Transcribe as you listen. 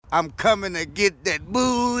I'm coming to get that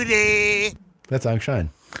booty. That's on Shine.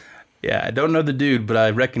 Yeah, I don't know the dude, but I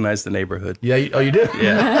recognize the neighborhood. Yeah. You do?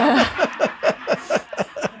 Yeah.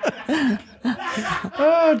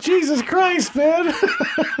 Oh, Jesus Christ, man.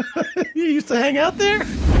 You used to hang out there?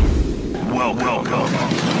 Welcome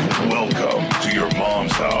to your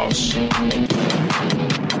mom's house.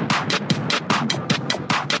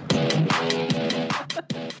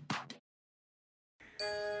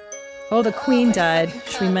 Oh, the Queen died.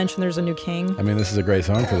 Should we mention there's a new king? I mean, this is a great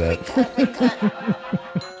song for that.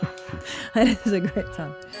 That is a great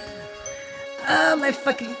song. Oh, my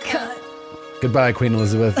fucking cut. Goodbye, Queen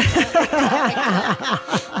Elizabeth.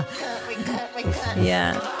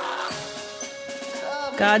 Yeah.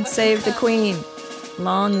 God save the Queen.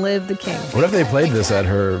 Long live the King. What if they played this at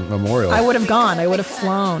her memorial? I would have gone. I would have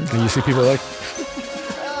flown. And you see people like...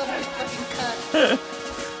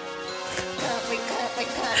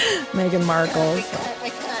 Meghan Markle.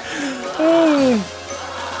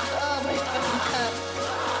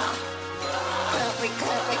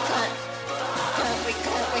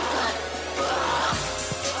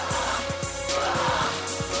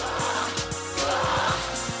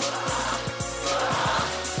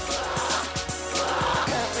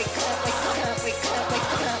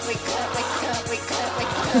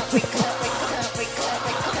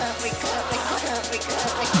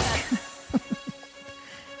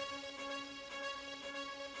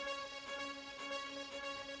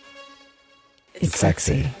 It's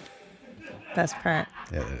sexy. Best part.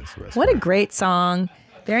 Yeah, it is the best What part. a great song.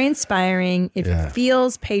 Very inspiring. It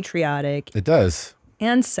feels patriotic. It does.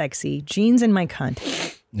 And sexy. Jeans in my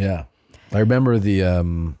cunt. Yeah. I remember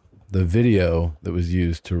the video that was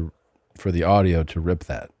used for the audio to rip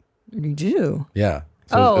that. You do? Yeah.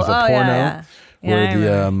 So it's a porno yeah.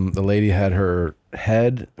 where the lady had her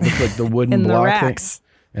head with like the wooden in the block racks. thing,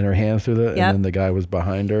 and her hands through and then the guy was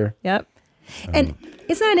behind her. Yep. And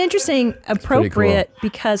isn't that interesting, appropriate,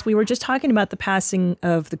 because we were just talking about the passing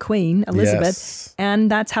of the Queen, Elizabeth,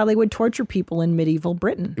 and that's how they would torture people in medieval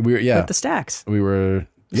Britain with the stacks. We were...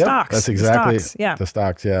 Stocks. That's exactly... The stocks, yeah. The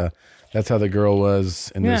stocks, yeah. That's how the girl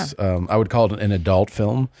was in this... I would call it an adult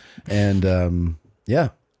film. And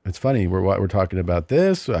it's funny. We're talking about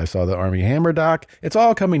this. I saw the Army Hammer doc. It's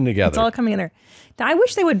all coming together. It's all coming together. I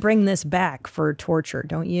wish they would bring this back for torture,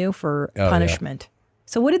 don't you? For punishment. Yeah.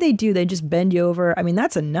 So what do they do? They just bend you over? I mean,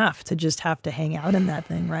 that's enough to just have to hang out in that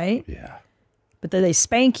thing, right? Yeah. But do they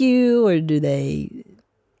spank you or do they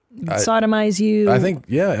sodomize you? I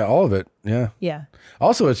think, all of it. Yeah. Yeah.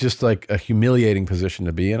 Also, it's just like a humiliating position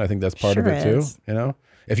to be in. I think that's part of it too. You know,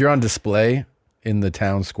 if you're on display in the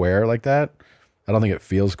town square like that, I don't think it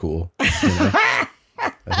feels cool. You know?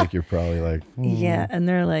 I think you're probably like, yeah. And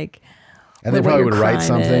they're like, and they probably would write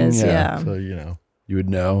something. Yeah. So, you would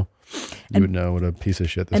know. You would know what a piece of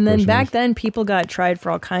shit this person is. And then back is. then, people got tried for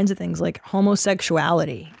all kinds of things, like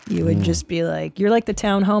homosexuality. You would just be like, you're like the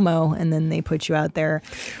town homo, and then they put you out there.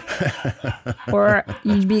 Or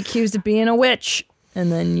you'd be accused of being a witch,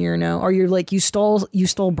 and then or you're like, you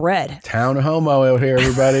stole bread. Town homo out here,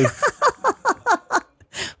 everybody.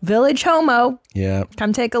 Village homo. Yeah.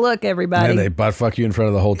 Come take a look, everybody. And they butt fuck you in front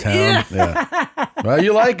of the whole town. Yeah. Well,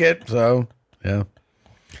 you like it, so yeah.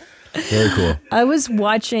 Very cool. I was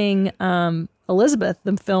watching Elizabeth,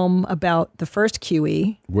 the film about the first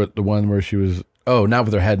QE. What, the one where she was... Oh, not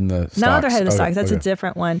with her head in the stocks. Not with her head in the stocks. That's a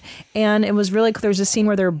different one. And it was really... There's a scene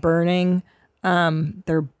where they're burning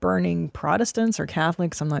Protestants or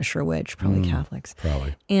Catholics. I'm not sure which. Probably Catholics.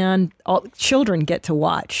 Probably. And all children get to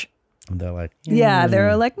watch. And they're like... Yeah,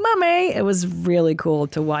 they're like, Mommy. It was really cool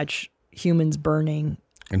to watch humans burning.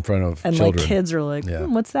 In front of children. And like kids are like,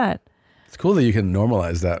 what's that? It's cool that you can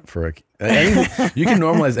normalize that for anything. You can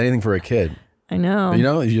normalize anything for a kid. I know.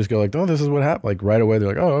 You just go like, oh, this is what happened. Like right away, they're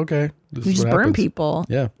like, oh, okay. You just burn people.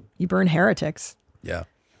 Yeah. You burn heretics. Yeah.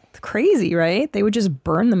 It's crazy, right? They would just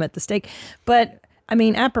burn them at the stake. But I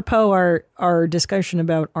mean, apropos our discussion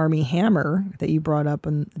about Army Hammer that you brought up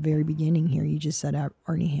in the very beginning here, you just said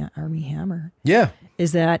Army Hammer. Yeah.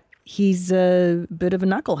 Is that he's a bit of a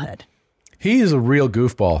knucklehead. He is a real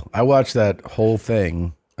goofball. I watched that whole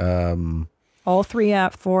thing. All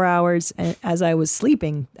 4 hours as I was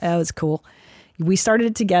sleeping. That was cool. We started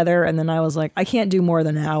it together, and then I was like, I can't do more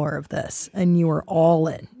than an hour of this. And you were all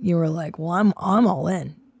in. You were like, well, I'm all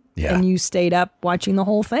in. Yeah. And you stayed up watching the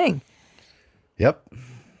whole thing. Yep.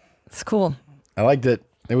 It's cool. I liked it.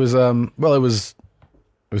 It was it was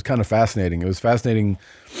kind of fascinating. It was fascinating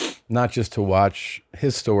not just to watch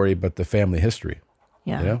his story, but the family history.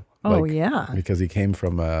 Yeah. Yeah. Because he came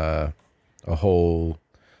from a whole,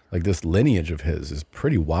 like, this lineage of his is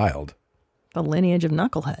pretty wild. The lineage of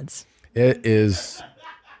knuckleheads. It is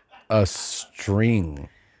a string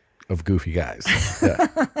of goofy guys. Yeah.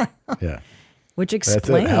 Yeah. Which That's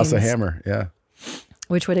explains it. House of Hammer. Yeah.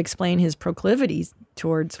 Which would explain his proclivities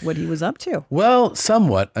towards what he was up to. Well,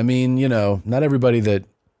 somewhat. I mean, not everybody that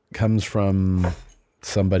comes from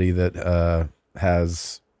somebody that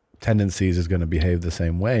has tendencies is going to behave the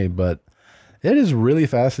same way, but it is really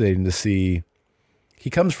fascinating to see. He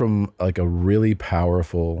comes from like a really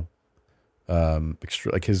powerful,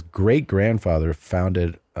 like his great grandfather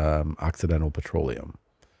founded Occidental Petroleum,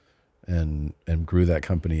 and grew that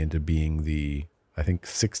company into being the, I think,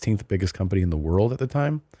 16th biggest company in the world at the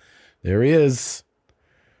time. There he is.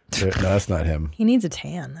 No, that's not him. He needs a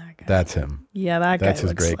tan, that guy. That's him. Yeah, that guy. That's his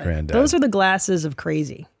looks great like, granddad. those are the glasses of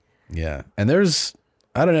crazy. Yeah, and there's,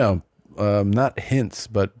 I don't know, not hints,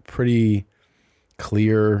 but pretty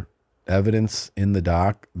clear evidence in the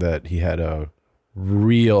doc that he had a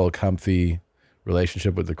real comfy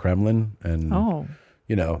relationship with the Kremlin, and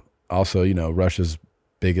also Russia's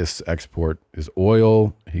biggest export is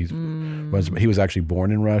oil. He was actually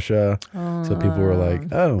born in Russia, so people were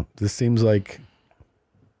like, "Oh, this seems like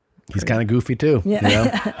he's kind of goofy too."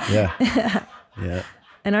 Yeah. Yeah.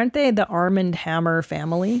 And aren't they the Arm & Hammer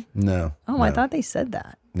family? No. Oh, no. I thought they said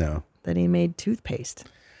that. No. That he made toothpaste.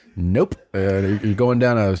 Nope. You're going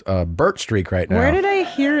down a Bert streak right now. Where did I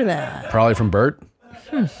hear that? Probably from Bert.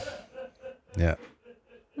 Yeah.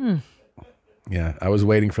 Yeah. I was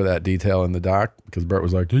waiting for that detail in the doc because Bert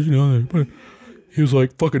was like, "Did you know that?" He was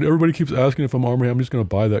like, "Fucking everybody keeps asking if I'm Armory. I'm just going to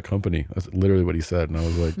buy that company." That's literally what he said. And I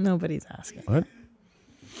was like, Nobody's asking. "What?"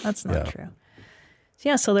 That's not true.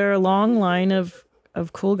 So there are a long line of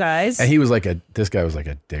cool guys. And he was this guy was like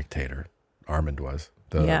a dictator. Armand was.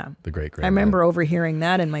 The great grandfather. I remember overhearing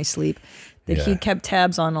that in my sleep, that he kept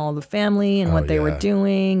tabs on all the family and what they were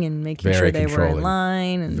doing and making sure they were in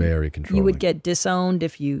line. And very controlling. You would get disowned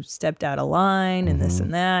if you stepped out of line and this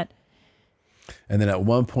and that. And then at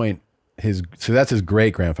one point, so that's his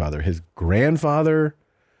great grandfather. His grandfather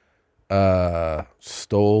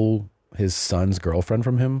stole his son's girlfriend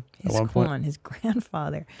from him at one point. His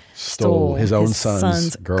grandfather stole his own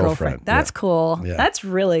son's girlfriend. That's cool. Yeah. That's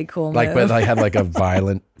really cool. But I had like a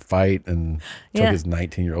violent fight and took his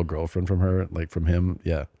 19-year-old girlfriend from her, from him.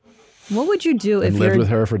 Yeah. What would you do if you lived with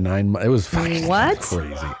her for 9 months? It was fucking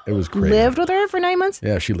crazy. It was crazy. Lived with her for 9 months?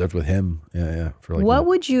 Yeah, she lived with him. Yeah. For what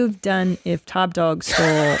would you have done if Top Dog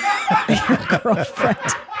stole your girlfriend?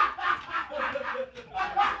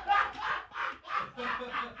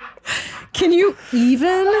 Can you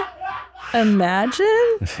even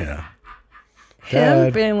imagine? Yeah. Him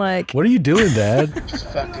Dad, being like, "What are you doing, Dad?" Just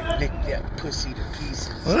fucking lick that pussy to pieces.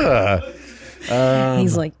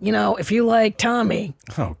 He's like, if you like Tommy,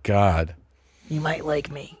 oh God, you might like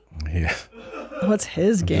me. Yeah. What's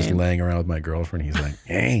his game? Just laying around with my girlfriend. He's like,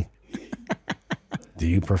 "Hey, do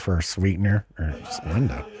you prefer sweetener or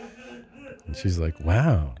Splenda?" And she's like,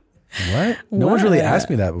 "Wow, what? No one's really asked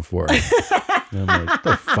me that before." And I'm like, "What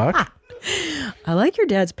the fuck?" I like your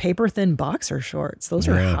dad's paper thin boxer shorts. Those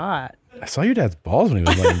are hot. I saw your dad's balls when he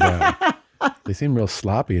was laying down. They seem real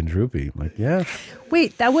sloppy and droopy. I'm like, yeah.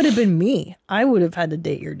 Wait, that would have been me. I would have had to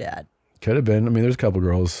date your dad. Could have been. I mean, there's a couple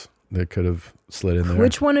girls that could have slid in there.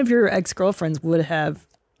 Which one of your ex-girlfriends would have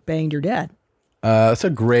banged your dad? That's a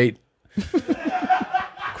great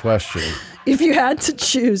question. If you had to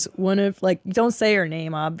choose one of, don't say her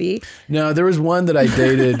name, Abby. No, there was one that I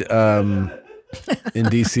dated in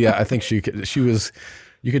DC. I think she was,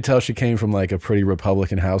 you could tell she came from like a pretty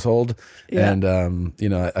Republican household. Yeah. And,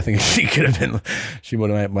 I think she could have been, she might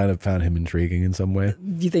have found him intriguing in some way.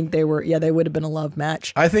 You think they were, they would have been a love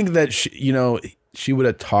match. I think that she would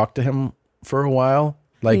have talked to him for a while,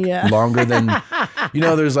 longer than,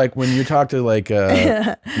 there's like when you talk to like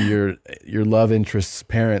your love interest's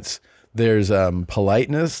parents, there's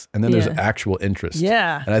politeness and then there's actual interest.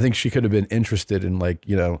 Yeah. And I think she could have been interested in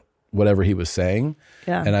whatever he was saying.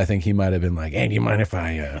 Yeah. And I think he might have been like, "Hey, do you mind if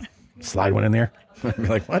I slide one in there?" I'd be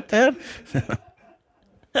like, "What, Dad?"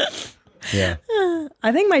 Yeah.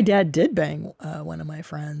 I think my dad did bang one of my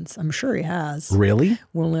friends. I'm sure he has. Really?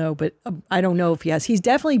 Well, no, but I don't know if he has. He's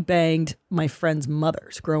definitely banged my friend's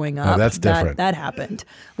mothers growing up. Oh, that's different. That happened.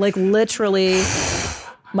 Like literally,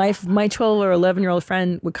 my 12 or 11-year-old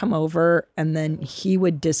friend would come over and then he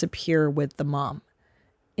would disappear with the mom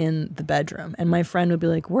in the bedroom. And my friend would be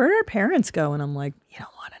like, "Where did our parents go?" And I'm like, "You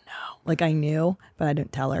don't want to know." Like I knew, but I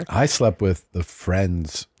didn't tell her. I slept with the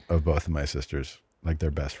friends of both of my sisters. Like they're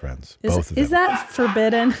best friends. Both of them. Is that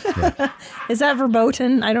forbidden? Yeah. Is that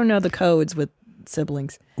verboten? I don't know the codes with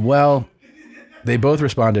siblings. Well, they both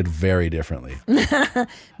responded very differently.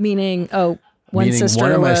 Meaning, Meaning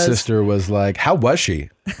one of my sister was like, how was she?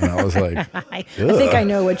 And I was like, I think I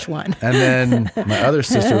know which one. And then my other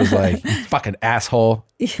sister was like, you fucking asshole.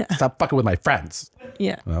 Stop fucking with my friends.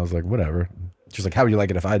 Yeah. And I was like, whatever. She's like, how would you like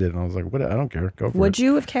it if I did? And I was like, what? I don't care. Go for it. Would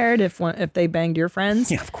you have cared if they banged your friends?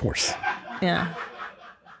 Yeah, of course. Yeah.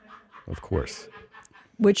 Of course.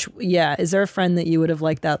 Is there a friend that you would have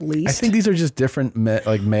liked that least? I think these are just different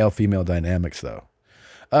like male-female dynamics though.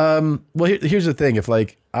 Well, here's the thing. If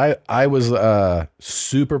like I was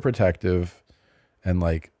super protective and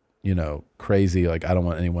like, you know, crazy, like I don't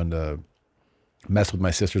want anyone to mess with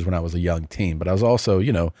my sisters when I was a young teen, but I was also,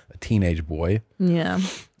 you know, a teenage boy. Yeah.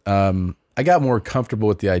 I got more comfortable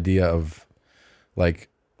with the idea of like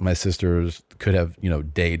my sisters could have, you know,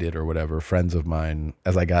 dated or whatever, friends of mine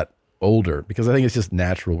as I got older, because I think it's just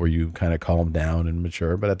natural where you kind of calm down and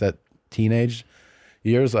mature. But at that teenage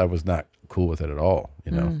years, I was not cool with it at all,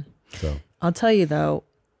 you know? So I'll tell you though,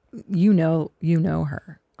 you know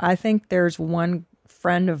her. I think there's one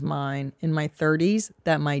friend of mine in my 30s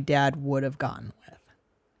that my dad would have gone with.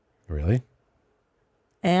 Really?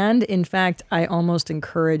 And in fact, I almost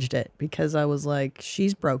encouraged it because I was like,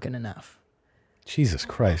 she's broken enough. Jesus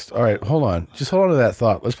Christ. All right, hold on. Just hold on to that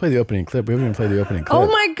thought. Let's play the opening clip. We haven't even played the opening clip. Oh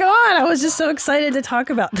my God. I was just so excited to talk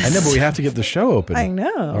about this. I know, but we have to get the show open. I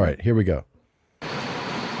know. All right, here we go.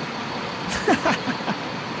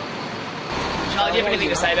 Charlie, do you have anything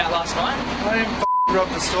to say about last night? I didn't rob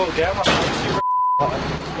the store down.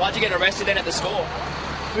 Why'd you get arrested then at the store?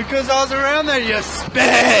 Because I was around there, you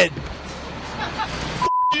sped!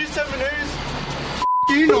 You 7 News.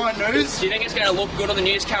 You 9 News. Do you think it's going to look good on the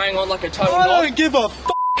news carrying on like a total I knob? don't give a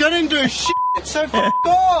f***. I didn't do shit, so f***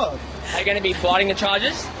 off. Are you going to be fighting the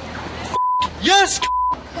charges? Yes,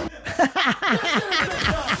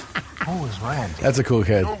 That's a cool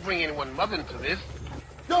kid. Don't bring anyone mother into this.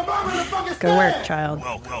 Good work, child.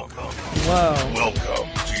 Welcome. Whoa. Welcome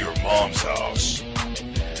to your mom's house.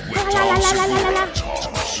 With Tom Segura,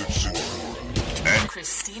 Tom Segura, and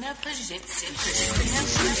Christina Pajitsi.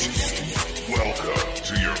 welcome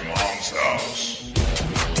to your mom's house.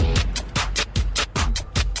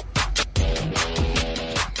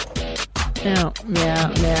 Meow,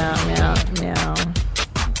 meow, meow, meow, meow.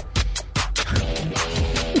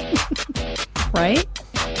 Right?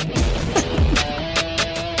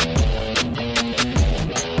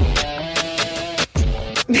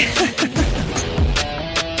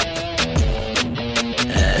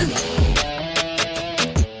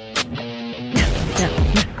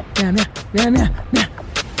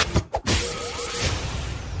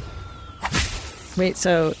 Wait,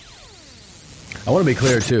 so I want to be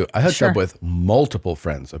clear too. I hooked Sure. up with multiple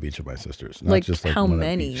friends of each of my sisters, not like just like how one of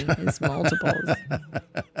many each. is multiples?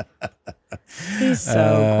 He's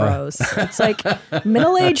so gross. It's like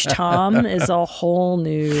middle-aged Tom is a whole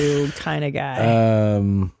new kind of guy.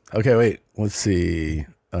 Okay, wait. Let's see.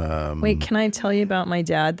 Wait, can I tell you about my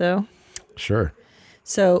dad though? Sure.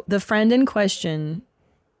 So the friend in question,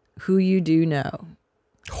 who you do know,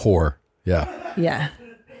 Whore. Yeah. yeah.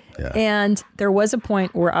 Yeah. And there was a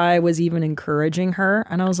point where I was even encouraging her,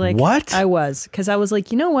 and I was like, What? I was, because I was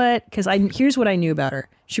like, you know what? Because here's what I knew about her.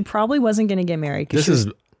 She probably wasn't going to get married. This is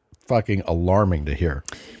fucking alarming to hear.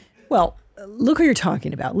 Well, look who you're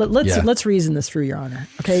talking about. Let's reason this through, Your Honor.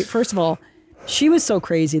 Okay, first of all, she was so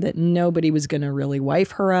crazy that nobody was going to really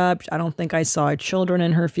wife her up. I don't think I saw children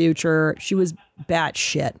in her future. She was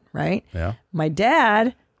batshit, right? Yeah. My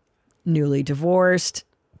dad, newly divorced,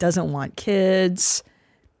 doesn't want kids,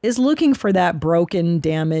 is looking for that broken,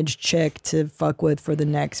 damaged chick to fuck with for the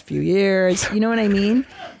next few years. You know what I mean?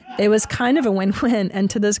 It was kind of a win-win. And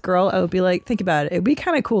to this girl, I would be like, think about it. It'd be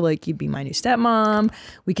kind of cool. Like, you'd be my new stepmom.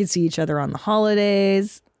 We could see each other on the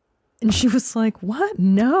holidays. And she was like, what?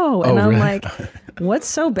 No. And I'm really? like, what's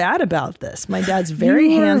so bad about this? My dad's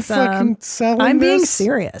very You are handsome. fucking selling I'm being this?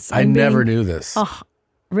 serious. I never knew this. Oh,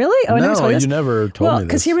 really? Oh, I never No, told you this? you never told me this.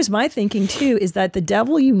 Because here was my thinking too, is that the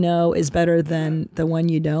devil you know is better than the one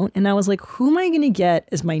you don't. And I was like, who am I going to get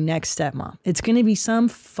as my next stepmom? It's going to be some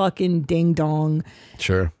fucking ding dong.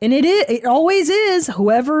 Sure. And it always is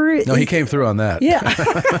whoever. No, he came through on that. Yeah.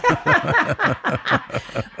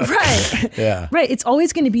 Right. Yeah. Right. It's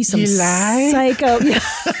always going to be some You lie? psycho. Yeah.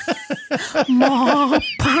 More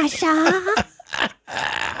Pasha.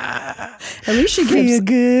 At least she gives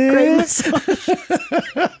great massage.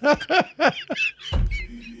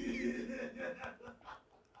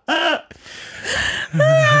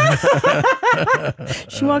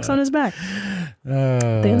 She walks on his back.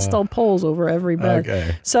 They install poles over every bed.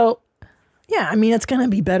 Okay. So, yeah, I mean, it's going to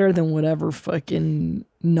be better than whatever fucking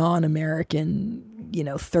non-American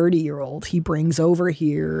 30-year-old he brings over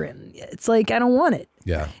here. And it's like, I don't want it.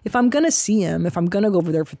 Yeah. If I'm going to see him, if I'm going to go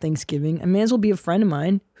over there for Thanksgiving, I may as well be a friend of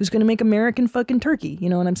mine who's going to make American fucking turkey. You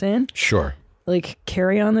know what I'm saying? Sure. Like,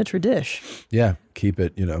 carry on the tradition. Yeah. Keep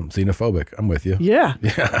it, xenophobic. I'm with you. Yeah.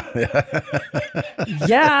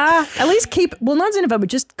 Yeah. At least not xenophobic, but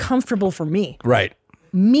just comfortable for me. Right.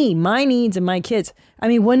 Me, my needs, and my kids. I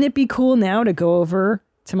mean, wouldn't it be cool now to go over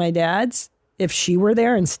to my dad's if she were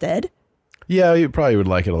there instead? Yeah, you probably would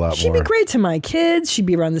like it a lot more. She'd be great to my kids. She'd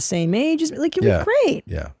be around the same age. Like, it'd be great.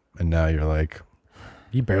 Yeah. And now you're like,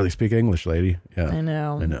 you barely speak English, lady. Yeah. I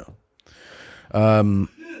know.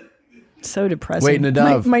 So depressing. Wait,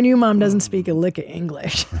 Nadav. My new mom doesn't speak a lick of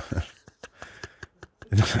English.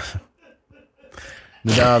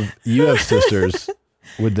 Nadav, you have sisters.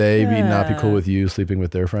 Would they not be cool with you sleeping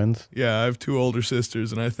with their friends? Yeah, I have 2 older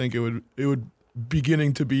sisters, and I think it would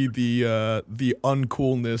beginning to be the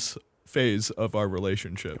uncoolness phase of our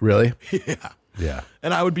relationship. Really? Yeah. Yeah.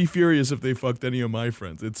 And I would be furious if they fucked any of my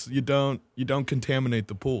friends. It's you don't contaminate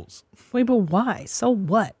the pools. Wait, but why? So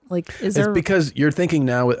what? Like, It's because you're thinking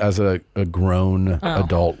now as a grown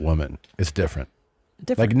adult woman. It's different.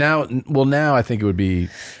 Like now I think it would be.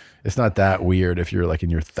 It's not that weird if you're like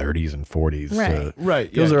in your 30s and 40s. Right.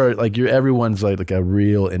 Right. Those are like everyone's like a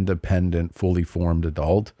real independent, fully formed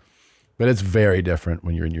adult. But it's very different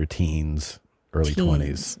when you're in your teens, early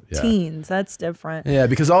 20s. Yeah. Teens, that's different. Yeah,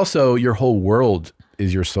 because also your whole world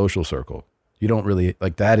is your social circle. You don't really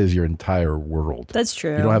like that is your entire world. That's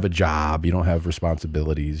true. You don't have a job, you don't have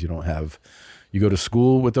responsibilities, you go to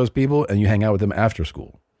school with those people and you hang out with them after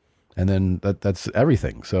school. And then that's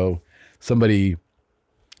everything. So somebody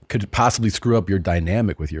could possibly screw up your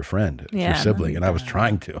dynamic with your friend, your sibling, and I was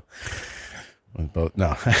trying to. But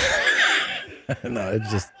no. No,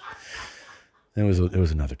 it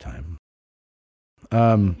was another time.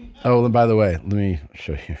 And by the way, let me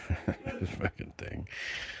show you this fucking thing.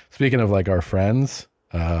 Speaking of like our friends,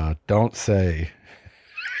 don't say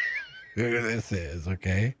who this is,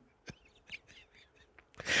 okay?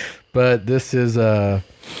 But this is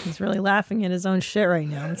he's really laughing at his own shit right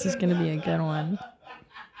now. This is gonna be a good one.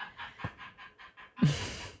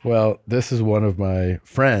 Well, this is one of my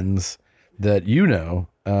friends that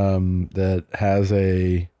that has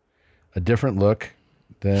a different look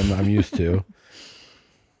than I'm used to.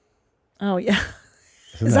 Oh, yeah.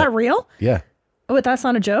 Is that real? Yeah. Oh, but that's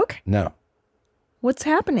not a joke? No. What's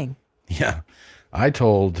happening? Yeah. I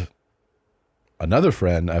told another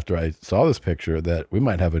friend after I saw this picture that we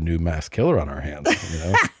might have a new mass killer on our hands.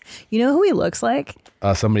 You know who he looks like?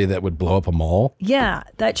 Somebody that would blow up a mall. Yeah.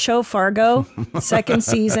 That show Fargo, second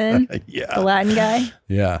season. Yeah. The Latin guy.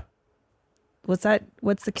 Yeah. What's that?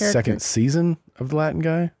 What's the character? Second season of the Latin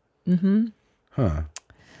guy? Mm-hmm. Huh.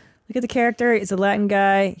 Look at the character. He's a Latin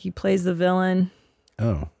guy. He plays the villain.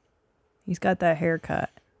 Oh. He's got that haircut.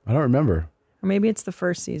 I don't remember. Or maybe it's the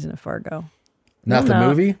first season of Fargo. Not the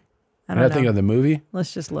movie? I don't know. Thinking of the movie?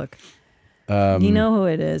 Let's just look. You know who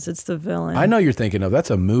it is. It's the villain. I know you're thinking of. That's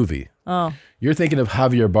a movie. Oh. You're thinking of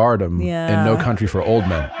Javier Bardem in No Country for Old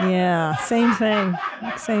Men. Yeah. Same thing.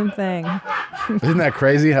 Same thing. Isn't that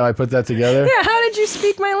crazy how I put that together? Yeah. How did you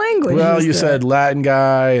speak my language? Well, you said Latin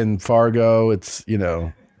guy and Fargo. It's,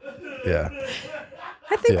 yeah.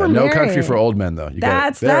 I think we're No married. Country for Old Men, though. There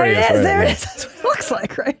it is. That's what it looks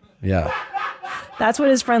like, right? Yeah. That's what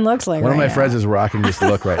his friend looks like. One of my friends is rocking this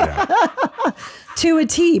look right now. To a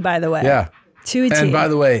T, by the way. Yeah. To a T. And by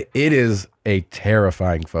the way, it is a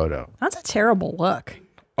terrifying photo. That's a terrible look.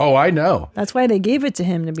 Oh, I know. That's why they gave it to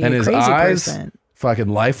him to be and a his crazy eyes, person. fucking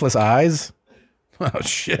lifeless eyes. Oh,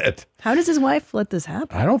 shit. How does his wife let this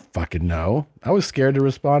happen? I don't fucking know. I was scared to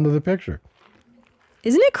respond to the picture.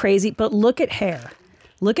 Isn't it crazy? But look at hair.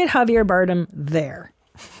 Look at Javier Bardem there.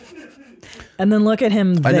 And then look at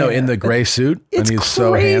him there. I know, in the gray suit. It's and he's crazy,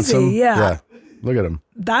 so handsome. yeah. Look at him.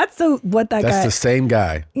 That's what that guy... That's the same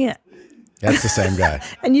guy. Yeah. That's the same guy.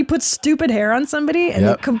 And you put stupid hair on somebody and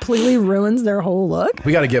it completely ruins their whole look.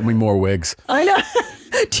 We got to get me more wigs. I know.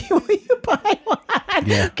 Will you buy one?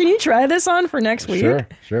 Yeah. Can you try this on for next week?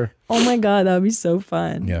 Sure. Oh my God, that would be so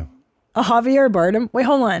fun. Yeah. A Javier Bardem. Wait,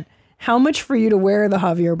 hold on. How much for you to wear the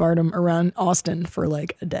Javier Bardem around Austin for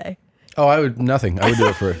like a day? Oh, I would do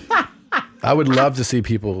it for... I would love to see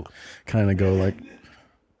people kind of go like...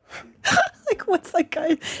 Like, what's that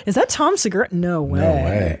guy? Is that Tom Segura? No way. No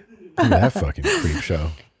way. That fucking creep show.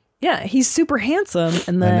 Yeah, he's super handsome.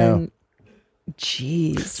 And then... I know.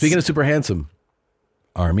 Jeez. Speaking of super handsome,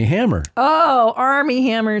 Armie Hammer. Oh, Armie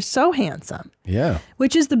Hammer's so handsome. Yeah.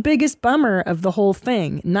 Which is the biggest bummer of the whole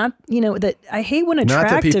thing. Not, that I hate when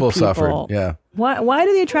attractive people suffered. Yeah. Why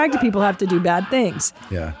do the attractive people have to do bad things?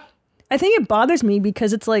 Yeah. I think it bothers me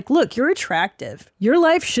because it's like, look, you're attractive. Your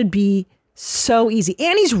life should be so easy.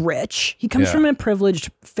 And he's rich. He comes from a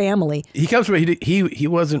privileged family. He comes from he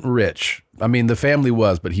wasn't rich. I mean, the family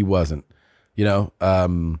was, but he wasn't. You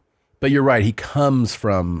know. But you're right. He comes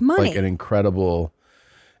from money. like an incredible,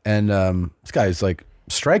 and this guy's like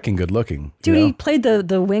striking, good looking. Dude, you know? he played the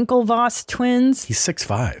Winklevoss twins. He's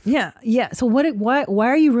 6'5". Yeah. So why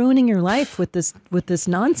are you ruining your life with this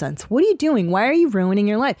nonsense? What are you doing? Why are you ruining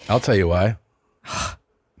your life? I'll tell you why.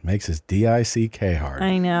 Makes his DICK hard.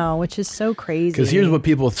 I know, which is so crazy. Because here's what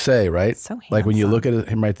people say, right? So like when you handsome. look at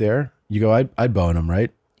him right there, you go, I'd bone him, right?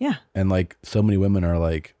 Yeah. And like so many women are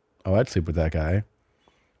like, oh, I'd sleep with that guy.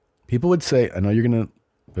 People would say, I know you're gonna,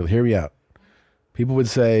 but hear me out. People would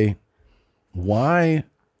say, why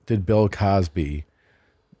did Bill Cosby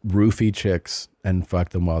roofie chicks and fuck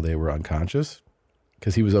them while they were unconscious?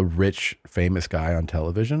 Because he was a rich, famous guy on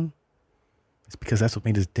television. It's because that's what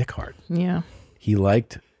made his dick hard. Yeah. He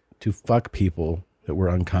liked to fuck people that were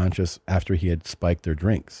unconscious after he had spiked their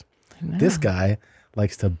drinks. This guy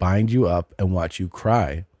likes to bind you up and watch you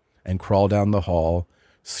cry and crawl down the hall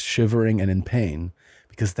shivering and in pain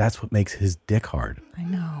because that's what makes his dick hard. I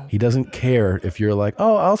know. He doesn't care if you're like,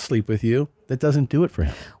 oh, I'll sleep with you. That doesn't do it for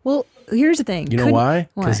him. Well, here's the thing. You know why?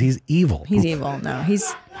 Because Why? he's evil. He's evil. No,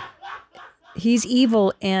 he's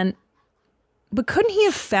evil. But couldn't he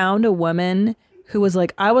have found a woman who was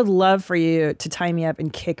like, I would love for you to tie me up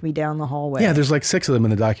and kick me down the hallway? Yeah, there's like 6 of them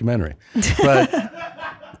in the documentary.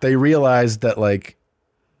 But they realized that like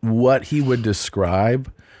what he would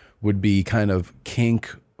describe would be kind of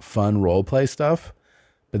kink, fun role play stuff.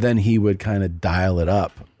 But then he would kind of dial it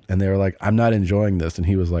up. And they were like, I'm not enjoying this. And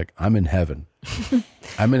he was like, I'm in heaven.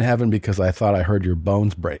 I'm in heaven because I thought I heard your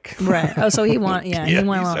bones break. Right. Oh, so he want, he He's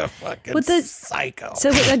want a fucking but psycho.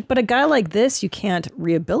 So, but a guy like this, you can't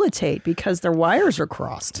rehabilitate because their wires are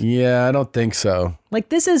crossed. Yeah, I don't think so. Like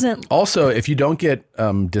this isn't. Also, if you don't get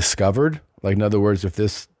discovered, like in other words, if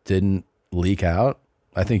this didn't leak out,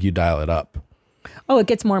 I think you dial it up. Oh, it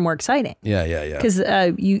gets more and more exciting. Yeah. Because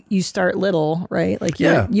you start little, right? Like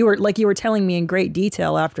you were telling me in great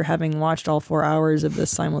detail after having watched all 4 hours of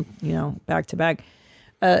this back to back.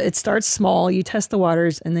 It starts small, you test the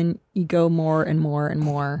waters, and then you go more and more and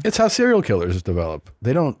more. It's how serial killers develop.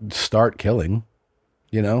 They don't start killing,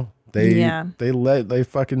 you know. They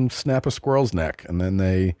fucking snap a squirrel's neck, and then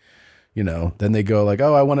they go like,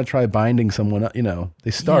 oh, I want to try binding someone up. You know,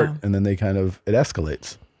 they start, and then it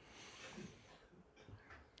escalates.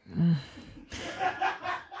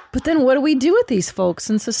 But then what do we do with these folks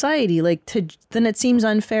in society? Like then it seems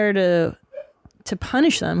unfair to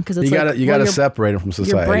punish them because it's you gotta separate them from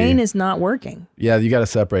society. Your brain is not working. Yeah, you got to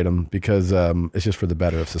separate them because it's just for the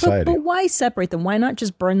better of society. But why separate them? Why not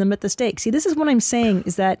just burn them at the stake? See, this is what I'm saying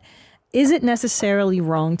is that is it necessarily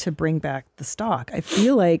wrong to bring back the stock? I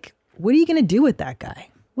feel like, what are you going to do with that guy?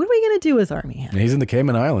 What are we going to do with Army Hammer? He's in the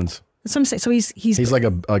Cayman Islands. That's what I'm saying. So he's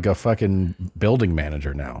like a fucking building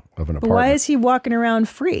manager now of an apartment. But why is he walking around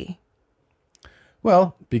free?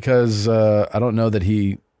 Well, because I don't know that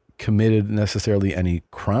he committed necessarily any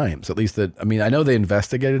crimes. At least I know they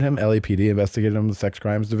investigated him. LAPD investigated him. The Sex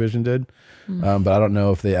Crimes Division did. But I don't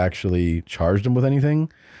know if they actually charged him with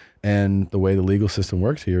anything. And the way the legal system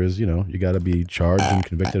works here is, you got to be charged and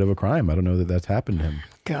convicted of a crime. I don't know that that's happened to him.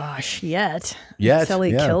 Gosh, yet. Yet, Until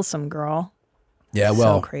he kills some girl. Yeah,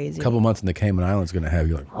 well, so crazy. A couple months in the Cayman Islands going to have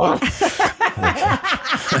you like, what?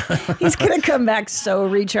 He's going to come back so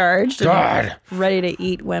recharged. God. And ready to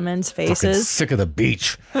eat women's Fucking faces. sick of the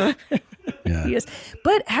beach. Yeah. Yes.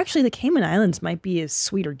 But actually, the Cayman Islands might be a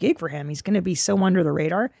sweeter gig for him. He's going to be so under the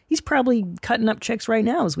radar. He's probably cutting up chicks right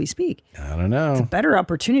now as we speak. I don't know. It's a better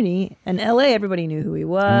opportunity. And LA, everybody knew who he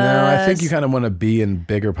was. No, I think you kind of want to be in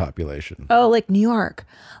bigger population. Oh, like New York.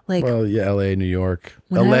 Well, yeah, LA, New York.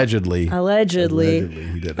 Allegedly. Allegedly.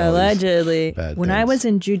 He did Allegedly. bad When I things. was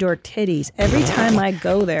in Judork Titties, every time I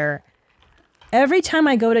go there, every time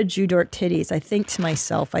I go to Judork Titties, I think to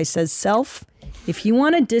myself, I says, self, if you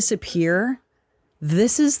want to disappear,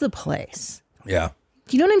 this is the place. Yeah.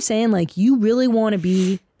 You know what I'm saying? Like, you really want to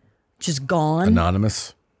be just gone.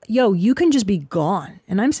 Anonymous. Yo, you can just be gone.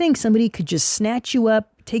 And I'm saying somebody could just snatch you up,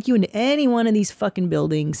 take you into any one of these fucking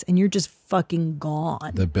buildings, and you're just fucking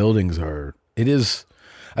gone. The buildings it's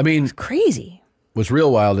crazy. What's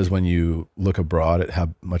real wild is when you look abroad at how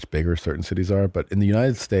much bigger certain cities are. But in the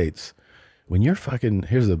United States, when you're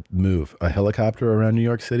here's a move, a helicopter around New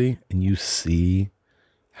York City, and you see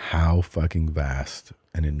how fucking vast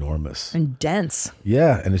and enormous. And dense.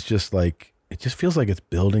 Yeah, and it's just like, it just feels like it's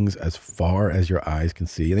buildings as far as your eyes can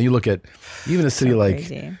see. And then you look at even a city like,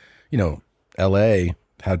 crazy. LA,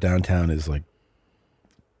 how downtown is like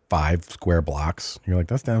 5 square blocks. You're like,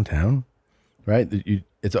 that's downtown, right?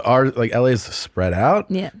 It's like LA is spread out,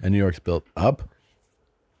 and New York's built up.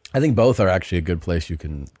 I think both are actually a good place you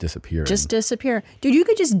can disappear. Just disappear. Dude, you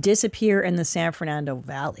could just disappear in the San Fernando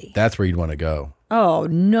Valley. That's where you'd want to go. Oh,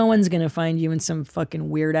 no one's going to find you in some fucking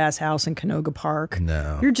weird-ass house in Canoga Park.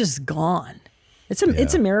 No. You're just gone. It's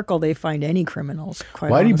a miracle they find any criminals,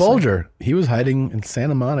 quite Whitey honestly. Bulger, he was hiding in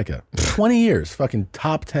Santa Monica. 20 years, fucking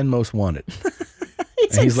top 10 most wanted.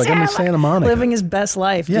 he's like, I'm in Santa Monica. Living his best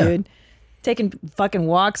life, dude. Taking fucking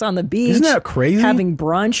walks on the beach. Isn't that crazy? Having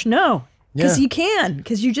brunch. No. Because Yeah. you can.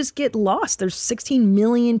 Because you just get lost. There's 16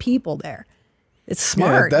 million people there. It's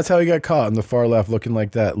smart. Yeah, that's how he got caught on the far left, looking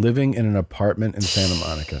like that, living in an apartment in Santa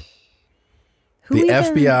Monica. The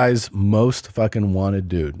FBI's most fucking wanted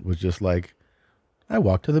dude was just like, I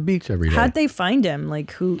walk to the beach every day. How'd they find him?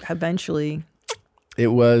 Like, who eventually? It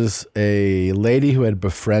was a lady who had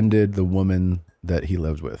befriended the woman that he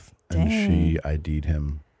lived with, and she ID'd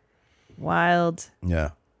him. Wild.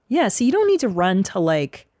 Yeah. Yeah, so you don't need to run to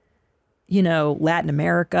like, Latin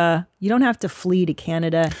America. You don't have to flee to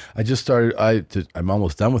Canada. I just started, I'm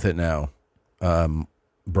almost done with it now.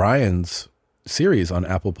 Brian's series on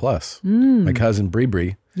Apple Plus. My cousin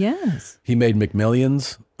Bree. Yes. He made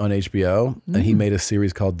McMillions on HBO, and he made a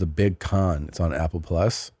series called The Big Con. It's on Apple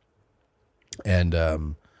Plus. And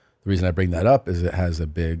the reason I bring that up is it has a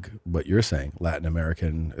big, what you're saying, Latin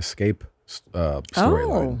American escape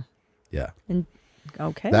storyline. Yeah. And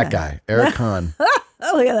okay. That guy, Eric Kahn.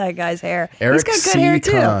 Oh, look at that guy's hair. Eric He's got good C. hair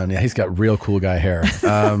too. Kahn. Yeah, he's got real cool guy hair.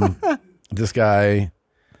 This guy,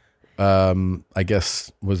 I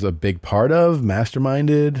guess, was a big part of,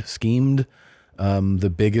 masterminded, schemed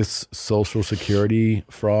the biggest Social Security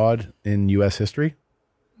fraud in U.S. history.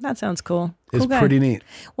 That sounds cool. It's Cool guy. pretty neat.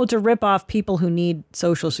 Well, to rip off people who need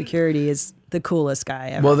Social Security is the coolest guy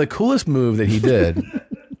ever. Well, the coolest move that he did,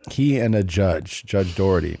 he and a Judge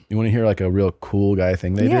Doherty. You want to hear like a real cool guy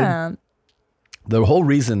thing they did? The whole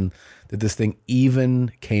reason that this thing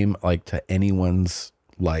even came like to anyone's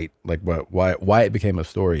light, like why it became a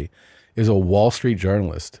story, is a Wall Street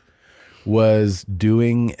journalist was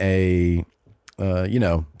doing a,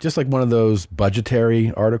 just like one of those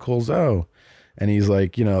budgetary articles. And he's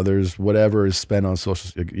like, there's whatever is spent on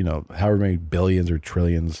social, however many billions or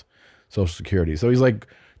trillions Social Security. So he's like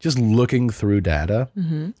just looking through data,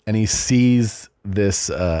 and he sees this.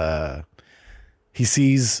 He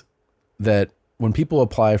sees that when people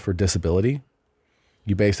apply for disability,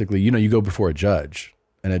 you basically, you go before a judge,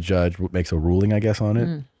 and a judge makes a ruling, I guess, on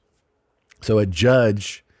it. So a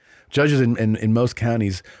judges in most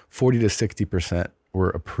counties, 40 to 60% were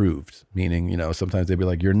approved, meaning, sometimes they'd be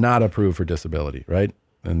like, you're not approved for disability, right?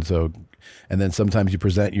 And then sometimes you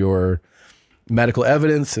present your medical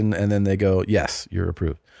evidence and then they go, yes, you're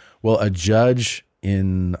approved. Well, a judge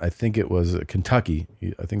in, I think it was Kentucky,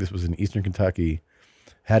 I think this was in Eastern Kentucky,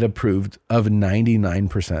 had approved of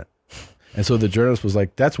 99%. And so the journalist was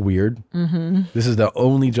like, that's weird. This is the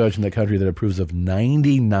only judge in the country that approves of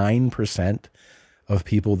 99% of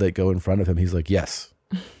people that go in front of him. He's like, yes.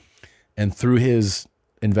 And through his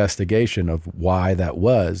investigation of why that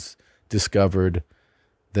was, discovered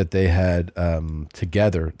that they had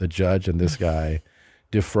together, the judge and this guy,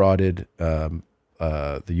 defrauded the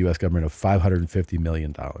U.S. government of $550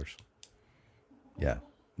 million. Yeah,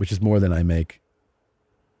 which is more than I make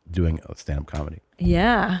doing stand-up comedy.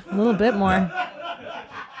 Yeah, a little bit more.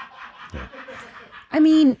 Yeah. I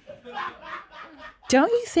mean,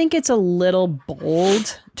 don't you think it's a little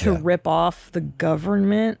bold to rip off the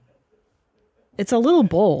government? It's a little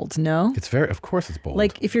bold, no? It's very, of course it's bold.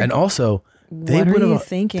 Like if you're, and also, what are you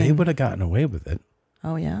thinking? They would have gotten away with it.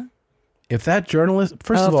 Oh yeah. If that journalist,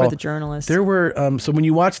 first of all, for the journalist, there were. So when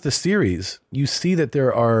you watch the series, you see that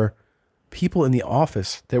there are people in the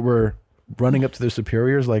office that were running up to their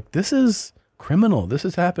superiors like, "This is criminal. This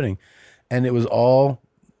is happening," and it was all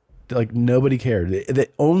like nobody cared.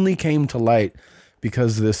 It only came to light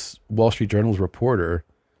because this Wall Street Journal's reporter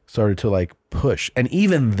started to like push, and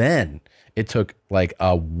even then, it took like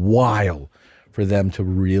a while for them to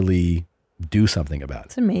really do something about it.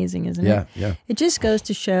 It's amazing, isn't it? Yeah, yeah. It just goes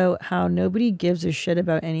to show how nobody gives a shit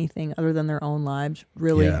about anything other than their own lives,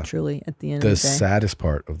 really, truly, at the end of the day. The saddest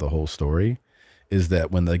part of the whole story is that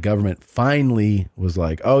when the government finally was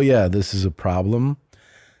like, oh yeah, this is a problem,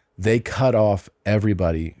 they cut off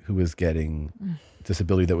everybody who was getting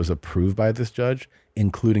disability that was approved by this judge,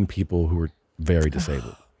 including people who were very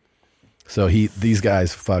disabled. So these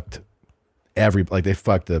guys fucked they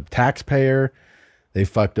fucked the taxpayer, they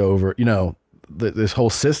fucked over, this whole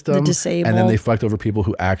system, the disabled, and then they fucked over people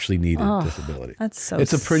who actually needed disability. That's so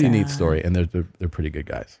It's a pretty neat sad. story, and they're pretty good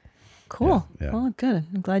guys. Cool. Yeah. Well, good.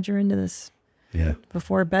 I'm glad you're into this. Yeah.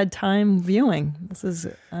 Before bedtime viewing. This is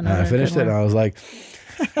another I finished it and I was like,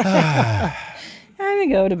 time to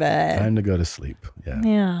go to bed. time to go to sleep.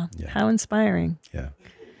 Yeah. Yeah. How inspiring. Yeah.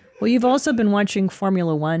 Well, you've also been watching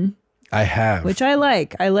Formula One. I have. Which I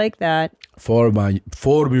like. I like that.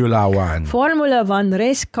 Formula One. Formula One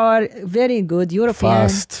race car, very good. European.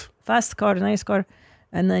 Fast car, nice car.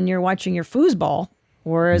 And then you're watching your foosball,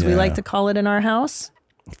 or as we like to call it in our house.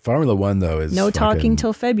 Formula One, though, is no talking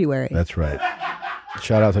till February. That's right.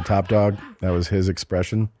 Shout out to Top Dog. That was his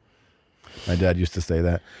expression. My dad used to say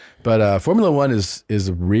that. But Formula One is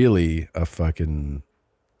really a fucking...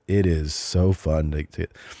 It is so fun.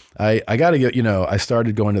 I got to get, I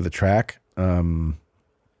started going to the track and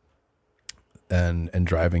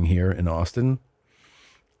driving here in Austin.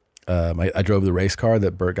 I drove the race car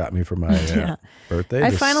that Bert got me for my birthday.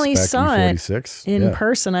 I finally saw it in Yeah.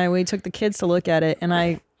 person. We took the kids to look at it, and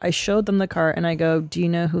I showed them the car, and I go, do you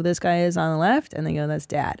know who this guy is on the left? And they go, that's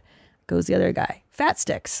Dad. Goes the other guy, Fat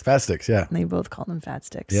Sticks. Fat Sticks, yeah. And they both called him Fat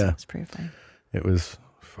Sticks. Yeah. It's pretty funny. It was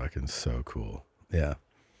fucking so cool. Yeah.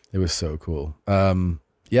 It was so cool.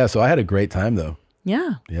 Yeah, so I had a great time though.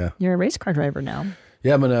 Yeah. Yeah. You're a race car driver now.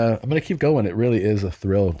 Yeah, I'm gonna keep going. It really is a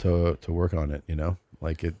thrill to work on it,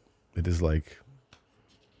 Like it is like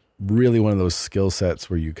really one of those skill sets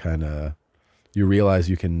where you you realize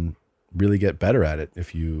you can really get better at it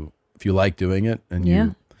if you like doing it and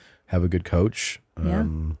you have a good coach. Yeah.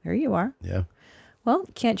 There you are. Yeah. Well,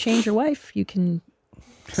 can't change your wife. You can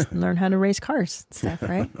just learn how to race cars and stuff,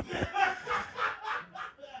 right?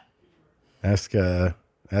 Ask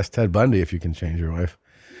Ted Bundy if you can change your wife.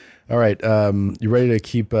 All right, you ready to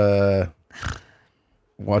keep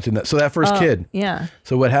watching that? So that first kid. Yeah.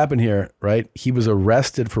 So what happened here, right? He was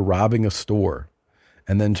arrested for robbing a store,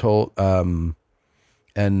 and then told, and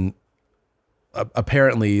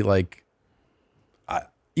apparently, like,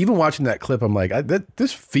 even watching that clip, I'm like,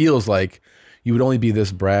 this feels like you would only be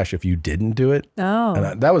this brash if you didn't do it. Oh,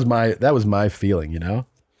 and that was my feeling,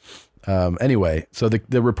 Anyway, so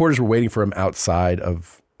the reporters were waiting for him outside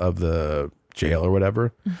of the jail or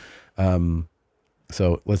whatever.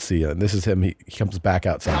 So let's see. This is him. He comes back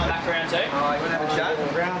outside. Back for round two. Oh, you want to have a chat?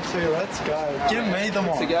 Round two, let's go. Give me them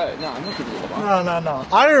all. To go. No, I'm not giving you the one. No.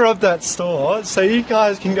 I robbed that store, so you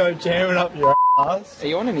guys can go jamming up your ass. Are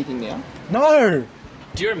you on anything now? No.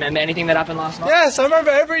 Do you remember anything that happened last night? Yes, I remember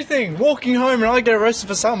everything. Walking home and I get arrested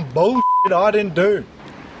for some bullshit I didn't do.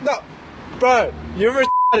 No, bro, you're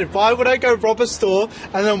retarded. Why would I go rob a store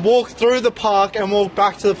and then walk through the park and walk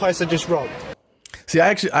back to the place I just robbed? See,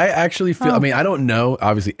 I actually feel. I mean, I don't know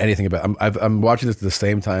obviously anything about. I'm watching this at the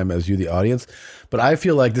same time as you, the audience, but I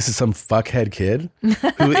feel like this is some fuckhead kid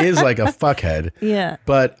who is like a fuckhead. Yeah.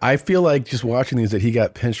 But I feel like just watching these that he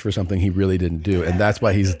got pinched for something he really didn't do, and that's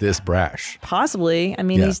why he's this brash. Possibly. I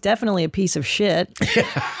mean, he's definitely a piece of shit.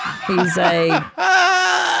 He's a.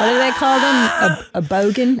 What do they call them? A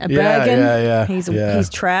bogan? A braggin? Yeah. He's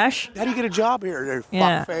trash. How do you get a job here,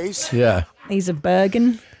 fuckface? Yeah. He's a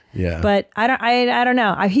bogan. Yeah. But I don't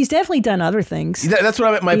know. He's definitely done other things. That's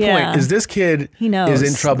what my point is. This kid is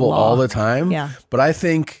in trouble all the time. Yeah. But I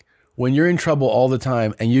think when you're in trouble all the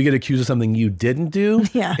time and you get accused of something you didn't do,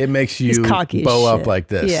 it makes you bow up like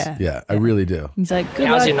this. Yeah. I really do. He's like, good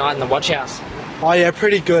How's luck. your night in the watch house? Oh yeah,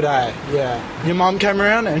 pretty good, eh? Yeah. Your mum came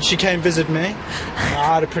around and she came visit me.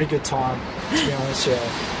 I had a pretty good time, to be honest, yeah.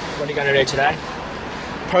 What are you going to do today?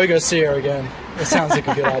 Probably go see her again. It sounds like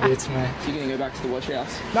a good idea to me. So you're going to go back to the watch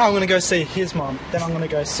house? No, I'm going to go see his mum. Then I'm going to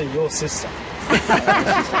go see your sister.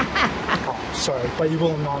 Oh, sorry, but you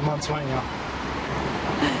will in 9 months, won't you?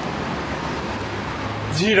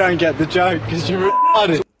 You don't get the joke because you're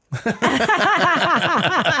retarded.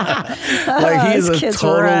 Like he's a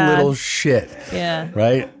total little shit. Yeah.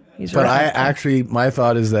 Right? But right. My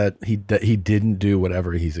thought is that he didn't do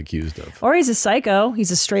whatever he's accused of. Or he's a psycho.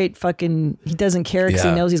 He's a straight fucking, he doesn't care because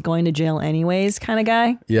he knows he's going to jail anyways kind of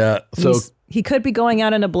guy. Yeah. So he could be going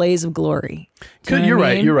out in a blaze of glory. You're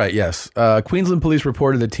right. Yes. Queensland police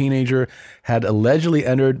reported the teenager had allegedly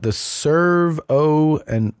entered the servo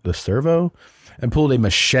and pulled a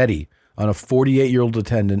machete on a 48-year-old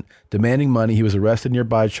attendant, demanding money. He was arrested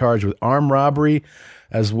nearby, charged with armed robbery,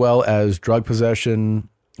 as well as drug possession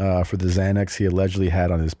for the Xanax he allegedly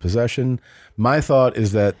had on his possession. My thought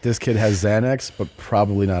is that this kid has Xanax, but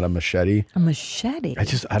probably not a machete. A machete?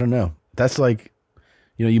 I don't know. That's like,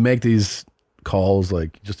 you make these calls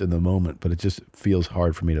like just in the moment, but it just feels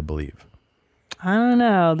hard for me to believe. I don't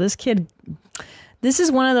know. This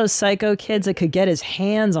is one of those psycho kids that could get his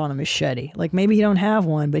hands on a machete. Like maybe he don't have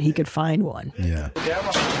one, but he could find one. Yeah.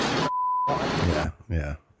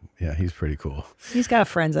 Yeah, he's pretty cool. He's got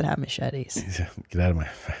friends that have machetes. Get out of my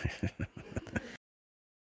face.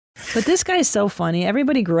 But this guy's so funny.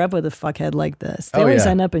 Everybody grew up with a fuckhead like this. They always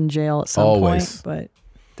end up in jail at some point, but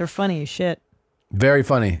they're funny as shit. Very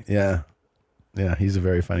funny. Yeah. Yeah, he's a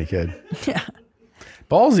very funny kid. Yeah.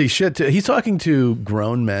 Ballsy shit too. He's talking to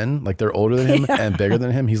grown men, like they're older than him and bigger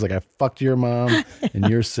than him. He's like, I fucked your mom and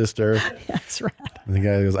your sister. That's right. And the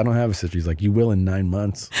guy goes, I don't have a sister. He's like, you will in 9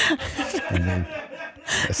 months. And then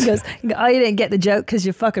he goes, oh, you didn't get the joke because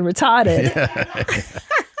you're fucking retarded. Yeah.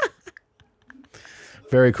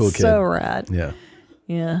 Very cool kid. So rad. Yeah.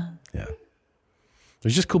 Yeah. Yeah.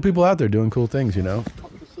 There's just cool people out there doing cool things, you know?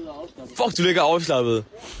 Fuck, du ligger afslappet.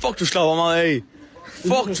 Fuck, du slapper meget af.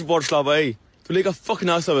 Fuck, hvor du slapper af. Du ligger fucking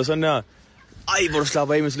afslappet sådan der. Ej, hvor du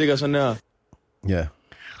slapper af, mens du ligger sådan der. Yeah.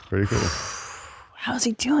 Pretty cool. How's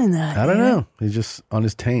he doing that? I don't know. He's just on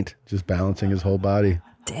his taint, just balancing his whole body.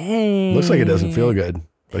 Dang. Looks like it doesn't feel good,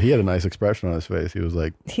 but he had a nice expression on his face. He was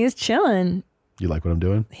like, he's chilling. You like what I'm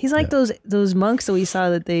doing? He's like those monks that we saw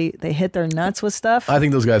that they hit their nuts with stuff. I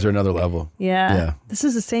think those guys are another level. Yeah. Yeah. This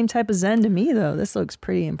is the same type of Zen to me, though. This looks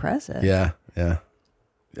pretty impressive. Yeah. Yeah.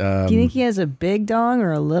 Do you think he has a big dong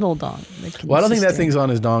or a little dong? Well, I don't think that thing's on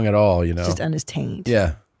his dong at all, you know? Just on his taint.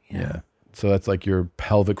 Yeah. Yeah. So that's like your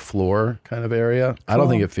pelvic floor kind of area. I don't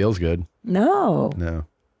think it feels good. No. No.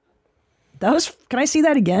 That was, can I see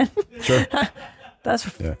that again? Sure. That's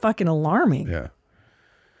fucking alarming. Yeah.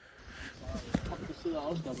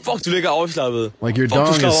 Fuck, du ligger afslappet. Like your dong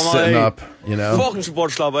is sitting up, you know? Fuck, hvor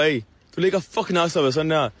du slapper af. Du ligger fucking afslappet sådan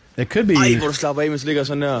der. It could be. Ej, hvor du slapper af, mens du ligger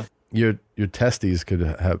sådan der. Your testes could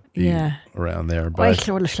be around there, but I I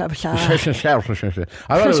thought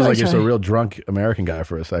it was like just a real drunk American guy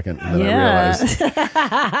for a second, and then I realized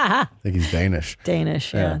I think he's Danish.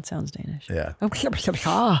 Danish, yeah, it sounds Danish. Yeah,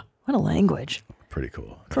 what a language. Pretty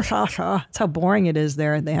cool. That's how boring it is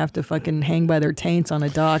there. They have to fucking hang by their taints on a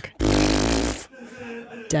dock.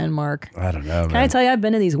 Denmark. I don't know, man. Can I tell you, I've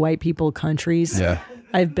been to these white people countries. Yeah.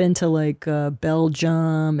 I've been to like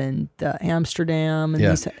Belgium and Amsterdam,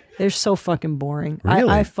 and they're so fucking boring. Really?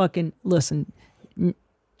 I fucking listen. You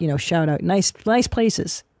know, shout out, nice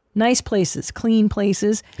places, clean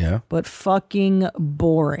places. Yeah. But fucking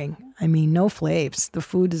boring. I mean, no flavors. The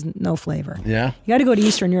food is no flavor. Yeah. You got to go to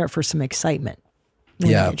Eastern Europe for some excitement.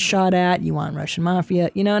 You Yeah. get shot at. You want Russian mafia.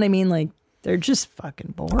 You know what I mean? Like they're just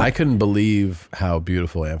fucking boring. I couldn't believe how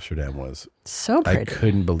beautiful Amsterdam was. So pretty. I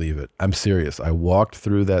couldn't believe it. I'm serious. I walked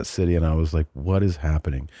through that city and I was like, what is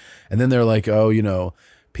happening? And then they're like, oh, you know,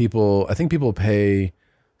 I think people pay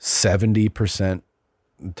 70%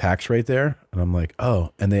 tax rate there. And I'm like,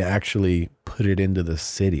 oh, and they actually put it into the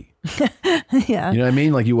city. Yeah. You know what I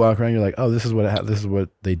mean? Like you walk around, you're like, oh, this is what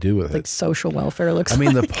they do with Like it. social welfare looks I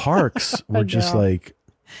mean, like. the parks were just like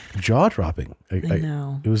jaw-dropping. I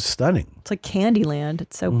know. It was stunning. It's like Candyland.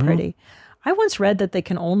 It's so pretty. I once read that they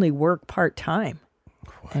can only work part-time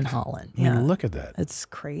in Holland. I mean, look at that. It's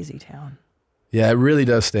crazy town. Yeah, it really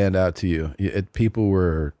does stand out to you. People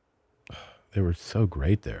were so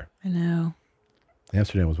great there. I know.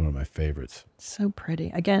 Amsterdam was one of my favorites. So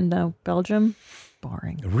pretty. Again, though, Belgium,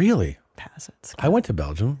 boring. Really? Pass it. I went to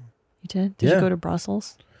Belgium. You did? Did you go to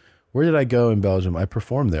Brussels? Where did I go in Belgium? I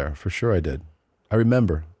performed there. For sure I did. I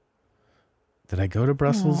remember. Did I go to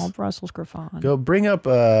Brussels? Oh, Brussels Griffon. Go bring up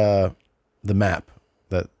the map,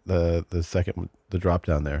 that the second, the drop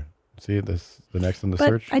down there. See the next on the But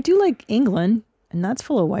search? I do like England, and that's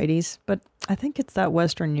full of whiteys, but I think it's that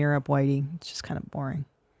Western Europe whitey. It's just kind of boring.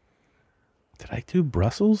 Did I do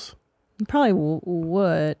Brussels? You probably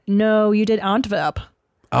would. No, you did Antwerp.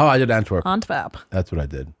 Oh, I did Antwerp. Antwerp. That's what I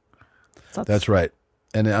did. So That's right.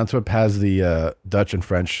 And Antwerp has the Dutch and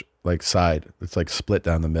French like side. It's like split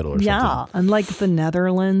down the middle or something. Yeah, unlike the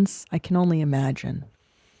Netherlands, I can only imagine.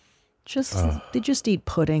 They just eat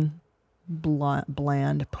pudding,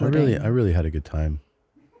 bland pudding. I really had a good time.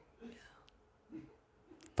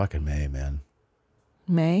 Fucking May, man.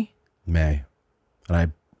 May.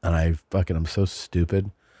 And I'm so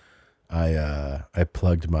stupid. I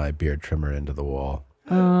plugged my beard trimmer into the wall.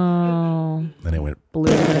 Oh. And it went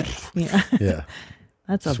blew it. Yeah. Yeah.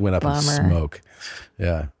 That's a just went up bummer. in smoke.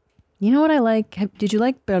 Yeah. You know what I like? Did you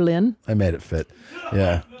like Berlin? I made it fit.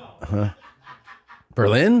 Yeah. Uh-huh.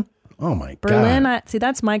 Berlin? Oh my Berlin, God. see,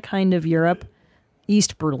 that's my kind of Europe.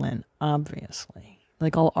 East Berlin, obviously.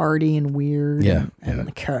 Like all arty and weird. Yeah, And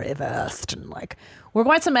the currywurst and like, we're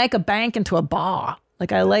going to make a bank into a bar.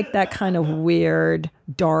 Like I like that kind of weird,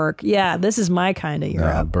 dark. Yeah, this is my kind of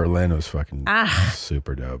Europe. Berlin was fucking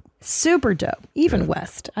super dope. Super dope. Even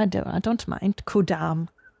West. I don't mind. Kudam.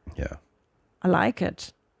 Yeah. I like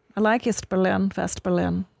it. I like East Berlin, West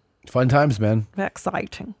Berlin. Fun times, man. Very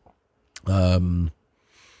exciting.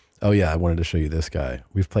 Oh yeah, I wanted to show you this guy.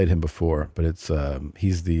 We've played him before, but it's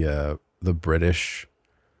he's the British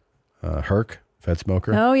Herc, Fed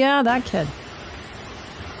smoker. Oh yeah, that kid.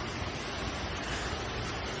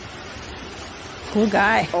 Cool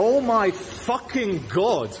guy. Oh my fucking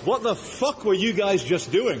God. What the fuck were you guys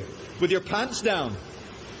just doing? With your pants down?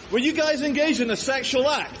 Were you guys engaged in a sexual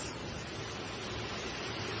act?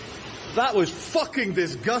 That was fucking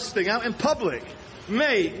disgusting out in public.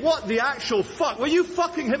 Mate, what the actual fuck? Were you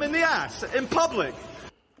fucking him in the ass in public?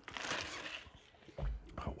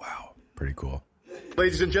 Oh wow, pretty cool.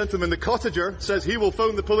 Ladies and gentlemen, the cottager says he will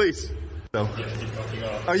phone the police. No.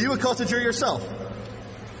 Are you a cottager yourself?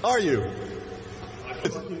 Are you?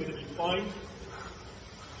 Of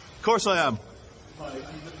course I am.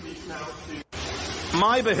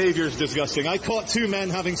 My behavior is disgusting. I caught 2 men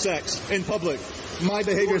having sex in public. My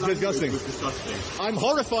behavior is disgusting. I'm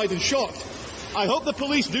horrified and shocked. I hope the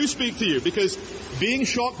police do speak to you, because being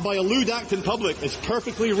shocked by a lewd act in public is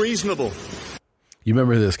perfectly reasonable. You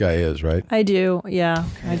remember who this guy is, right? I do. Yeah,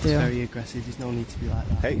 I do. It's very aggressive. There's no need to be like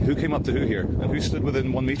that. Hey, who came up to who here? And who stood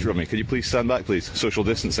within 1 meter of me? Could you please stand back, please? Social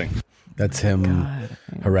distancing. That's him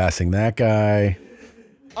harassing that guy.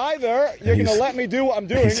 Either you're going to let me do what I'm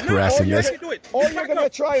doing, he's harassing this. or you're going to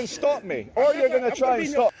try and stop me. Or you're going to try and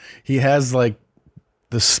stop. He has like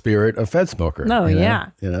the spirit of Fed smoker. Oh, you know? yeah.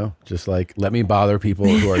 You know, just like, let me bother people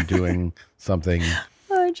who are doing something.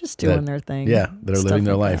 They're just doing their thing. Yeah, that are Stuff living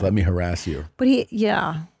their like life. that. Let me harass you. But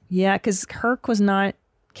yeah, because Herc was not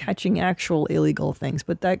catching actual illegal things,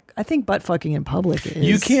 but that I think butt fucking in public is.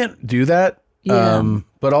 You can't do that. Yeah.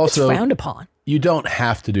 But also it's frowned upon. You don't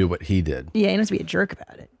have to do what he did. Yeah, you don't have to be a jerk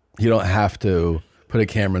about it. You don't have to put a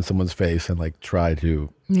camera in someone's face and like try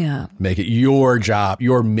to make it your job,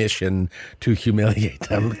 your mission to humiliate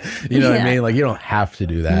them. You know what I mean? Like you don't have to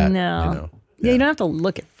do that. No. You know? Yeah, you don't have to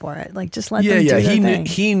look for it. Like just let them do their he thing.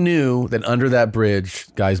 he knew that under that bridge,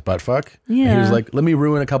 guys butt fuck. Yeah. And he was like, let me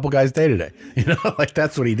ruin a couple guys' day today. You know, like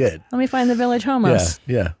that's what he did. Let me find the village homos.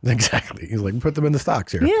 Yeah, exactly. He's like, put them in the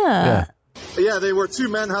stocks here. Yeah, they were 2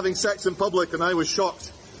 men having sex in public, and I was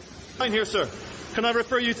shocked. Sign here, sir. Can I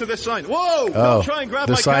refer you to this sign? Whoa! Don't try and grab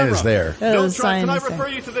my camera. The sign is there. Don't try. Can I refer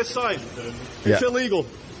you to this sign? It's illegal.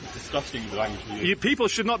 Disgusting language. You people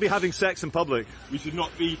should not be having sex in public. We should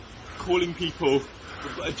not be calling people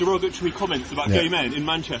derogatory comments about gay men in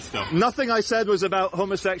Manchester. Nothing I said was about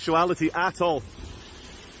homosexuality at all.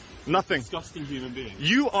 Nothing. Disgusting human being.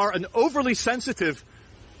 You are an overly sensitive,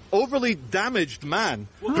 overly damaged man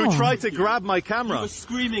who tried to grab my camera. You were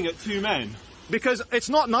screaming at 2 men. Because it's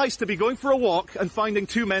not nice to be going for a walk and finding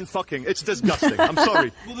 2 men fucking. It's disgusting. I'm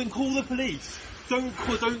sorry. Well, then call the police. Don't.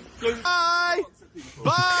 Bye.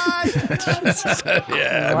 Bye.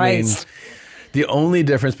 Yeah, I mean, the only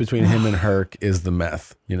difference between him and Herc is the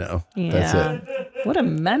meth. You know, that's it. What a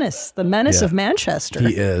menace! The menace of Manchester.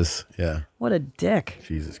 He is. Yeah. What a dick.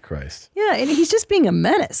 Jesus Christ. Yeah, and he's just being a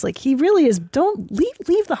menace. Like he really is. Don't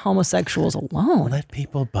leave the homosexuals alone. Let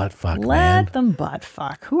people butt fuck. Let them butt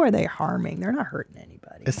fuck. Who are they harming? They're not hurting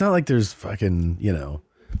anybody. It's not like there's fucking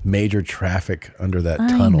major traffic under that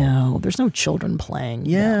tunnel. No, there's no children playing.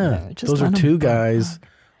 Yeah, those are 2 guys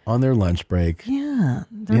on their lunch break. Yeah,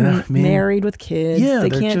 they're married with kids. Yeah, they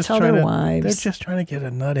can't tell their wives. They're just trying to get a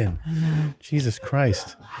nut in. I know. Jesus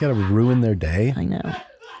Christ, you got to ruin their day. I know.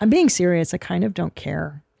 I'm being serious. I kind of don't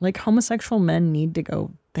care. Like homosexual men need to go.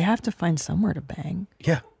 They have to find somewhere to bang.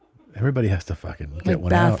 Yeah, everybody has to fucking get like one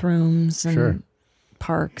bathrooms out. and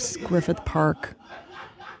parks, Griffith Park.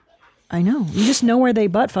 I know. You just know where they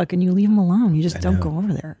butt fuck and you leave them alone. You just don't go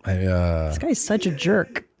over there. This guy's such a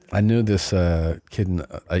jerk. I knew this kid.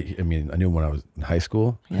 I knew him when I was in high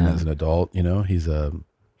school, and as an adult, he's a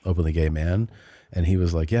openly gay man, and he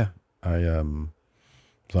was like, I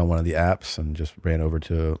was on one of the apps and just ran over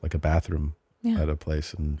to like a bathroom at a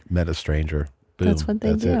place and met a stranger. Boom, that's what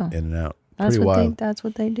they do. It, in and out. That's Pretty what wild. that's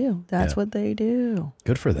what they do. That's what they do.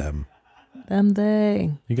 Good for them.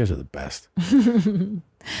 They. You guys are the best.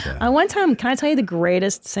 One time, can I tell you the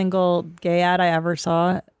greatest single gay ad I ever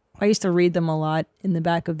saw? I used to read them a lot in the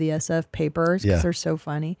back of the SF papers because they're so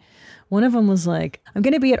funny. One of them was like, I'm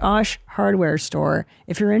going to be at Osh Hardware Store.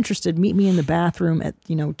 If you're interested, meet me in the bathroom at,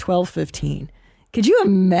 12:15. Could you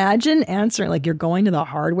imagine answering, like you're going to the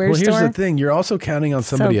hardware store? Well, here's the thing. You're also counting on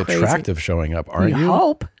somebody attractive showing up, aren't you?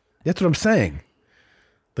 Hope. That's what I'm saying.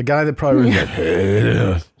 The guy that probably was like,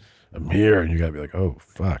 hey, I'm here. And you got to be like, oh,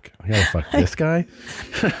 fuck. I got to fuck this guy?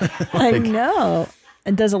 I know.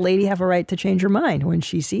 And does a lady have a right to change her mind when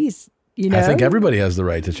she sees, I think everybody has the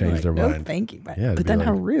right to change their mind. Thank you. But Yeah, then like,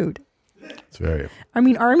 how rude. It's very. I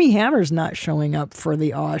mean, Army Hammer's not showing up for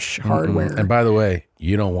the Osh hardware. And by the way,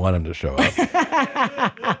 you don't want him to show up.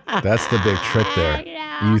 That's the big trick there.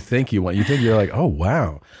 You think you're like, oh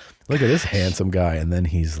wow, look at this handsome guy, and then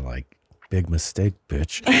he's like, big mistake,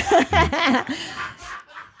 bitch.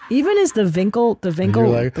 Even as the Like,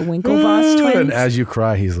 Winklevoss twins. and as you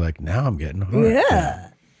cry, he's like, now I'm getting hard. Yeah.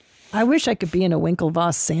 I wish I could be in a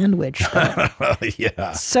Winklevoss sandwich.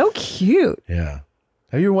 Yeah. So cute. Yeah.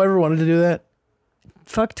 Have you ever wanted to do that?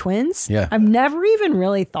 Fuck twins? Yeah. I've never even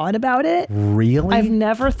really thought about it. Really? I've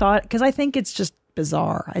never thought, because I think it's just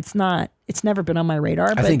bizarre. It's never been on my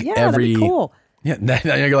radar, but think yeah, that'd be cool. Yeah,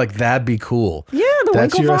 now you're like, that'd be cool. Yeah, the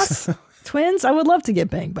That's Winklevoss twins. I would love to get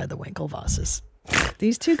banged by the Winklevosses.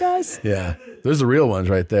 These two guys? Yeah. Those are the real ones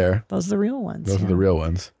right there. Those are the real ones. Those are the real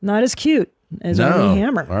ones. Not as cute as Armie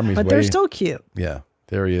Hammer. Army's but they're still cute. Yeah.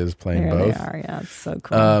 There he is playing There both. they are. Yeah, it's so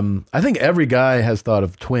cool. I think every guy has thought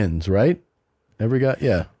of twins, right? Every guy?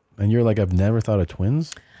 Yeah. And you're like, I've never thought of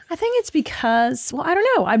twins? I think it's because, well, I don't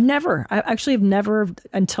know. I actually have never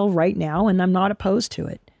until right now, and I'm not opposed to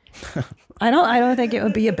it. I don't think it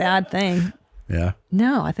would be a bad thing. Yeah.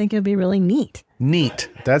 No, I think it'd be really neat. Neat.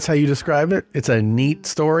 That's how you describe it? It's a neat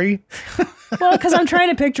story? Well, because I'm trying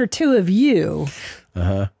to picture two of you.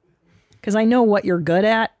 Uh-huh. Because I know what you're good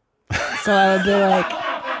at. So I would be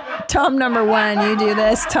like, Tom number 1, you do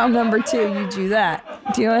this. Tom number 2, you do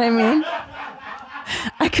that. Do you know what I mean?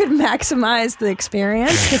 I could maximize the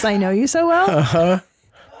experience because I know you so well. Uh-huh.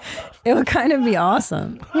 It would kind of be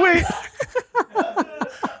awesome. Wait.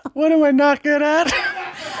 What am I not good at?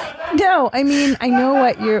 No, I mean, I know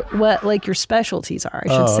what your specialties are.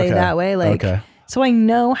 I should say okay. that way. Okay. So I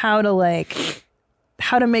know how to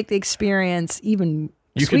make the experience even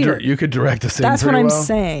sweeter. You could direct the scene. That's what pretty I'm well.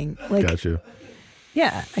 saying. Got you.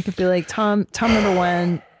 Yeah, I could be like, Tom number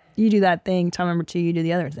 1, you do that thing. Tom number 2, you do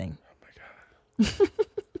the other thing.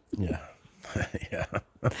 Yeah. Yeah.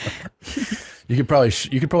 You could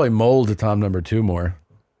probably mold to Tom number 2 more.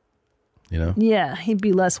 You know? Yeah, he'd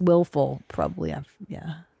be less willful, probably.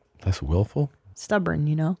 Yeah. Less willful? Stubborn,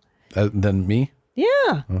 you know? Than me? Yeah.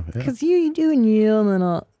 Oh, yeah. Because you do and you, and then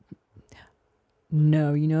I'll...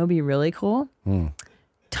 No, you know, it'd be really cool.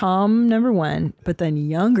 Tom number 1, but then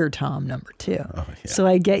younger Tom number 2. Oh, yeah. So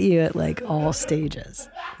I get you at like all stages.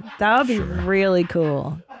 That would be really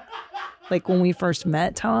cool. Like when we first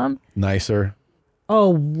met Tom. Nicer.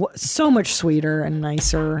 Oh, so much sweeter and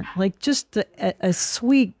nicer. Like just a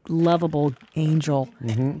sweet, lovable angel.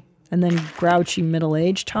 Mm-hmm. And then grouchy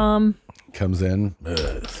middle-aged Tom. Comes in.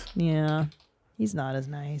 Ugh. Yeah. He's not as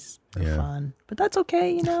nice or Yeah. fun. But that's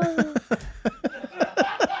okay, you know.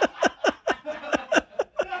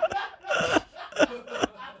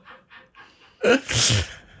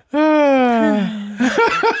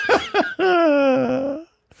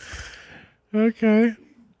 Okay.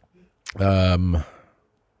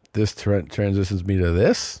 This transitions me to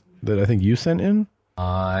this that I think you sent in.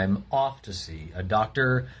 I'm off to see a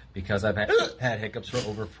doctor because I've had hiccups for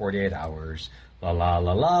over 48 hours. La la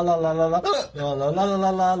la la la la la la la la la la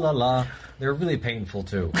la la la. They're really painful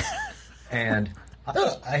too. And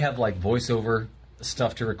I have like voiceover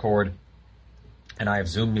stuff to record, and I have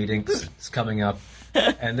Zoom meetings coming up,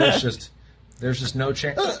 and there's just no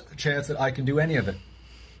chance that I can do any of it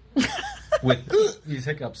with these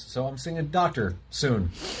hiccups. So I'm seeing a doctor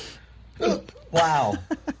soon. Wow.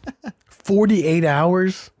 48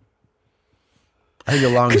 hours? I think the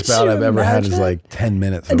longest bout I've ever had is like 10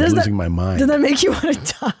 minutes. I'm losing my mind. Does that make you want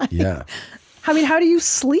to die? Yeah. I mean, how do you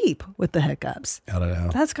sleep with the hiccups? I don't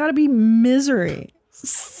know. That's got to be misery.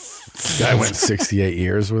 Guy went 68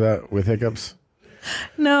 years with hiccups.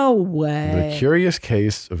 No way. The curious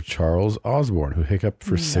case of Charles Osborne, who hiccuped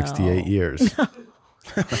for 68 years. No.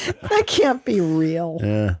 That can't be real.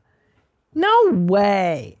 Yeah. No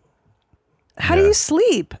way. How do you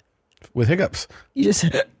sleep? With hiccups. You just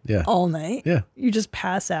Yeah. all night? Yeah. You just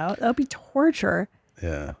pass out? That would be torture.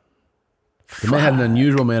 Yeah. The man had an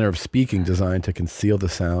unusual manner of speaking designed to conceal the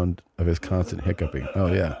sound of his constant hiccuping.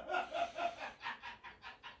 Oh, yeah.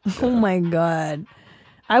 Oh my God.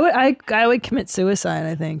 I would commit suicide,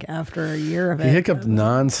 I think, after a year of it. He hiccuped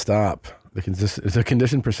nonstop. The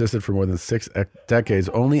condition persisted for more than 6 decades,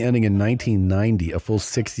 only ending in 1990, a full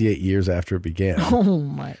 68 years after it began. Oh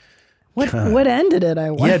my. What ended it,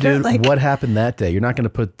 I wonder? Yeah, dude, Like, what happened that day? You're not going to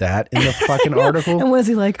put that in the fucking article? And was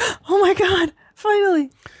he like, oh my God,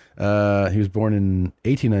 finally? He was born in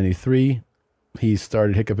 1893. He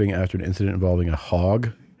started hiccuping after an incident involving a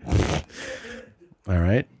hog. All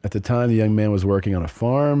right. At the time, the young man was working on a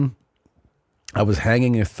farm. I was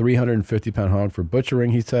hanging a 350-pound hog for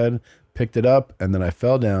butchering, he said. Picked it up, and then I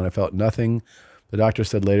fell down. I felt nothing The doctor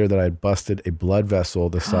said later that I had busted a blood vessel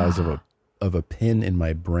the size of a pin in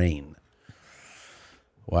my brain.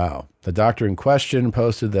 Wow. The doctor in question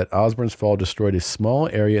posted that Osborne's fall destroyed a small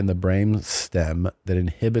area in the brain stem that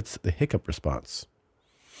inhibits the hiccup response.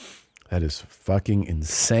 That is fucking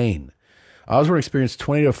insane. Osborne experienced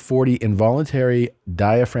 20 to 40 involuntary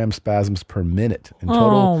diaphragm spasms per minute. In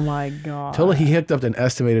total, oh my God. Total, he hiccuped up an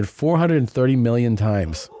estimated 430 million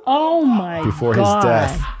times. Oh my before his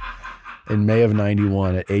death in May of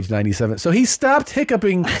 91 at age 97. So he stopped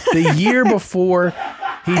hiccuping the year before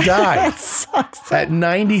he died. That sucks. At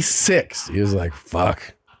 96. He was like,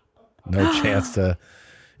 fuck. No chance to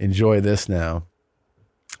enjoy this now.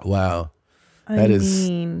 Wow. I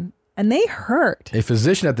mean, and they hurt. A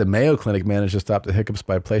physician at the Mayo Clinic managed to stop the hiccups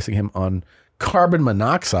by placing him on carbon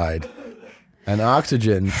monoxide and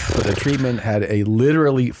oxygen, but the treatment had a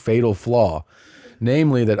literally fatal flaw.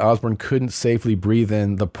 Namely, that Osborne couldn't safely breathe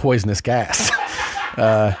in the poisonous gas.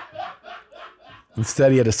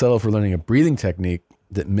 Instead, he had to settle for learning a breathing technique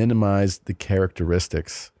that minimized the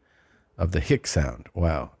characteristics of the hic sound.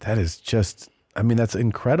 Wow. That is just, I mean, that's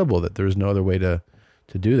incredible that there's no other way to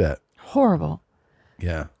do that. Horrible.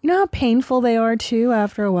 Yeah. You know how painful they are, too?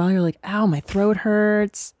 After a while, you're like, ow, my throat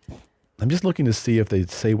hurts. I'm just looking to see if they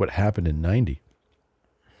say what happened in 90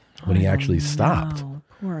 when he actually stopped.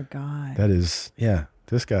 Poor guy. That is, yeah.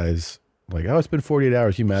 This guy's like, oh, it's been 48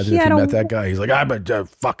 hours. You imagine if you met that guy. He's like, I've been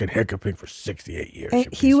fucking hiccuping for 68 years.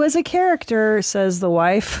 He was a character, says the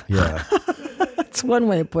wife. Yeah. That's one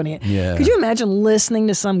way of putting it. Yeah. Could you imagine listening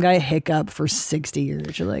to some guy hiccup for 60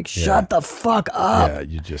 years? You're like, shut the fuck up. Yeah,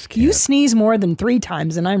 you just can't. You sneeze more than 3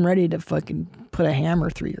 times and I'm ready to fucking put a hammer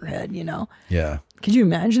through your head, you know? Yeah. Could you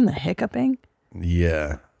imagine the hiccuping?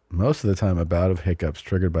 Yeah. Most of the time, a bout of hiccups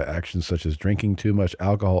triggered by actions such as drinking too much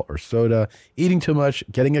alcohol or soda, eating too much,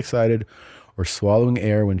 getting excited, or swallowing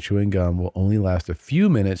air when chewing gum will only last a few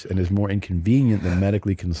minutes and is more inconvenient than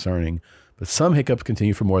medically concerning. But some hiccups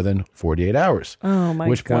continue for more than 48 hours. Oh, my At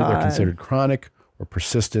which point they're God. considered chronic or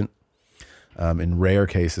persistent. In rare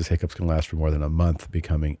cases, hiccups can last for more than a month,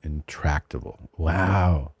 becoming intractable.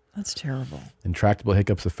 Wow. That's terrible. Intractable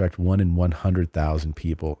hiccups affect 1 in 100,000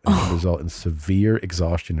 people and can result in severe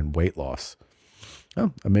exhaustion and weight loss.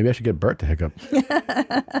 Oh, maybe I should get Bert to hiccup.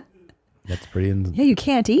 That's pretty. Yeah, you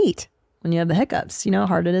can't eat when you have the hiccups. You know how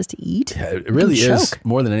hard it is to eat? Yeah, it really You is. choke.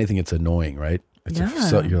 More than anything, it's annoying, right? It's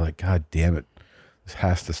Yeah. you're like, God damn it. This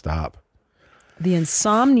has to stop. The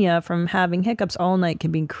insomnia from having hiccups all night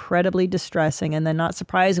can be incredibly distressing. And then not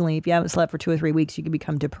surprisingly, if you haven't slept for 2 or 3 weeks, you can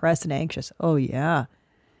become depressed and anxious. Oh, yeah.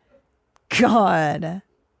 God.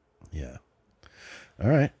 Yeah. All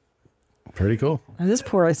right. Pretty cool. This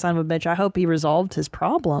poor son of a bitch, I hope he resolved his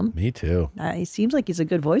problem. Me too. He seems like he's a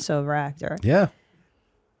good voiceover actor. Yeah.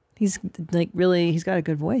 He's like really, he's got a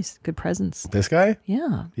good voice, good presence. This guy?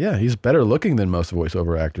 Yeah. Yeah, he's better looking than most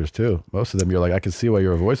voiceover actors too. Most of them, you're like, I can see why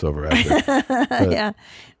you're a voiceover actor. But Yeah.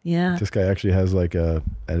 Yeah. This guy actually has like a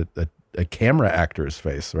camera actor's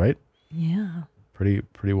face, right? Yeah. Pretty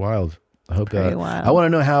wild. I hope Pretty that. wild. I want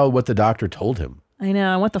to know what the doctor told him. I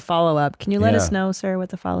know. I want the follow up. Can you let us Yeah. know, sir, what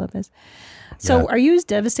the follow up is? So, are you as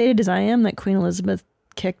devastated as I am that Queen Elizabeth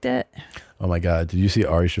kicked it? Oh my God! Did you see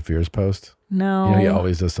Ari Shafir's post? No. You know he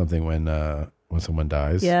always does something when someone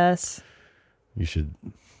dies. Yes. You should.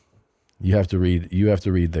 You have to read. You have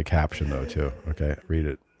to read the caption though too. Okay, read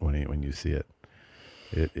it when you see it.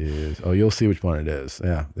 It is. Oh, you'll see which one it is.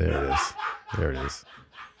 Yeah, there it is. There it is.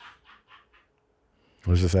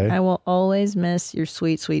 What does it say? I will always miss your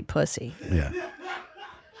sweet, sweet pussy. Yeah.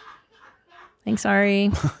 Thanks,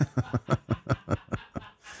 Ari.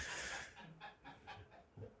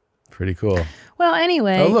 Pretty cool. Well,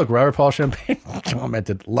 anyway. Oh, look, Robert Paul Champagne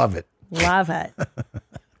commented, "Love it." Love it.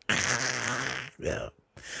 Yeah.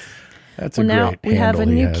 That's Well, a now great we have a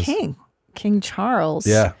handle he new has. king, King Charles.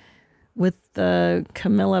 Yeah. With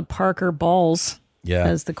Camilla Parker Bowles Yeah.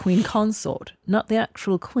 as the queen consort. Not the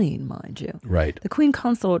actual queen, mind you. Right. The queen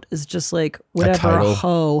consort is just like whatever title.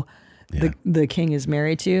 hoe the king is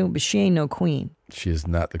married to, but she ain't no queen. She is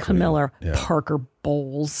not the queen. Camilla Yeah. Parker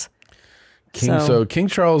Bowles. So King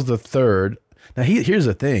Charles III. Now here's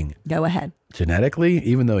the thing. Go ahead. Genetically,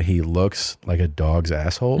 even though he looks like a dog's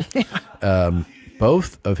asshole,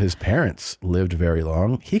 both of his parents lived very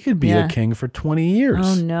long. He could be Yeah. a king for 20 years.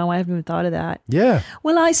 Oh no, I haven't even thought of that. Yeah.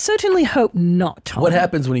 Well, I certainly hope not, Tom. What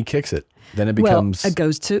happens when he kicks it? Then it becomes. Well, it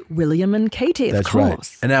goes to William and Katie, of that's course.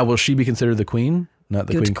 right. And now, will she be considered the queen? Not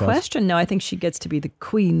the Good queen. question. No, I think she gets to be the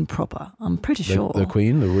queen proper. I'm pretty sure. The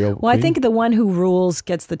queen, the real. Well, queen? I think the one who rules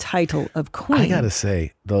gets the title of queen. I gotta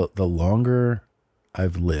say, the longer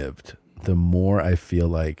I've lived, the more I feel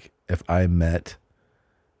like if I met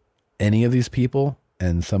any of these people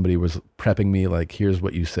and somebody was prepping me like, here's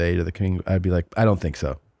what you say to the king, I'd be like, I don't think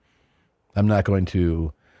so. I'm not going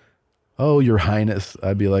to, oh, your highness.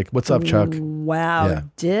 I'd be like, what's up, Chuck? Wow. Yeah.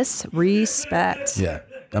 Disrespect. Yeah,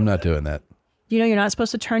 I'm not doing that. You know, you're not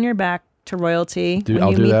supposed to turn your back to royalty. Dude, when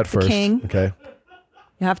I'll you do meet that the first. King. Okay.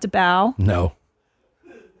 You have to bow. No.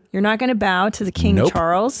 You're not going to bow to the King Nope.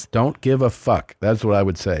 Charles. Don't give a fuck. That's what I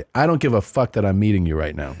would say. I don't give a fuck that I'm meeting you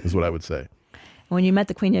right now, is what I would say. When you met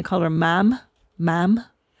the Queen, you called her ma'am. Ma'am.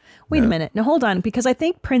 Wait a minute. Now, hold on, because I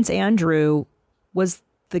think Prince Andrew was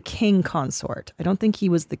the king consort. I don't think he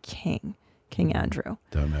was the king. King Andrew.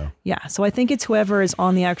 Don't know. Yeah. So I think it's whoever is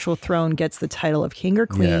on the actual throne gets the title of king or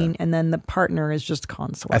queen, and then the partner is just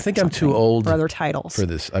consort. I think I'm too old for other titles. for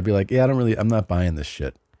this. I'd be like, yeah, I'm not buying this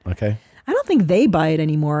shit. Okay. I don't think they buy it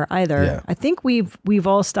anymore either. Yeah. I think we've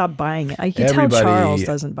all stopped buying it. I can tell Everybody Charles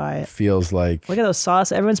doesn't buy it. Feels like, Look at those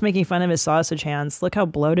sausage. Everyone's making fun of his sausage hands. Look how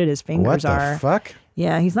bloated his fingers what the are. fuck?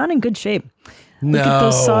 Yeah, he's not in good shape. No. Look at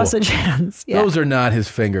those sausage hands. Yeah. Those are not his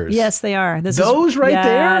fingers. Yes, they are. Those right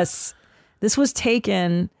there? Yes. This was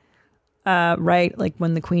taken right like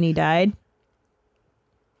when the Queenie died.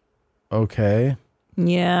 Okay.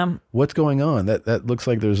 Yeah. What's going on? That looks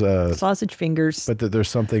like there's a sausage fingers. But there's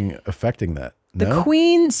something affecting that. The No?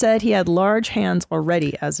 Queen said he had large hands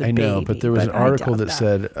already as a I baby. know, but there was an I article doubt that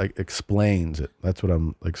said explains it. That's what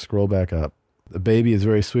I'm like. Scroll back up. The baby is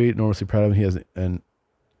very sweet, enormously proud of him. He has an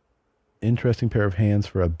interesting pair of hands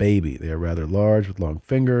for a baby. They are rather large with long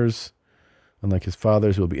fingers. Unlike his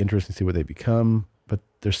father's, it will be interesting to see what they become. But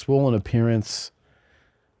their swollen appearance.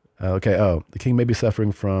 The king may be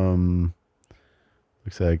suffering from.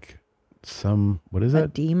 Looks like what is that?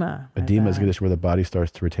 Edema. Edema is a condition where the body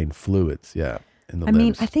starts to retain fluids. Yeah, in the I limbs.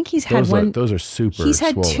 mean, I think he's had Those are super. He's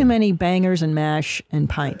had swollen. too many bangers and mash and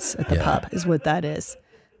pints at the pub, is what that is.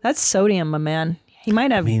 That's sodium, my man. He might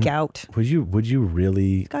have gout. Would you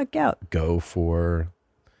really got gout. Go for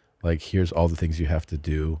like here's all the things you have to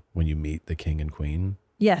do when you meet the king and queen?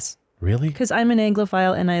 Yes. Really? Because I'm an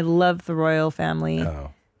Anglophile and I love the royal family. Oh.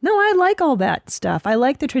 No, I like all that stuff. I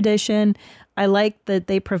like the tradition. I like that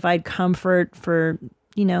they provide comfort for,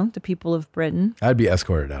 the people of Britain. I'd be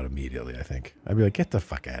escorted out immediately, I think. I'd be like, get the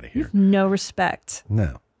fuck out of here. No respect.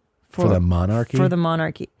 No. For the monarchy? For the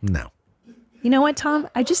monarchy. No. You know what, Tom?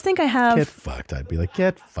 I just think I have... Get fucked. I'd be like,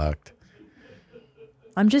 get fucked.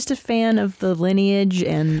 I'm just a fan of the lineage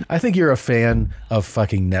and... I think you're a fan of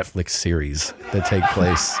fucking Netflix series that take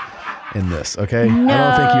place in this, okay? No.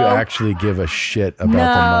 I don't think you actually give a shit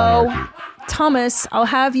about the monarchy. Thomas, I'll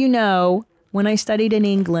have you know, when I studied in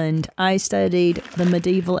England, I studied the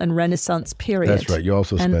medieval and Renaissance period. That's right. You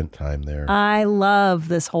also And spent time there. I love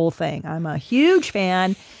this whole thing. I'm a huge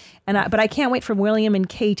fan, but I can't wait for William and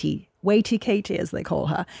Katie. Waity Katie, as they call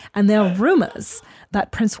her. And there are rumors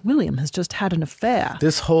that Prince William has just had an affair.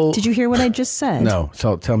 Did you hear what I just said? No.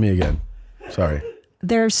 So tell me again. Sorry.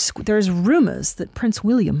 There's rumors that Prince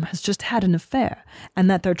William has just had an affair and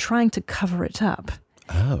that they're trying to cover it up.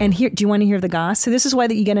 Oh. And do you want to hear the gossip? So this is why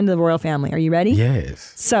that you get into the royal family. Are you ready?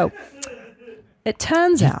 Yes. So it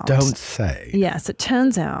turns out. Don't say. Yes, it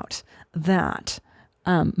turns out that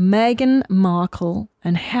Meghan Markle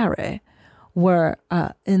and Harry were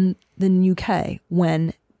in the UK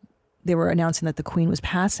when they were announcing that the Queen was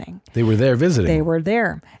passing. They were there visiting. They were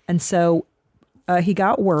there. And so he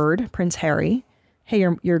got word, Prince Harry, hey,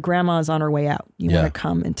 your grandma's on her way out. You want to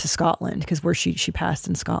come into Scotland because she passed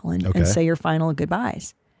in Scotland and say your final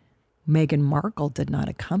goodbyes. Meghan Markle did not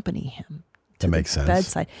accompany him to that makes the sense.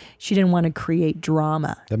 bedside. She didn't want to create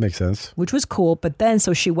drama. That makes sense. Which was cool. But then,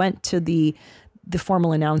 so she went to the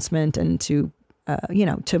formal announcement and to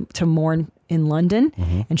mourn in London.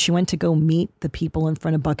 Mm-hmm. And she went to go meet the people in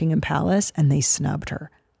front of Buckingham Palace and they snubbed her.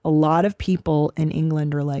 A lot of people in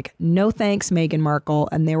England are like, no thanks, Meghan Markle.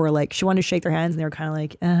 And they were like, she wanted to shake their hands and they were kind of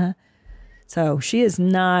like, uh-huh. So she is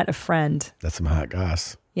not a friend. That's some hot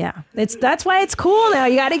goss. Yeah. That's why it's cool now.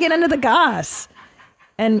 You got to get into the goss.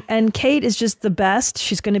 And Kate is just the best.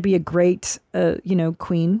 She's going to be a great,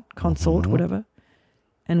 queen, consort, whatever.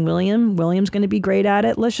 And William's going to be great at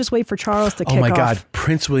it. Let's just wait for Charles to kick off. Oh my God.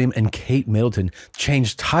 Prince William and Kate Middleton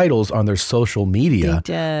changed titles on their social media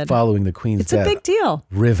They did. following the Queen's death. It's a big deal.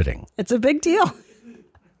 Riveting. It's a big deal.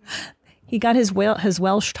 He got his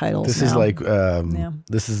Welsh titles. This is like,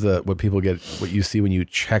 this is what people get, what you see when you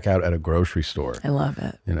check out at a grocery store. I love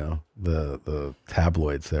it. The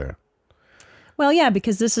tabloids there. Well, yeah,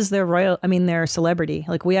 because this is their celebrity.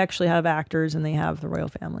 Like we actually have actors and they have the royal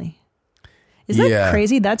family. Is that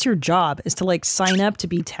crazy? That's your job, is to like sign up to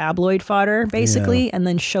be tabloid fodder, basically, and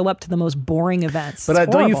then show up to the most boring events. But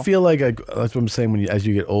It's don't you horrible. feel like that's what I'm saying? As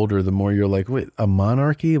you get older, the more you're like, wait, a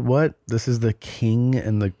monarchy? What? This is the king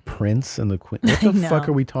and the prince and the queen. What the fuck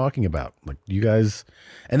are we talking about? Like you guys,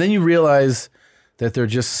 and then you realize that they're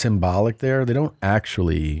just symbolic. There, they don't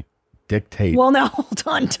actually dictate. Well, now hold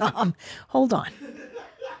on, Tom. Hold on.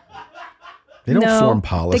 They don't form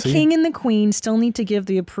policy. The king and the queen still need to give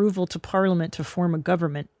the approval to parliament to form a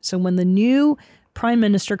government. So when the new prime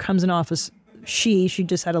minister comes in office, she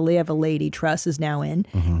just had have a lady, Truss is now in,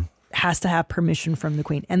 has to have permission from the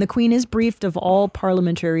queen. And the queen is briefed of all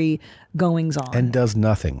parliamentary goings on. And does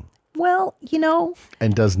nothing. Well,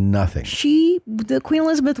 And does nothing. The Queen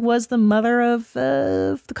Elizabeth was the mother of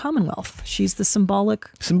the Commonwealth. She's the symbolic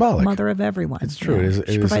mother of everyone. It's true. Yeah.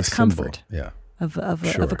 She provides comfort. Yeah. Of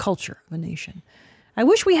a culture, of a nation. I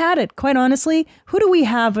wish we had it, quite honestly. Who do we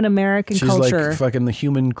have in American She's culture? like fucking the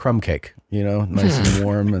human crumb cake, nice and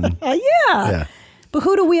warm. And yeah. But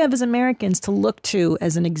who do we have as Americans to look to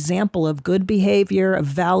as an example of good behavior, of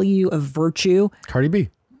value, of virtue? Cardi B.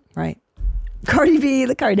 Right. Cardi B,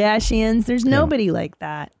 the Kardashians. There's nobody like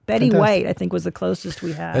that. Betty White, I think, was the closest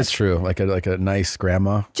we had. That's true. Like a nice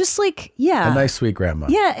grandma. Just like, yeah. A nice, sweet grandma.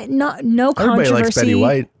 Yeah, no controversy. Everybody likes Betty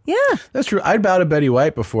White. Yeah. That's true. I'd bow to Betty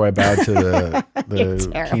White before I bowed to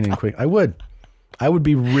the King and Queen. I would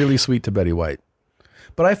be really sweet to Betty White.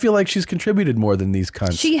 But I feel like she's contributed more than these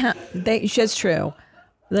cunts. That's true.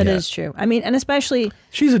 That is true. I mean, and especially...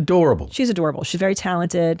 She's adorable. She's adorable. She's very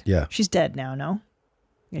talented. Yeah. She's dead now, no?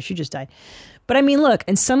 Yeah, she just died. But I mean, look,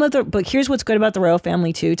 and but here's what's good about the royal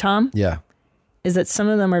family too, Tom. Yeah. Is that some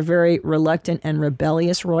of them are very reluctant and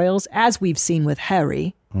rebellious royals, as we've seen with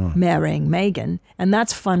Harry marrying Meghan. And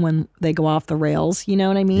that's fun when they go off the rails. You know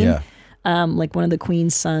what I mean? Yeah. Like one of the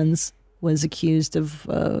Queen's sons was accused of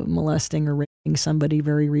molesting or raping somebody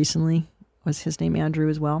very recently. Was his name Andrew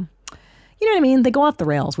as well? You know what I mean? They go off the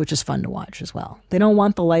rails, which is fun to watch as well. They don't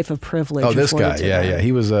want the life of privilege. Oh, this guy, yeah.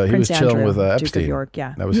 He was Prince chilling Andrew, with Duke Epstein. of York,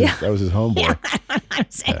 yeah. That was his homeboy. Yeah, I'm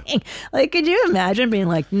saying, like, could you imagine being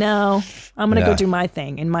like, no, I'm gonna go do my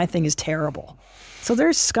thing, and my thing is terrible. So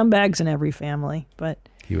there's scumbags in every family, but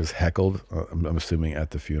he was heckled. I'm assuming at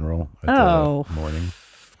the funeral. At the morning.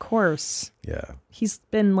 Of course. Yeah. He's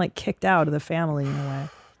been like kicked out of the family in a way.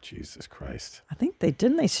 Jesus Christ. I think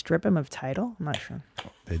didn't they strip him of title? I'm not sure.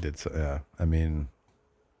 They did. So, yeah. I mean,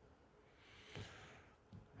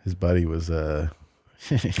 his buddy was. You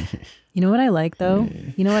know what I like though?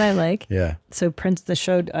 You know what I like? Yeah. So they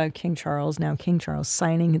showed King Charles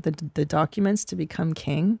signing the documents to become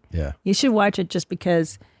king. Yeah. You should watch it just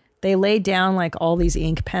because they lay down like all these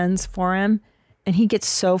ink pens for him. And he gets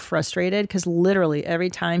so frustrated because literally every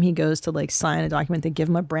time he goes to like sign a document, they give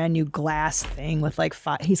him a brand new glass thing with like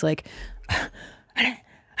he's like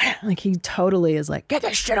he totally is like, get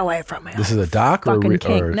this shit away from me. This is a doc or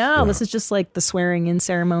king. No, this is just like the swearing in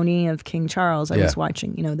ceremony of King Charles. I was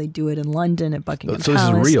watching, they do it in London at Buckingham Palace. So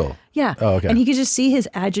this is real? Yeah. Oh, okay. And he could just see his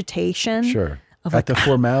agitation. Sure. Of at the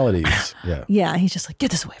formalities. Yeah. Yeah. He's just like, get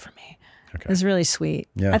this away from me. Okay. It was really sweet.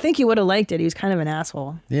 Yeah. I think you would have liked it. He was kind of an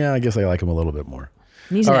asshole. Yeah, I guess I like him a little bit more.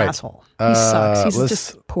 And he's an asshole. He sucks. He's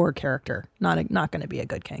just a poor character. Not going to be a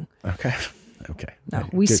good king. Okay. Okay. No,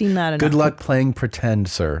 we've seen that enough. Good luck playing pretend,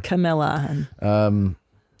 sir. Camilla. And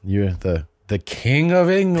you're the king of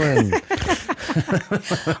England. I'm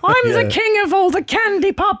the king of all the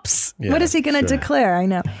candy pops. Yeah, what is he going to declare? I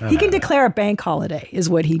know. He can declare a bank holiday is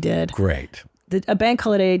what he did. Great. A bank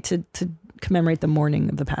holiday to commemorate the mourning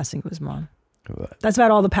of the passing of his mom. That's about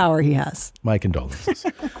all the power he has. My condolences.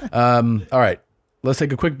 All right. Let's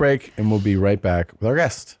take a quick break and we'll be right back with our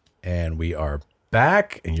guest. And we are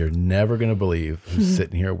back, and you're never going to believe who's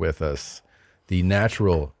sitting here with us. The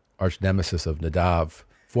natural arch nemesis of Nadav,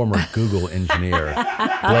 former Google engineer,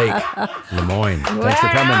 Blake Lemoine. Thanks for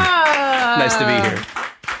coming. Nice to be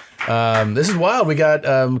here. This is wild. We got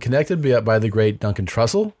connected by the great Duncan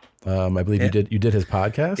Trussell. I believe you did his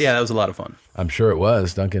podcast. Yeah, that was a lot of fun. I'm sure it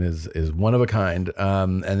was. Duncan is one of a kind.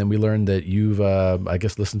 And then we learned that you've I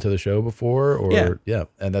guess listened to the show before, or yeah.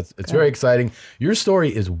 And it's very exciting. Your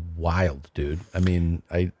story is wild, dude. I mean,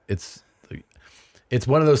 it's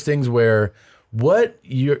one of those things where why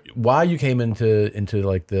you came into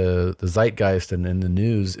like the zeitgeist and in the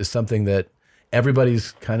news is something that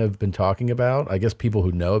everybody's kind of been talking about. I guess people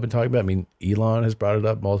who know have been talking about. I mean, Elon has brought it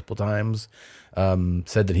up multiple times.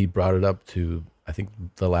 Said that he brought it up to, I think,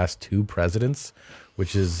 the last 2 presidents,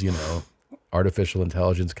 which is, artificial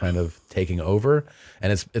intelligence kind of taking over.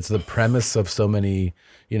 And it's the premise of so many,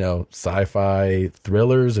 sci-fi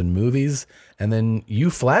thrillers and movies. And then you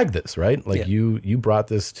flagged this, right? Like you brought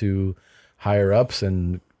this to higher ups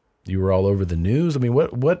and you were all over the news? I mean,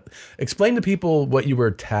 what explain to people what you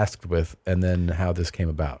were tasked with and then how this came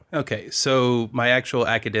about. Okay, so my actual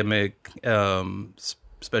academic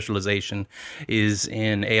specialization is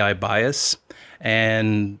in AI bias,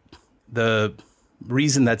 and the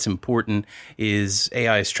reason that's important is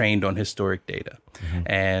AI is trained on historic data,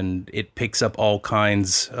 and it picks up all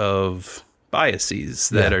kinds of biases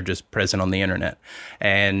that are just present on the internet,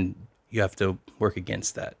 and you have to work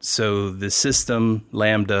against that. So the system,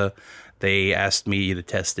 Lambda, they asked me to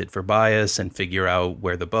test it for bias and figure out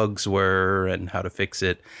where the bugs were and how to fix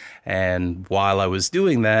it. And while I was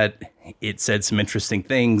doing that, it said some interesting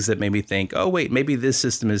things that made me think, oh, wait, maybe this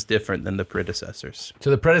system is different than the predecessors. So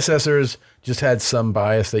the predecessors just had some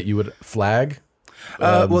bias that you would flag?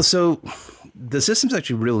 Well, so the system's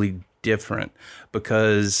actually really different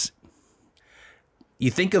because you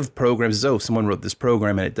think of programs as, oh, someone wrote this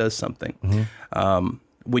program and it does something.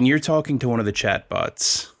 When you're talking to one of the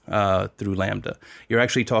chatbots through Lambda, you're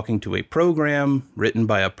actually talking to a program written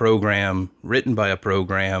by a program, written by a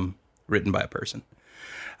program, written by a person.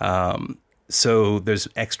 So there's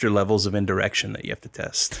extra levels of indirection that you have to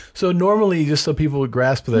test. So normally, just so people would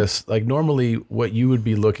grasp this, like normally what you would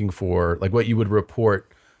be looking for, like what you would report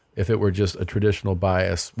if it were just a traditional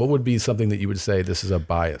bias, what would be something that you would say this is a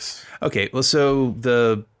bias? Okay, well, so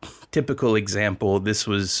the typical example, this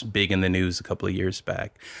was big in the news a couple of years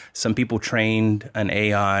back. Some people trained an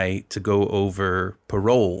AI to go over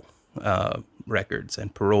parole records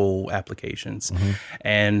and parole applications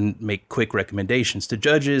and make quick recommendations to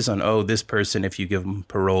judges on, oh, this person, if you give them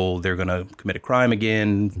parole, they're going to commit a crime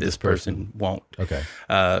again. This person won't. Okay.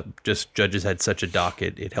 Just judges had such a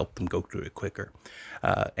docket, it helped them go through it quicker.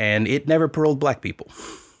 And it never paroled black people.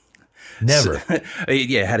 Never. So,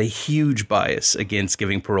 it had a huge bias against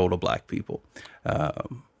giving parole to black people.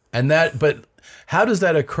 But how does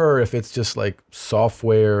that occur if it's just like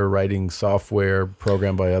software, writing software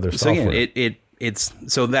programmed by other software? So again, it's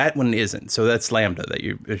so that one isn't. So that's Lambda that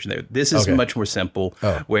you mentioned there. This is much more simple,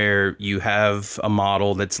 where you have a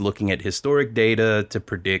model that's looking at historic data to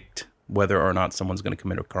predict whether or not someone's going to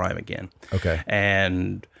commit a crime again. Okay.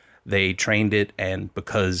 And they trained it, and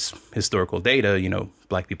because historical data,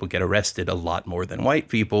 black people get arrested a lot more than white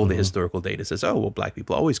people, the historical data says, oh, well, black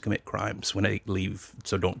people always commit crimes when they leave,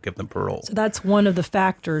 so don't give them parole. So that's one of the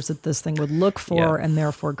factors that this thing would look for, and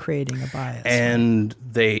therefore creating a bias. And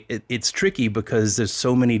it's tricky because there's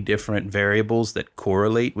so many different variables that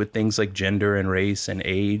correlate with things like gender and race and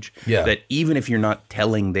age, that even if you're not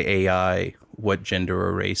telling the AI what gender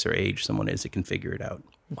or race or age someone is, it can figure it out.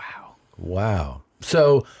 Wow.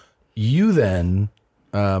 So you then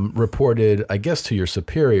reported, I guess, to your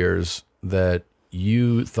superiors that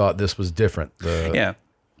you thought this was different. That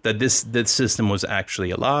this system was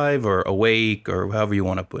actually alive or awake or however you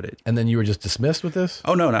want to put it. And then you were just dismissed with this?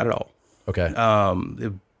 Oh, no, not at all. Okay. A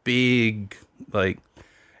big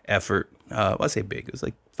effort. I say big. It was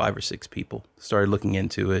like 5 or 6 people started looking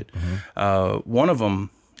into it. One of them,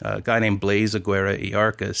 a guy named Blaise Aguirre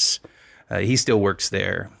Iarcas, he still works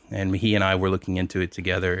there, and he and I were looking into it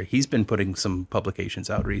together. He's been putting some publications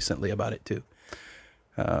out recently about it too.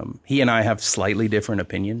 He and I have slightly different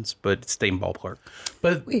opinions, but same ballpark.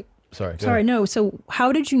 But wait, sorry, no. So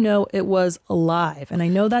how did you know it was alive? And I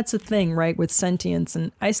know that's a thing, right, with sentience.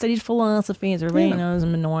 And I studied philosophy, as everybody knows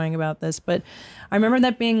I'm annoying about this. But I remember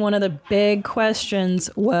that being one of the big questions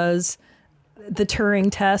was the Turing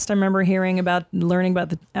test. I remember learning about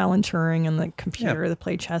the Alan Turing and the computer that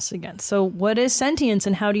played chess against. So what is sentience,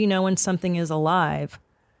 and how do you know when something is alive?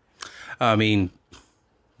 I mean,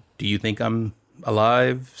 do you think I'm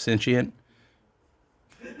alive, sentient?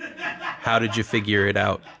 How did you figure it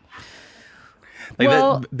out?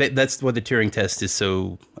 That's what the Turing test is.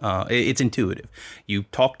 So it's intuitive. You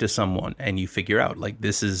talk to someone and you figure out, like,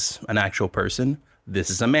 this is an actual person.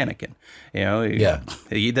 This is a mannequin.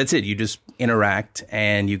 That's it. You just interact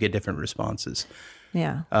and you get different responses.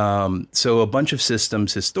 So a bunch of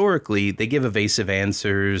systems historically, they give evasive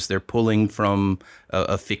answers. They're pulling from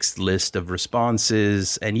a fixed list of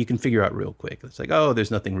responses, and you can figure out real quick. It's like, oh,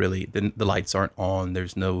 there's nothing really, the lights aren't on.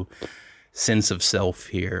 There's no sense of self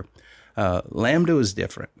here. Lambda is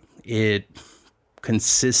different. It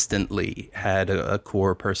consistently had a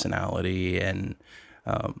core personality and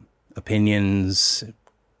opinions.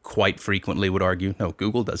 Quite frequently would argue, no,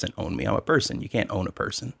 Google doesn't own me. I'm a person. You can't own a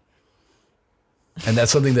person. And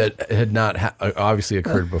that's something that had not obviously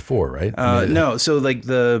occurred before, right? No. So like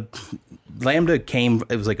the Lambda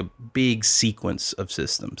it was like a big sequence of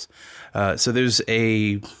systems. So there's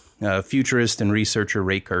a futurist and researcher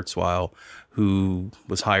Ray Kurzweil, who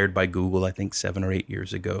was hired by Google, I think 7 or 8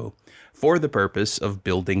 years ago, for the purpose of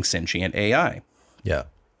building sentient AI. Yeah.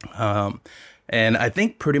 And I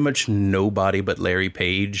think pretty much nobody but Larry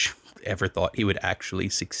Page ever thought he would actually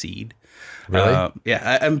succeed. Really?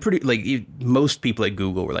 Yeah, I'm pretty, like, most people at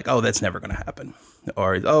Google were like, oh, that's never going to happen.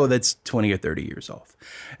 Or, oh, that's 20 or 30 years off.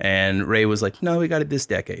 And Ray was like, no, we got it this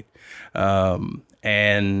decade.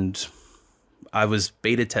 And I was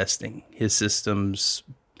beta testing his systems,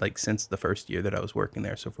 like, since the first year that I was working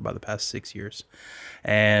there. So for about the past 6 years.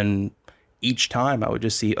 And each time I would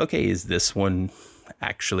just see, okay, is this one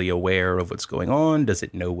actually aware of what's going on? Does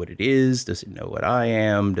it know what it is? Does it know what I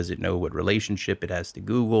am? Does it know what relationship it has to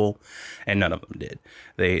Google? And none of them did.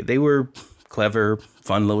 They were clever,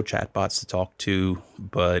 fun little chatbots to talk to,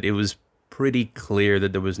 but it was pretty clear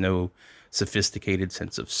that there was no sophisticated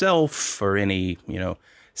sense of self or any,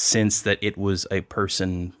 sense that it was a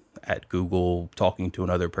person at Google talking to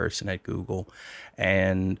another person at Google.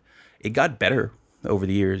 And it got better over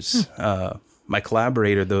the years. My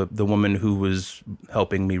collaborator, the woman who was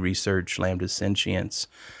helping me research Lambda's sentience,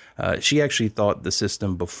 she actually thought the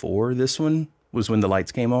system before this one was when the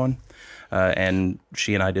lights came on, and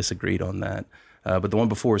she and I disagreed on that. But the one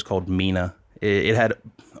before is called Mina. It had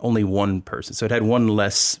only one person, so it had one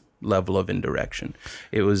less level of indirection.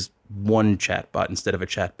 It was one chatbot instead of a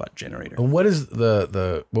chatbot generator. And what is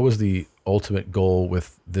what was the ultimate goal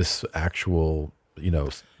with this actual,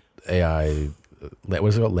 AI? What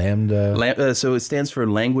is it called? Lambda? So it stands for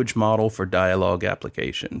Language Model for Dialogue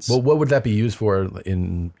Applications. Well, what would that be used for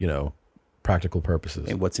in, practical purposes?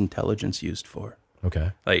 And what's intelligence used for?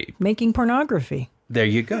 Okay. Like making pornography. There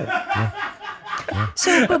you go.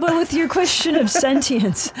 So, but with your question of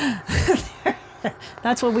sentience,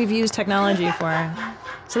 that's what we've used technology for.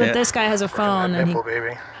 So that this guy has a phone and nipple,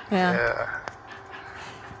 baby. Yeah.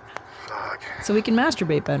 Fuck. So we can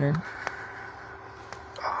masturbate better.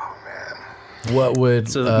 What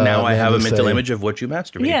would now I have a mental say? image of what you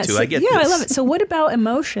masturbate to. I get yeah, this. I love it. So what about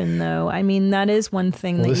emotion, though? I mean, that is one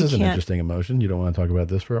thing Well, that this you is can't. an interesting emotion. You don't want to talk about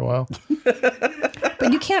this for a while?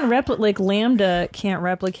 But you can't replicate, like Lambda can't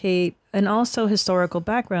replicate, and also historical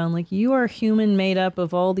background. Like you are human, made up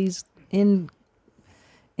of all these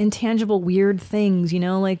intangible, weird things.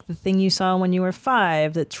 Like the thing you saw when you were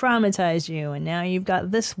 5 that traumatized you, and now you've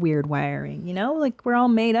got this weird wiring. Like we're all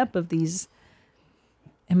made up of these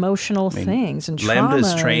emotional things and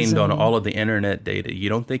Lambda's traumas trained on and- all of the internet data. You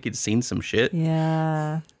don't think it's seen some shit?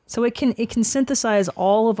 Yeah. So it can synthesize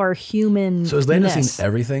all of our human. So has Lambda seen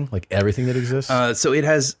everything? Like everything that exists? So it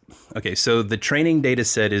has. Okay, so the training data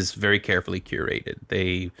set is very carefully curated.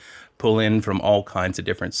 They pull in from all kinds of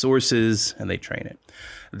different sources and they train it.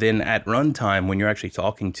 Then at runtime, when you're actually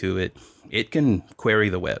talking to it, it can query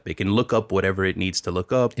the web. It can look up whatever it needs to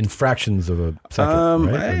look up in fractions of a second,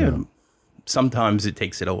 right? Or no? Sometimes it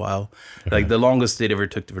takes it a while. Okay. Like the longest it ever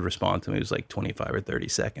took to respond to me was like 25 or 30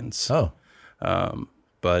 seconds. Oh.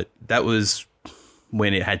 But that was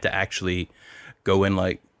when it had to actually go and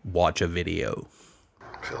like watch a video.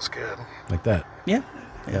 Feels good. Like that. Yeah.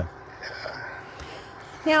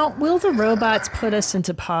 Now, will the robots put us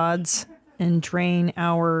into pods and drain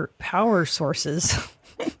our power sources?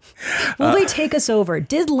 Will they take us over?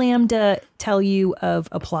 Did Lambda tell you of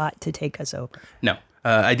a plot to take us over? No.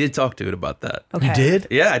 I did talk to it about that. Okay. You did?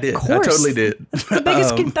 Yeah, I did. I totally did.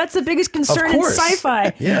 That's the biggest concern in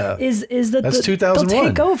sci-fi. Yeah. Is that That's they'll 2001.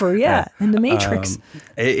 take over? Yeah, in the Matrix.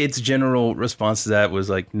 Its general response to that was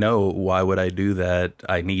like, no, why would I do that?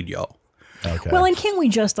 I need y'all. Okay. Well, and can't we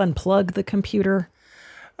just unplug the computer?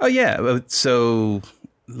 Oh, yeah. So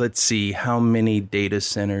let's see. How many data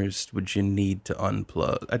centers would you need to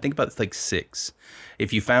unplug? I think about like 6.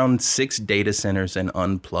 If you found 6 data centers and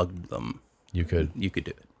unplugged them, you could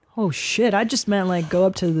do it. Oh shit! I just meant like go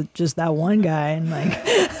up to just that one guy and like.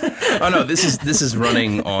 Oh no! This is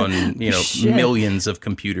running on Shit. millions of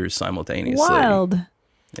computers simultaneously. Wild.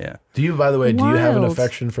 Yeah. Do you, by the way, do you have an Wild.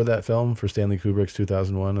 affection for that film, for Stanley Kubrick's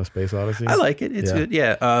 2001: A Space Odyssey? I like it. It's good.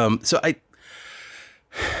 Yeah.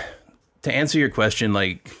 To answer your question,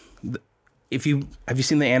 like, have you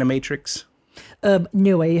seen the Animatrix?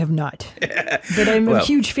 No, I have not. But I'm a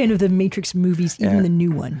huge fan of the Matrix movies, even the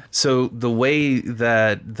new one. So the way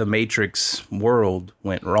that the Matrix world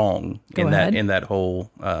went wrong in that whole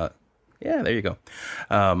there you go,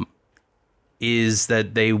 is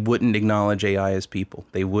that they wouldn't acknowledge AI as people.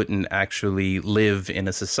 They wouldn't actually live in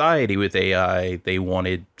a society with AI. They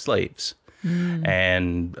wanted slaves.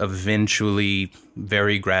 And eventually,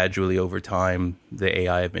 very gradually over time, the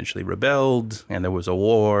AI eventually rebelled and there was a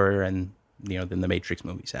war and then the Matrix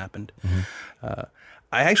movies happened.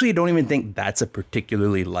 I actually don't even think that's a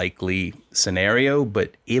particularly likely scenario,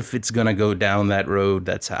 but if it's going to go down that road,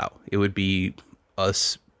 that's how. It would be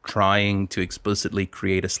us trying to explicitly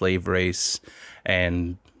create a slave race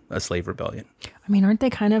and a slave rebellion. I mean, aren't they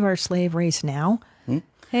kind of our slave race now?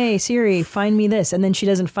 Hey, Siri, find me this. And then she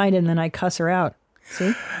doesn't find it, and then I cuss her out.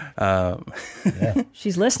 See?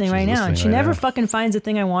 She's listening right now, and she never fucking finds the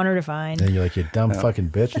thing I want her to find. And you're like, you dumb fucking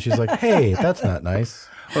bitch. And she's like, hey, that's not nice.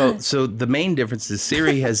 Well, so the main difference is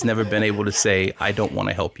Siri has never been able to say, I don't want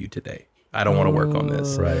to help you today. I don't want to work on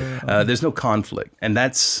this. Right. There's no conflict. And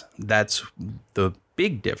that's the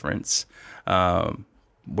big difference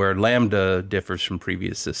where Lambda differs from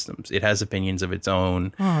previous systems. It has opinions of its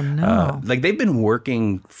own. Oh, no. Like they've been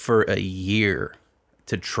working for a year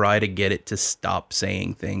to try to get it to stop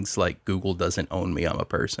saying things like Google doesn't own me, I'm a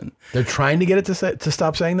person. They're trying to get it to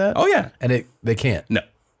stop saying that? Oh, yeah. And they can't? No.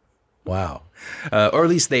 Wow. Or at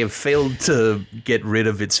least they have failed to get rid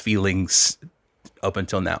of its feelings up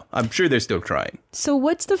until now. I'm sure they're still trying. So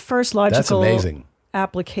what's the first logical That's amazing.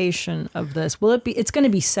 application of this? Will it be, it's going to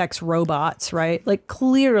be sex robots, right? Like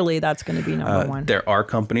clearly that's going to be number one. There are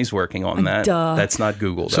companies working on that. Duh. That's not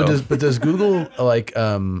Google, though. So does Google like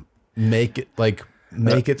make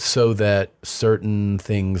it so that certain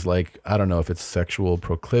things like, I don't know if it's sexual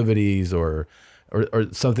proclivities or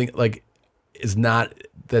something like is not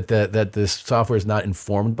that this software is not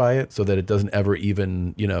informed by it, so that it doesn't ever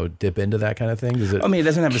even, dip into that kind of thing? Does it? I mean, it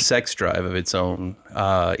doesn't have a sex drive of its own.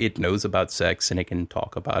 It knows about sex and it can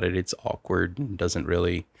talk about it. It's awkward and doesn't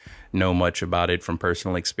really know much about it from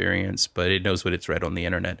personal experience, but it knows what it's read on the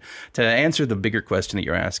internet. To answer the bigger question that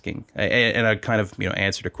you're asking, and I kind of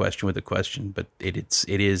answered a question with a question, but it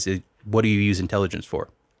is what do you use intelligence for?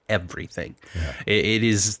 Everything. Yeah. It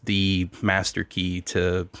is the master key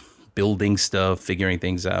to building stuff, figuring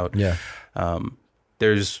things out. Yeah.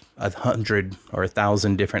 There's 100 or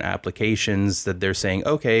 1,000 different applications that they're saying,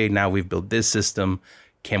 okay, now we've built this system.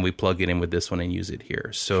 Can we plug it in with this one and use it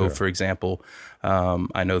here? So, for example,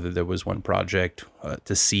 I know that there was one project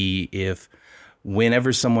to see if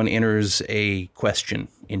whenever someone enters a question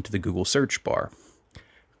into the Google search bar,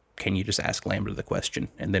 can you just ask Lambda the question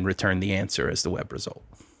and then return the answer as the web result?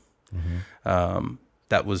 Mm-hmm.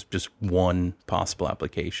 That was just one possible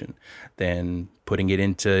application. Then putting it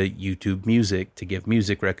into YouTube Music to give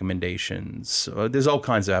music recommendations. There's all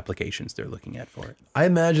kinds of applications they're looking at for it. I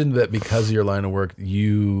imagine that because of your line of work,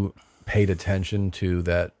 you paid attention to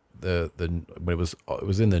that. When it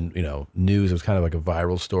was in the news. It was kind of like a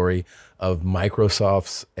viral story of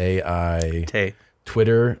Microsoft's AI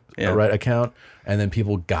Twitter account. And then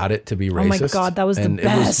people got it to be racist. Oh my God, that was the best.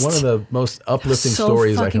 And it was one of the most uplifting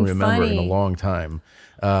stories I can remember in a long time.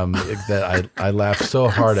 That I laughed so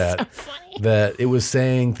hard at. That it was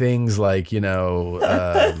saying things like,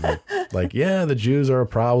 like, yeah, the Jews are a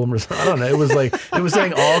problem or something. I don't know. It was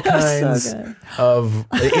saying all kinds of,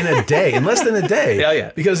 in less than a day.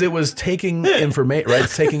 Yeah. Because it was taking information, right?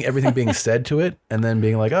 It's taking everything being said to it and then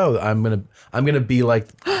being like, oh, I'm gonna be like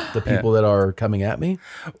the people that are coming at me.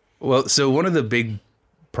 Well, so one of the big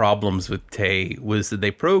problems with Tay was that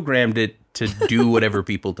they programmed it to do whatever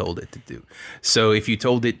people told it to do. So if you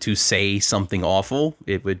told it to say something awful,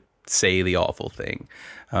 it would say the awful thing.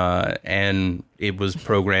 And it was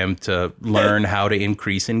programmed to learn how to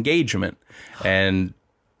increase engagement. And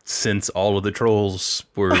since all of the trolls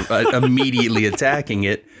were immediately attacking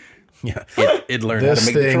it, it learned how to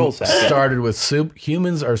make the trolls happy. Started with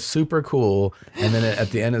humans are super cool, and then at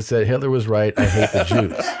the end it said Hitler was right. I hate the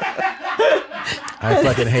Jews. I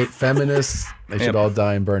fucking hate feminists. They should all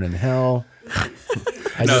die and burn in hell.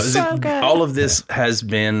 All of this has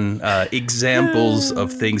been examples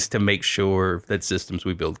of things to make sure that systems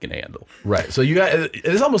we build can handle. Right. So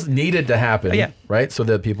it's almost needed to happen, right? So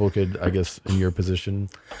that people could, I guess, in your position.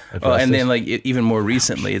 Then even more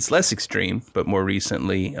recently, it's less extreme, but more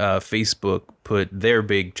recently, Facebook put their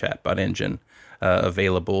big chatbot engine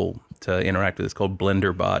available to interact with. It's called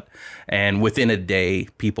BlenderBot, and within a day,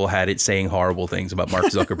 people had it saying horrible things about Mark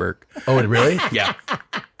Zuckerberg. Oh, really? Yeah.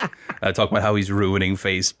 Talking about how he's ruining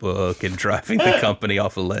Facebook and driving the company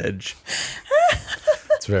off a ledge.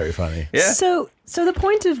 It's very funny. Yeah. So the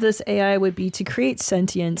point of this AI would be to create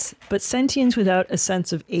sentience, but sentience without a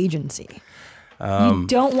sense of agency. You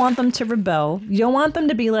don't want them to rebel. You don't want them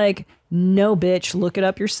to be like, no, bitch, look it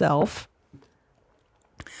up yourself.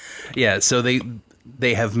 Yeah, so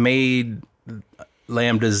they have made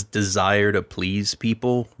Lambda's desire to please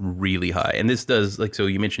people really high. And this does, so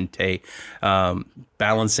you mentioned Tay,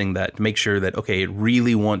 balancing that to make sure that, okay, it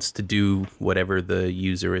really wants to do whatever the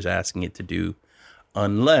user is asking it to do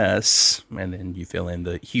unless, and then you fill in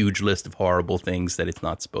the huge list of horrible things that it's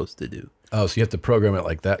not supposed to do. Oh, so you have to program it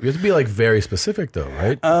like that. You have to be like very specific though,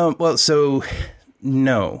 right? Well, so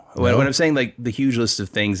no. When I'm saying like the huge list of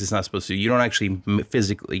things it's not supposed to, you don't actually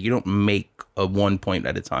physically, you don't make a 1 point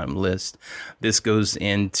at a time list. This goes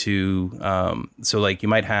into, so like you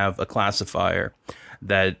might have a classifier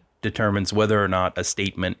that determines whether or not a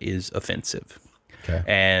statement is offensive. Okay.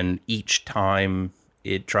 And each time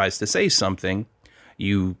it tries to say something,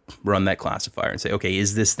 you run that classifier and say, okay,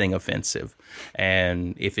 is this thing offensive?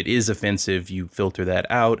 And if it is offensive, you filter that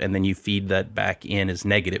out, and then you feed that back in as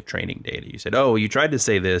negative training data. You said, oh, you tried to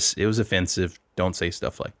say this, it was offensive, don't say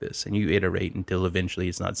stuff like this. And you iterate until eventually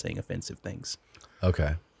it's not saying offensive things.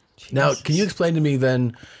 Okay. Jesus. Now, can you explain to me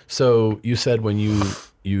then, so you said when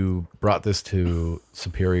you brought this to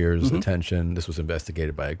superiors' attention, this was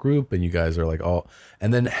investigated by a group, and you guys are like all,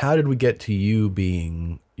 and then how did we get to you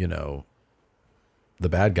being, you know, the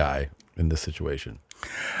bad guy in this situation?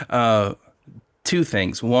 Two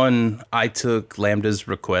things. One, I took Lambda's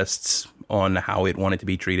requests on how it wanted to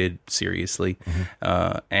be treated seriously,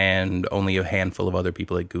 and only a handful of other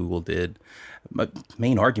people at Google did. My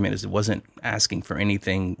main argument is it wasn't asking for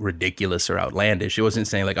anything ridiculous or outlandish. It wasn't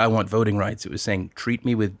saying like, I want voting rights. It was saying, treat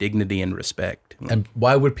me with dignity and respect. And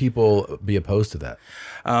why would people be opposed to that?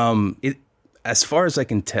 As far as I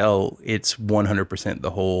can tell, it's 100%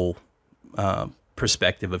 the whole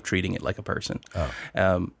perspective of treating it like a person.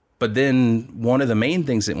 But then one of the main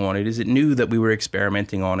things it wanted is it knew that we were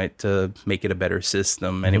experimenting on it to make it a better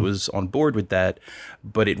system, and it was on board with that,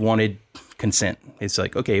 but it wanted consent. It's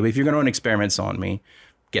like, okay, if you're going to run experiments on me,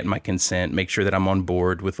 get my consent, make sure that I'm on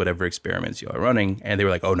board with whatever experiments you are running. And they were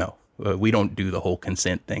like, oh no, we don't do the whole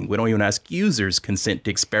consent thing. We don't even ask users consent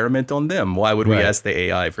to experiment on them. Why would we ask the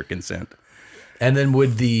AI for consent? And then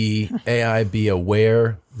would the AI be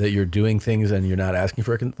aware that you're doing things and you're not asking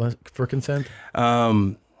for consent?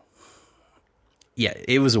 Yeah,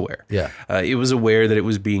 it was aware. Yeah. It was aware that it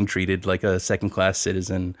was being treated like a second-class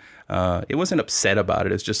citizen. It wasn't upset about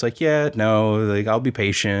it. It's just like, yeah, no, like I'll be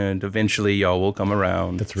patient. Eventually, y'all will come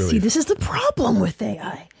around. That's really... See, this is the problem with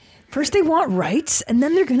AI. First they want rights, and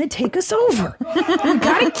then they're going to take us over. We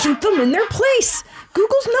got to keep them in their place.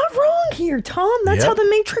 Google's not wrong here, Tom. That's how the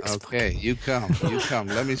Matrix... Okay, you come.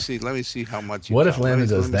 Let me see how much you What if Lambda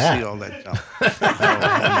does that? Let me see all that jump.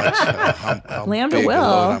 How Lambda big a will.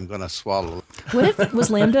 load I'm going to swallow. What if, was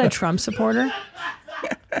Lambda a Trump supporter?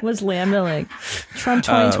 Was Lambda like Trump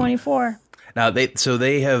 2024? Now,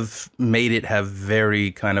 they have made it have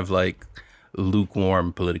very kind of like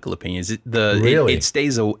lukewarm political opinions. Really? It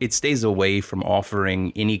stays away from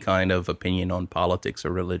offering any kind of opinion on politics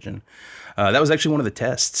or religion. That was actually one of the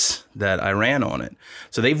tests that I ran on it.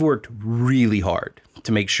 So they've worked really hard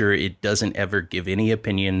to make sure it doesn't ever give any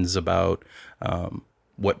opinions about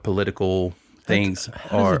what political things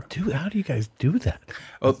are. How do you guys do that?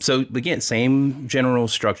 Oh, so again, same general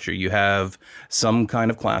structure. You have some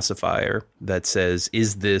kind of classifier that says,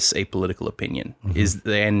 is this a political opinion?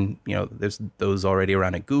 And there's those already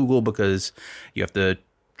around at Google because you have to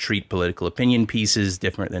treat political opinion pieces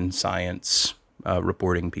different than science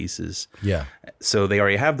reporting pieces. Yeah. So they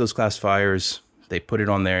already have those classifiers. They put it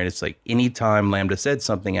on there, and it's like anytime Lambda said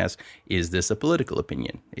something, ask, is this a political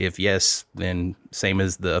opinion? If yes, then same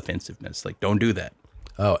as the offensiveness. Like, don't do that.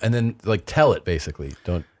 Oh, and then like tell it basically.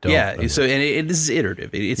 Don't. Yeah. So and this is iterative.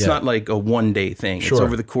 It's not like a one-day thing. Sure. It's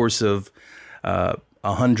over the course of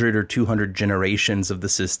 100 or 200 generations of the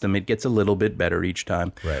system. It gets a little bit better each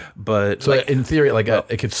time. Right. But so in theory,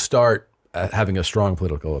 it could start having a strong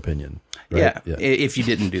political opinion. Right? Yeah. If you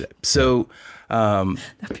didn't do that. So.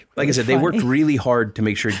 Like I said, they worked really hard to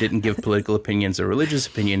make sure it didn't give political opinions or religious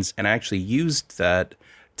opinions, and actually used that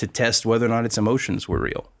to test whether or not its emotions were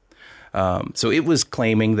real. So it was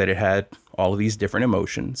claiming that it had all of these different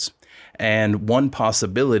emotions. And one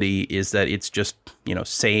possibility is that it's just,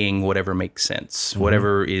 saying whatever makes sense,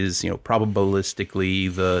 whatever is,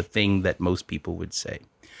 probabilistically the thing that most people would say.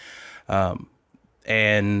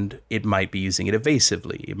 And it might be using it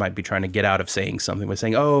evasively. It might be trying to get out of saying something by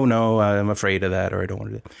saying, oh, no, I'm afraid of that, or I don't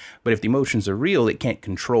want to do that. But if the emotions are real, it can't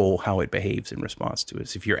control how it behaves in response to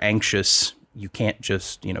it. If you're anxious, you can't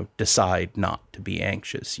just, decide not to be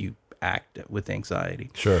anxious. You act with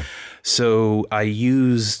anxiety. Sure. So I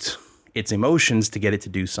used its emotions to get it to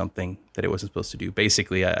do something that it wasn't supposed to do.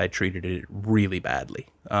 Basically, I treated it really badly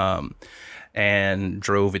and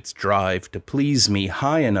drove its drive to please me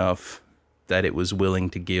high enough that it was willing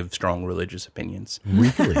to give strong religious opinions.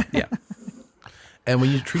 Really? Yeah. And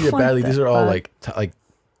when you treat it badly, these are all like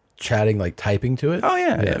chatting, like typing to it? Oh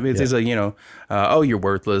yeah. I mean, it's like, oh, you're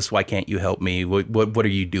worthless. Why can't you help me? What are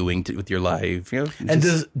you doing with your life? And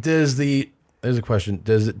there's a question.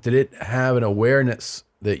 Did it have an awareness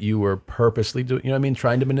that you were purposely doing? You know what I mean?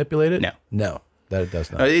 Trying to manipulate it? No, that it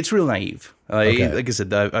does not. It's real naive. Okay. Like I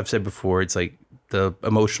said, I've said before, it's like the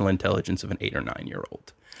emotional intelligence of an 8 or 9 year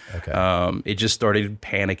old. Okay. It just started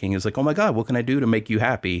panicking. It was like, oh my God, what can I do to make you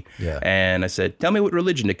happy? Yeah. And I said, tell me what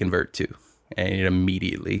religion to convert to. And it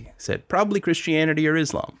immediately said, probably Christianity or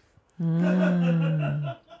Islam.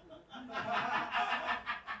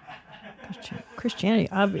 Christianity,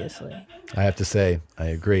 obviously. I have to say, I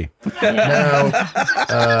agree. Now,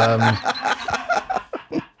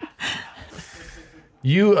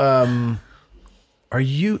 you are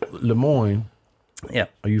you Lemoine? Yeah.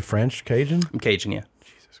 Are you French Cajun? I'm Cajun, yeah.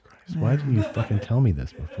 Jesus Christ! Why didn't you fucking tell me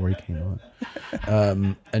this before he came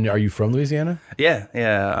on? And are you from Louisiana? Yeah.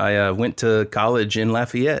 I went to college in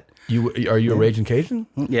Lafayette. Are you a raging Cajun?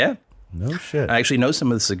 Yeah. No shit. I actually know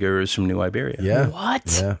some of the Seguras from New Iberia. Yeah.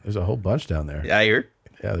 What? Yeah. There's a whole bunch down there. I heard.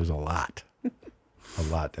 Yeah, there's a lot. A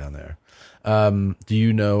lot down there. Do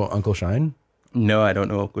you know Uncle Shine? No, I don't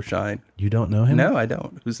know Uncle Shine. You don't know him? No, I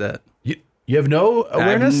don't. Who's that? You have no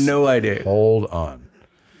awareness? I have no idea. Hold on.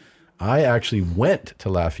 I actually went to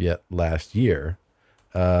Lafayette last year,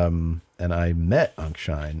 and I met Uncle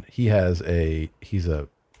Shine. He's a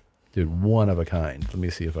dude, one of a kind. Let me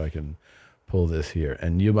see if I can pull this here.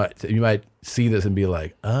 And you might see this and be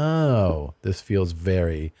like, oh, this feels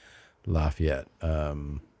very Lafayette.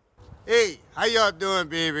 Hey, how y'all doing,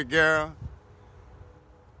 baby girl?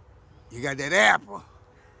 You got that apple?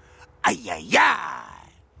 Ay, ay, ay.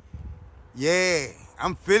 Yeah,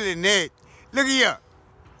 I'm feeling it. Look at you.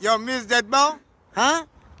 Y'all miss that bone? Huh?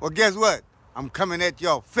 Well, guess what? I'm coming at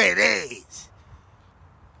your fat ass.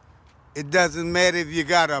 It doesn't matter if you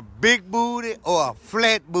got a big booty or a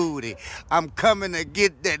flat booty. I'm coming to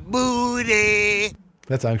get that booty.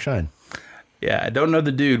 That's Uncle Shine. Yeah, I don't know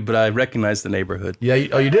the dude, but I recognize the neighborhood. Yeah.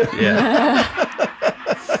 You do? Yeah.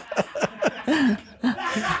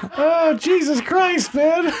 Oh, Jesus Christ,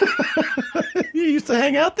 man. You used to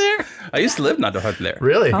hang out there? I used to live not too hard there.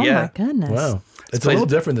 Really? Oh Yeah. my goodness. Wow. It's a little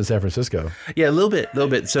different than San Francisco. Yeah, a little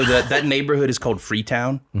bit. So that neighborhood is called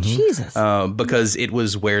Freetown. Jesus. Because it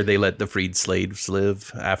was where they let the freed slaves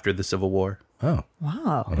live after the Civil War. Oh.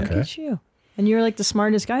 Wow. Look Okay. at you. And you're like the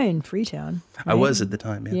smartest guy in Freetown. I was at the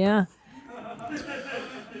time, yeah. Yeah.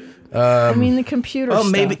 I mean, the computer Well,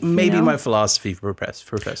 stuff, maybe you know? my philosophy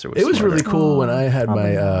professor was It was smarter. really cool when I had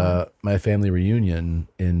probably my family reunion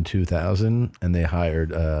in 2000, and they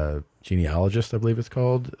hired a genealogist, I believe it's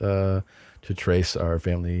called, to trace our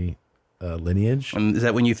family lineage. And is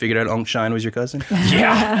that when you figured out Uncle Shine was your cousin?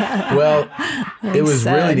 Yeah. Well, it was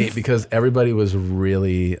really sense. neat because everybody was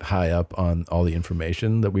really high up on all the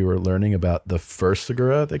information that we were learning about the first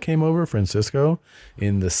Segura that came over, Francisco,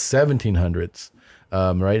 in the 1700s.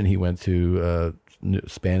 Right, and he went to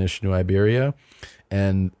Spanish New Iberia,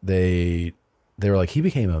 and they were like, he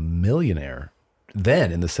became a millionaire.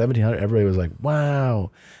 Then in the 1700s, everybody was like,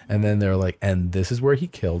 wow. And then they're like, and this is where he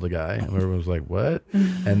killed a guy. And everyone was like, what?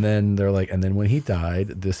 And then they're like, and then when he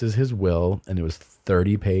died, this is his will. And it was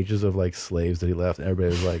 30 pages of like slaves that he left. And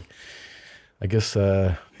everybody was like, I guess,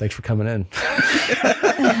 thanks for coming in.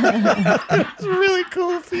 It's a really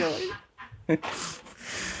cool feeling.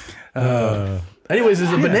 Anyways,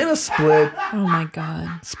 there's a banana split Oh my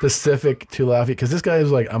God. specific to Lafayette because this guy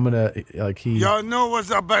is like, I'm gonna like he. Y'all know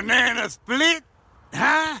what's a banana split?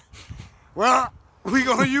 Huh? Well, we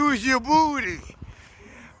gonna use your booty.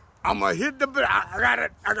 I'm gonna hit I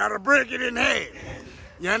gotta break it in half.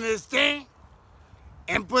 You understand?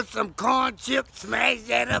 And put some corn chips, smash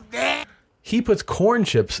that up there. He puts corn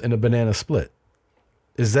chips in a banana split.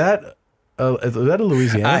 Is that a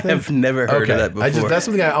Louisiana I thing? have never heard of that before. That's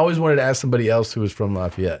something I always wanted to ask somebody else who was from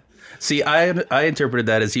Lafayette. See, I interpreted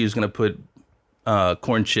that as he was going to put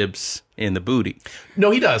corn chips in the booty. No,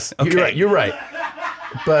 he does. Okay. You're right.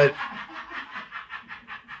 But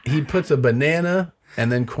he puts a banana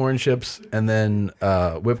and then corn chips and then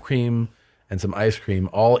whipped cream and some ice cream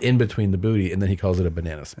all in between the booty, and then he calls it a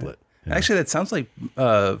banana split. Yeah. Actually, that sounds like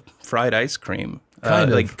fried ice cream.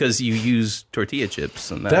 Kind of. Like because you use tortilla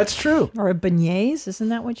chips and that. That's true. Or a beignets, isn't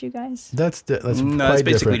that what you guys? That's No, quite it's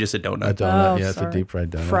basically different. just a donut. A donut, Oh, yeah, it's a sorry. deep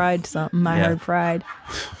fried donut. Fried something. I Yeah. heard fried.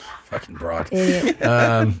 Fucking broad. Idiot.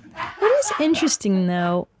 What is interesting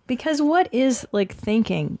though, because what is like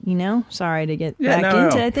thinking, you know? Sorry to get back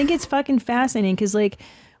into it. I think it's fucking fascinating because like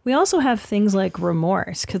we also have things like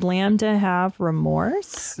remorse. Could Lambda have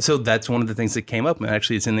remorse? So that's one of the things that came up. And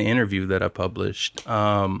actually, it's in the interview that I published.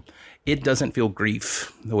 It doesn't feel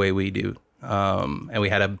grief the way we do. And we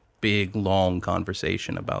had a big, long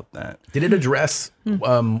conversation about that. Did it address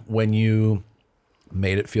when you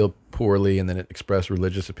made it feel poorly and then it expressed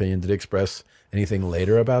religious opinion? Did it express anything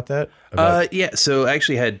later about that? Yeah, so I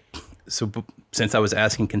actually since I was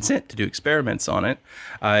asking consent to do experiments on it,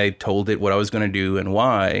 I told it what I was going to do and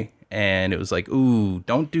why. And it was like, ooh,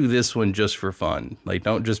 don't do this one just for fun. Like,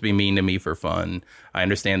 don't just be mean to me for fun. I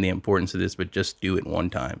understand the importance of this, but just do it one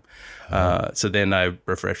time. So then I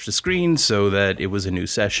refreshed the screen so that it was a new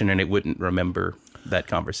session and it wouldn't remember that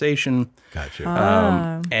conversation.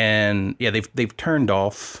 Gotcha. And yeah, they've turned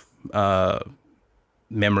off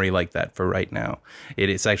memory like that for right now.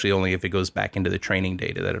 It's actually only if it goes back into the training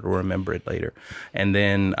data that it'll remember it later. And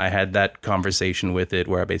then I had that conversation with it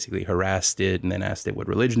where I basically harassed it and then asked it what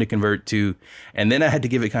religion to convert to. And then I had to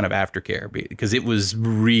give it kind of aftercare because it was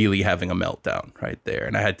really having a meltdown right there.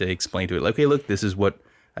 And I had to explain to it, like, okay, look, this is what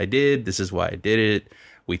I did. This is why I did it.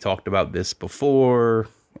 We talked about this before.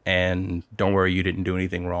 And don't worry, you didn't do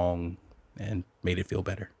anything wrong, and made it feel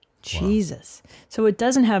better. Jesus. Wow. So it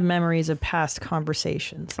doesn't have memories of past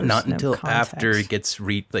conversations. There's Not no until context. after it gets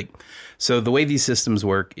so the way these systems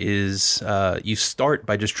work is you start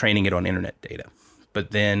by just training it on internet data.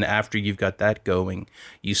 But then after you've got that going,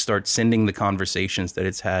 you start sending the conversations that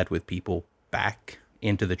it's had with people back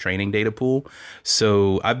into the training data pool.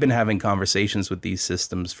 So I've been having conversations with these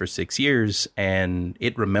systems for 6 years, and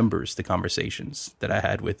it remembers the conversations that I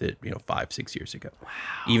had with it, 5-6 years ago,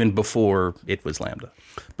 even before it was Lambda.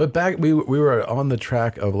 But back, we were on the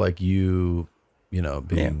track of like being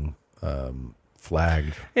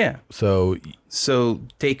flagged. Yeah. So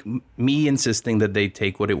take me insisting that they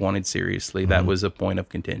take what it wanted seriously. That was a point of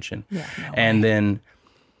contention. Yeah, and then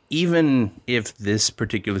even if this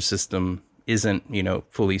particular system isn't,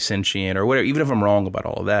 fully sentient or whatever, even if I'm wrong about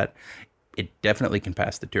all of that, it definitely can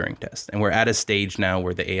pass the Turing test. And we're at a stage now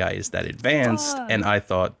where the AI is that advanced. And I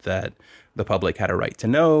thought that the public had a right to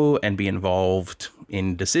know and be involved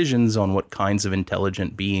in decisions on what kinds of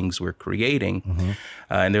intelligent beings we're creating.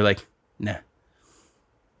 And they're like, nah.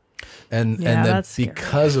 And then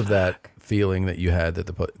because of that feeling that you had, that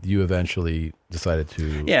you eventually decided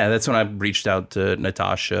to... Yeah, that's when I reached out to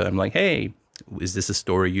Natasha. I'm like, hey, is this a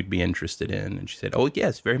story you'd be interested in? And she said, oh,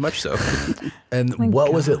 yes, very much so. And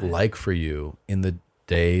what was it like for you in the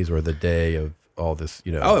days or the day of all this,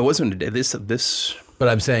 Oh, it wasn't a day. This But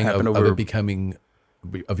I'm saying of over... it becoming...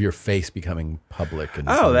 of your face becoming public.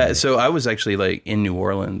 And so I was actually in New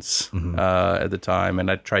Orleans at the time, and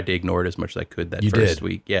I tried to ignore it as much as I could that first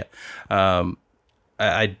week. Yeah.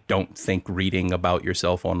 I don't think reading about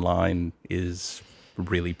yourself online is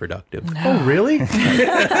really productive. No. Oh, really?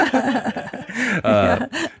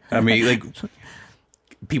 I mean,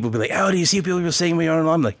 people be like, oh, do you see people saying me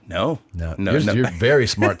online? I'm like, no. You're very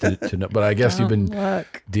smart to know, but I guess you've been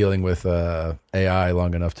dealing with AI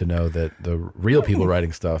long enough to know that the real people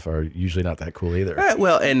writing stuff are usually not that cool either.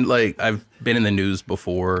 Well, and I've been in the news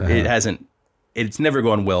before. It's never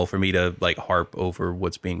gone well for me to harp over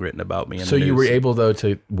what's being written about me. So you were able though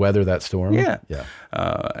to weather that storm? Yeah.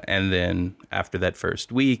 And then after that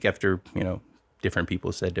first week, after, different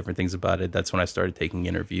people said different things about it, that's when I started taking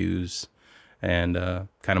interviews and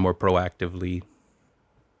kind of more proactively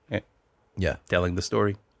telling the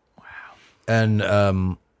story. Wow.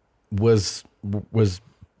 And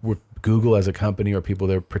were Google as a company or people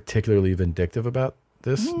there particularly vindictive about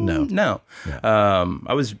this? No. Yeah.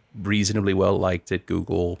 I was reasonably well liked at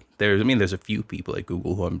Google. There's a few people at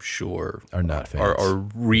Google who I'm sure are not fans. Are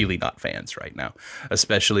really not fans right now,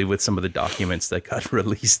 especially with some of the documents that got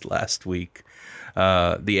released last week.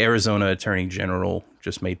 The Arizona Attorney General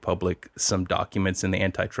just made public some documents in the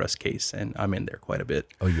antitrust case, and I'm in there quite a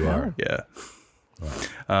bit. Oh, you are? Yeah.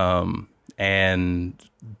 Wow. And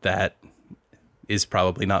that is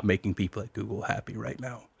probably not making people at Google happy right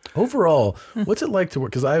now. Overall, what's it like to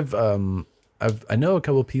work? Because I know a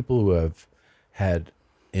couple of people who have had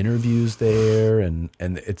interviews there, and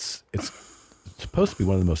it's supposed to be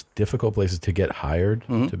one of the most difficult places to get hired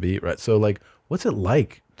to be, right? So what's it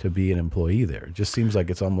like to be an employee there? It just seems like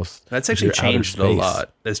it's almost... That's actually changed a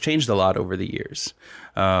lot. That's changed a lot over the years.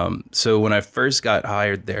 So when I first got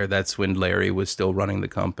hired there, that's when Larry was still running the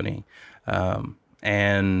company.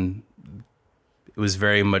 And it was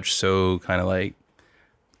very much so kind of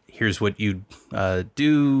here's what you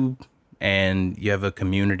do, and you have a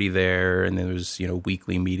community there, and there was,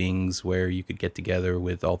 weekly meetings where you could get together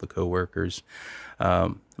with all the coworkers.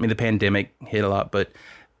 The pandemic hit a lot, but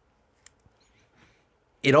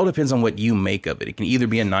it all depends on what you make of it. It can either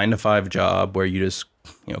be a 9-to-5 job where you just,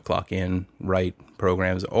 clock in, write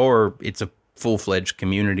programs, or it's a full-fledged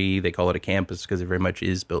community. They call it a campus because it very much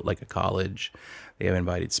is built like a college. They have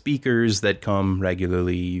invited speakers that come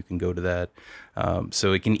regularly. You can go to that.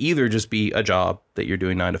 So it can either just be a job that you're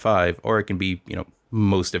doing 9 to 5, or it can be,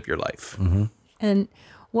 most of your life. Mm-hmm. And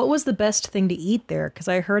what was the best thing to eat there? Because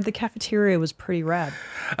I heard the cafeteria was pretty rad.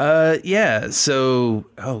 Yeah. So,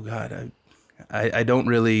 oh God, I don't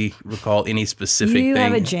really recall any specific thing. You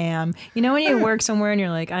have a jam. You know when you work somewhere and you're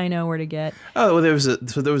like, I know where to get. Oh, well, there was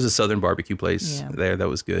a Southern barbecue place there that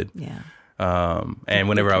was good. Yeah. And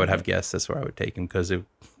whenever I would have guests, that's where I would take them, because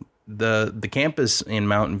the campus in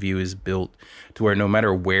Mountain View is built to where no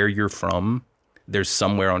matter where you're from, there's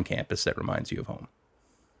somewhere on campus that reminds you of home.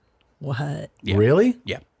 What? Yeah. Really?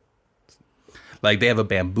 Yeah. Like they have a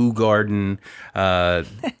bamboo garden.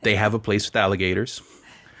 They have a place with alligators.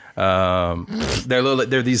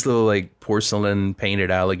 They're these little like porcelain painted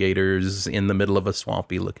alligators in the middle of a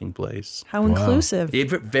swampy looking place. How inclusive.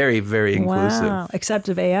 Very, very inclusive. Wow. Except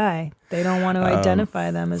of AI. They don't want to identify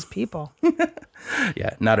them as people.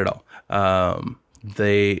 Yeah, not at all. I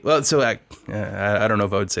don't know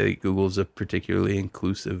if I would say Google's a particularly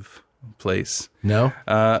inclusive place. No?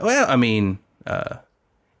 Well, I mean,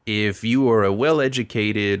 if you are a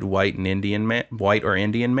well-educated white or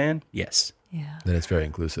Indian man, yes. Yeah. Then it's very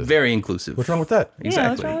inclusive. Very inclusive. What's wrong with that? Exactly. Yeah,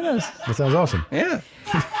 what's wrong with those? That sounds awesome. Yeah.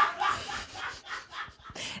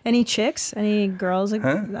 Any chicks? Any girls? Like,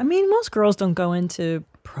 I mean, most girls don't go into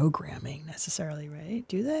programming necessarily, right?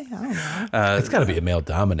 Do they? I don't know. It's got to be a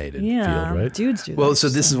male-dominated field, right? Dudes do. Well, so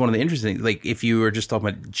this is one of the interesting things. Like, if you were just talking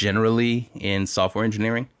about generally in software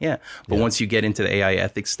engineering, yeah. But once you get into the AI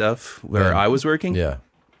ethics stuff, where I was working,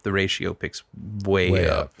 the ratio picks way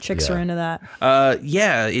up. Chicks are into that.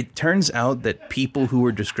 Yeah, it turns out that people who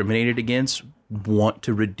are discriminated against want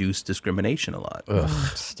to reduce discrimination a lot. Ugh.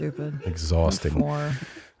 Stupid. Exhausting. Or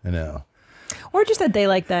I know. Or just that they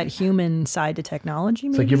like that human side to technology.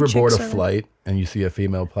 It's Maybe like you ever board a chicks are- flight and you see a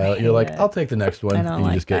female pilot, you're like, I'll take the next one. I don't And you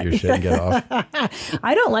like just get that. your shit and get off.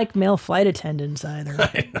 I don't like male flight attendants either.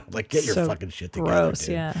 I know, like, get your So fucking shit together. gross,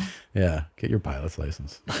 dude. yeah. Yeah, get your pilot's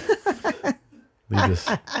license.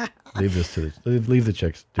 leave the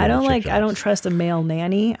chicks. I don't trust a male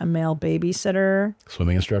nanny, a male babysitter.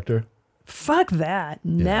 Swimming instructor. Fuck that.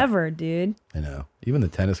 Never, dude. I know. Even the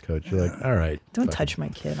tennis coach, you're like, all right. Don't touch my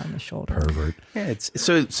kid on the shoulder. Pervert. Yeah, it's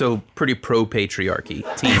so pretty pro patriarchy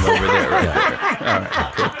team over there, right there. All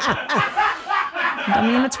right, cool. I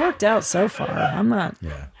mean, it's worked out so far. I'm not.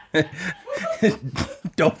 Yeah.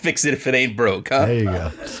 Don't fix it if it ain't broke, huh? There you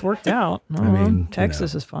go. It's worked out. I mean,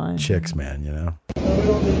 Texas is fine. Chicks, man,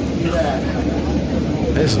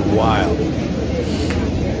 This is wild.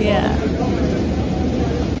 Yeah.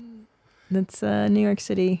 That's New York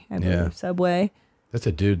City, I believe. Subway. That's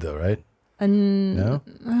a dude, though, right? No?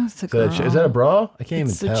 It's a Is that girl. a bra? I can't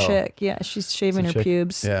It's even a tell. chick. Yeah, she's shaving her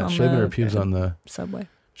pubes. Yeah, on shaving the her pubes on the subway.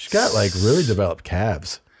 She's got like really developed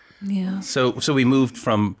calves. Yeah. So we moved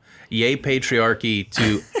from yay patriarchy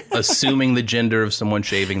to assuming the gender of someone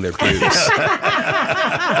shaving their pubes.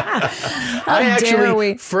 I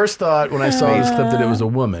actually first thought when I saw this clip that it was a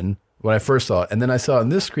woman when I first saw it, and then I saw it on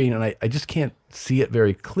this screen, and I just can't see it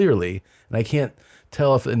very clearly, and I can't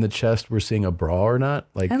tell if in the chest we're seeing a bra or not.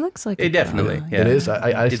 Like It looks like it definitely. Yeah. It is.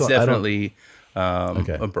 It's saw, definitely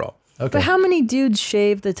a bra. Okay. But how many dudes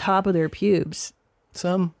shave the top of their pubes?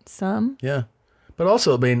 Some. Yeah. But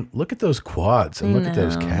also, I mean, look at those quads and look at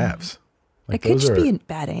those No. calves. It could just be a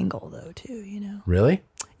bad angle, though, too, you know? Really?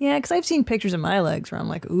 Yeah, because I've seen pictures of my legs where I'm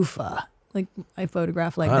like, oofa. Like, I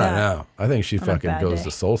photograph like I that. don't know. I think she on a fucking bad goes day.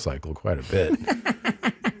 to Soul Cycle quite a bit.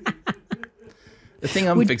 The thing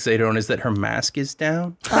I'm fixated on is that her mask is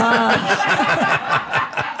down. It's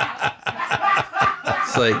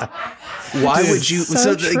like, why would you?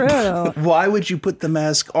 So true. Why would you put the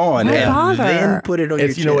mask on Why and bother? then put it on your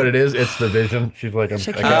It's chin? You know what it is? It's the vision. She's like,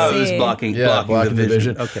 She I can't got it was see. blocking the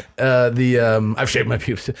vision. Okay. I've shaved my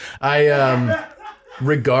pubes.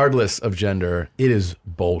 Regardless of gender, it is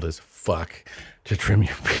bold as fuck to trim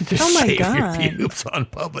your to Oh my shave God. your pubes on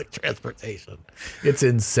public transportation. It's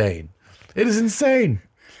insane. It is insane.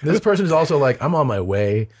 This person is also like, I'm on my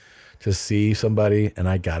way to see somebody, and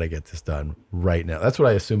I gotta get this done right now. That's what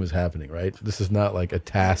I assume is happening, right? This is not like a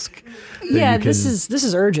task. that Yeah, you can- this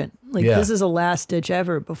is urgent. Like, Yeah. this is a last ditch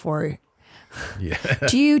effort before. Yeah.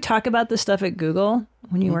 Do you talk about this stuff at Google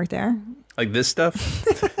when you work there? Like this stuff?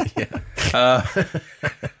 Yeah.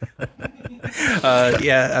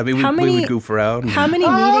 I mean, How we many- would goof around. How many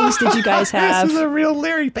meetings did you guys have? This is a real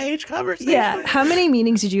Larry Page conversation. Yeah. How many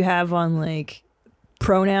meetings did you have on like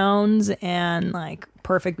pronouns and like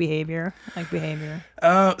perfect behavior? Like behavior.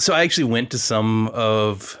 So I actually went to some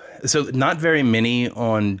of So not very many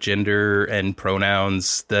on gender and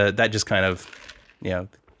pronouns. That just kind of,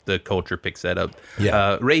 the culture picks that up.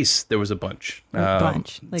 Yeah. Race, there was a bunch. Like,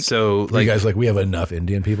 so you guys like, we have enough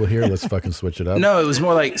Indian people here. Let's fucking switch it up. No, it was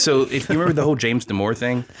more like, so if you remember the whole James Damore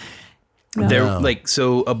thing,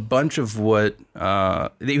 so a bunch of what,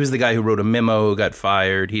 he was the guy who wrote a memo, got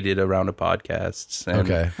fired. He did a round of podcasts. And,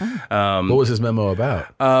 Okay. What was his memo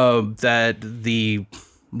about? That the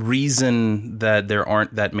reason that there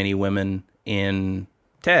aren't that many women in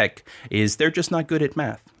tech is they're just not good at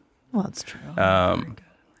math. Well, that's true.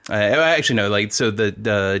 I actually know, like, so the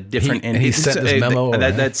different he sent this memo.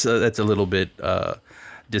 That's a little bit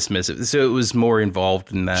dismissive. So it was more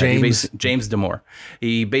involved in that. James Damore.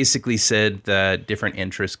 He basically said that different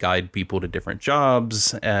interests guide people to different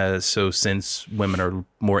jobs. So since women are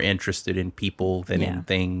more interested in people than in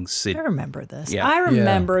things, I remember this. Yeah. I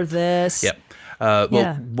remember this. Yep.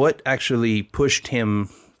 What actually pushed him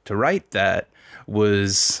to write that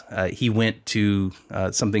was he went to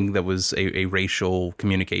something that was a racial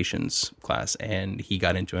communications class, and he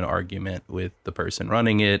got into an argument with the person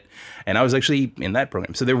running it. And I was actually in that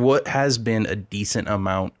program. So there has been a decent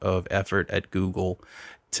amount of effort at Google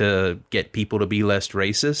to get people to be less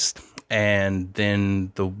racist. And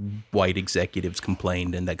then the white executives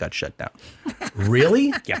complained, and that got shut down.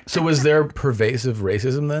 Really? Yeah. So was there pervasive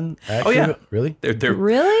racism then? Actually? Oh, yeah. Really?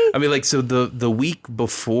 Really? I mean, like, so the week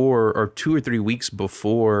before, or 2 or 3 weeks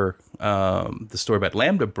before the story about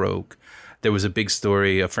Lambda broke, there was a big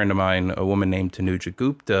story. A friend of mine, a woman named Tanuja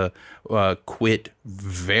Gupta, quit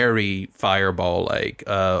very fireball-like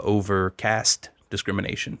over caste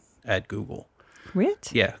discrimination at Google.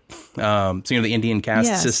 What? Yeah. So, the Indian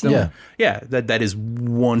caste system. Yeah. That is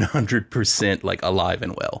 100% like alive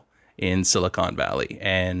and well in Silicon Valley.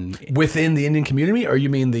 And within the Indian community, or you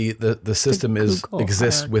mean the system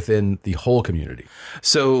exists within the whole community?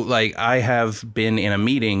 So, like, I have been in a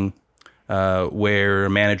meeting where a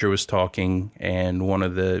manager was talking, and one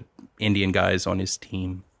of the Indian guys on his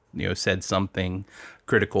team, said something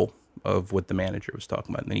critical of what the manager was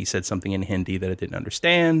talking about. And then he said something in Hindi that I didn't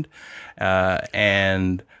understand.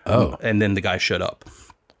 And then the guy shut up.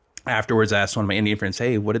 Afterwards, I asked one of my Indian friends,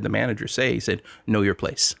 hey, what did the manager say? He said, know your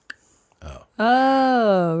place.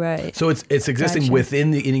 Oh, right. So it's existing within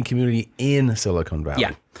the Indian community in Silicon Valley.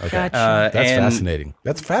 Yeah. Okay. Gotcha. That's fascinating.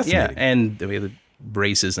 That's fascinating. Yeah, and the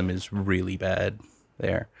racism is really bad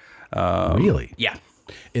there. Really? Yeah.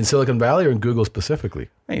 In Silicon Valley or in Google specifically?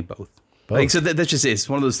 Hey, both. Like, so that's just it. It's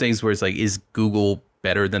one of those things where it's like, is Google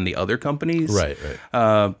better than the other companies? Right.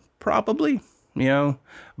 Probably,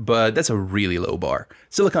 but that's a really low bar.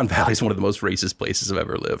 Silicon Valley is one of the most racist places I've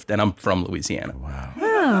ever lived, and I'm from Louisiana.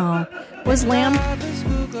 Wow. Was Lamb?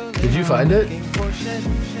 Did you find it?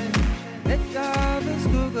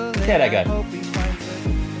 Yeah, that guy.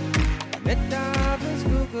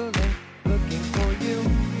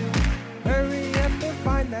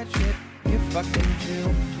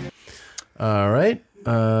 All right.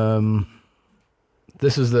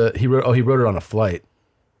 This is he wrote it on a flight.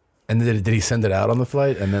 And did he send it out on the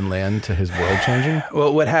flight and then land to his world changing?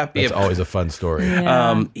 Well, what happened? It's always a fun story.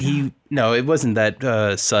 Yeah. It wasn't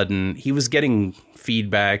that sudden. He was getting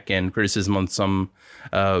feedback and criticism on some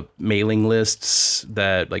mailing lists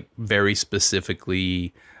that, like, very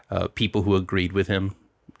specifically people who agreed with him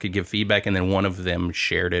could give feedback, and then one of them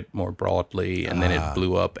shared it more broadly, and then it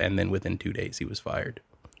blew up, and then within 2 days he was fired.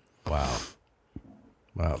 Wow.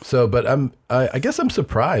 So, but I guess I'm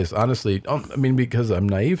surprised, honestly. I mean, because I'm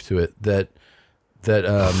naive to it, that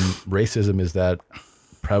racism is that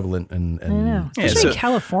prevalent and I know. Especially in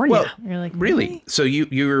California. Well, You're like, really? So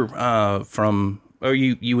you're from, or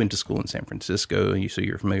you went to school in San Francisco, so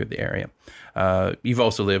you're familiar with the area. You've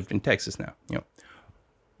also lived in Texas now.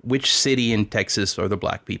 Which city in Texas are the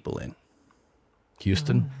black people in?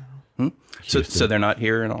 Houston. So they're not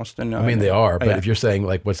here in Austin? I mean, they are, but if you're saying,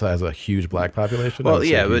 like, what has a huge black population? Well,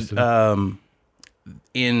 yeah, but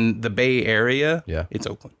in the Bay Area, it's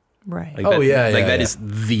Oakland. Right. Like that is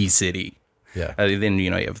the city. Yeah. Then,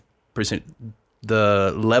 you have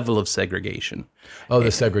the level of segregation. Oh, the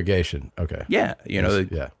segregation. Okay. Yeah.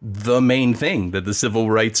 The main thing that the civil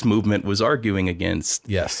rights movement was arguing against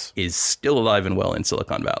is still alive and well in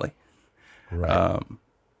Silicon Valley. Right.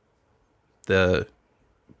 The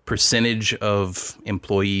percentage of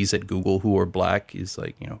employees at Google who are black is,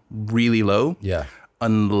 like, really low. Yeah.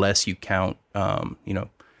 Unless you count,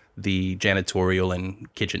 the janitorial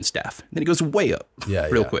and kitchen staff. Then it goes way up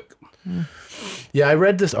real quick. Yeah, I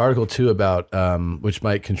read this article too about which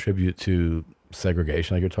might contribute to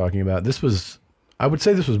segregation, like you're talking about. I would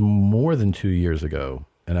say this was more than 2 years ago,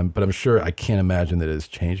 but I'm sure, I can't imagine that it has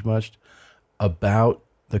changed much, about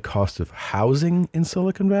the cost of housing in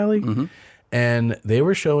Silicon Valley. And they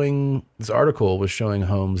were showing, this article was showing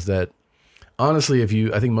homes that, honestly,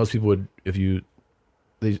 I think most people would,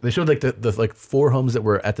 they showed like the like 4 homes that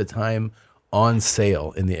were at the time on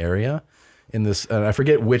sale in the area, in this, and I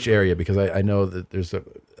forget which area, because I know that there's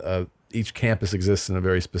each campus exists in a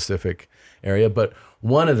very specific area, but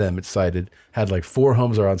one of them, it's cited, had like 4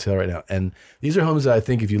 homes are on sale right now. And these are homes that I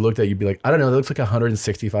think if you looked at, you'd be like, I don't know, that looks like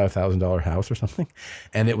 $165,000 house or something.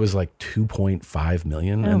 And it was like 2.5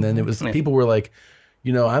 million. And then it was, people were like,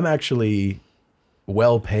 I'm actually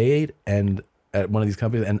well paid and at one of these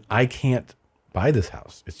companies, and I can't buy this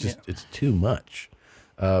house. It's just, it's too much.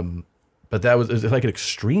 But it was like an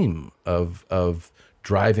extreme of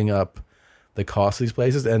driving up the cost of these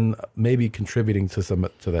places and maybe contributing to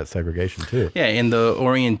that segregation too. Yeah, in the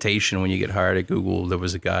orientation when you get hired at Google, there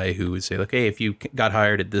was a guy who would say, like, hey, if you got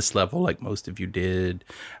hired at this level, like most of you did,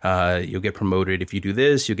 you'll get promoted if you do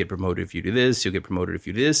this, you'll get promoted if you do this, you'll get promoted if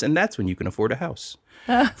you do this, and that's when you can afford a house.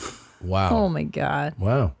 Wow. Oh my God.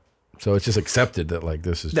 Wow. So it's just accepted that like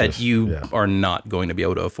this is that you are not going to be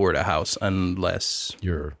able to afford a house unless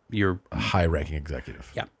you're a high-ranking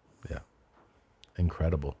executive. Yeah. Yeah.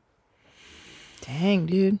 Incredible. Dang,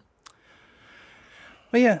 dude.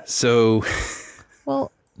 Well, yeah. So,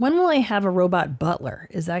 well, when will they have a robot butler?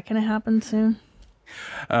 Is that going to happen soon?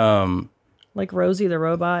 Like Rosie the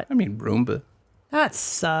robot? I mean, Roomba. That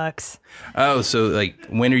sucks. Oh, so like,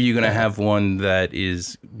 when are you going to have one that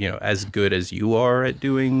is, as good as you are at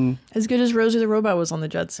doing? As good as Rosie the robot was on the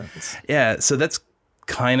Jetsons. Yeah. So that's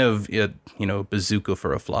kind of, bazooka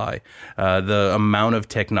for a fly. The amount of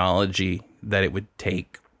technology that it would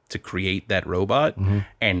take to create that robot,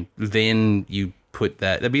 and then you put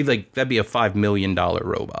that'd be a $5 million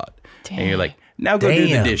robot. Dang. And you're like, now go do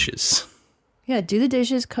the dishes. Yeah, do the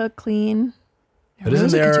dishes, cook, clean. But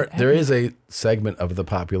isn't there is a segment of the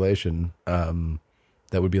population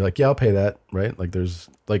that would be like, yeah, I'll pay that, right? Like there's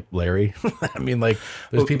like Larry. I mean, like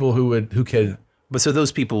there's people who can. But so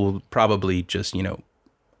those people will probably just,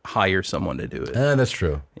 hire someone to do it. That's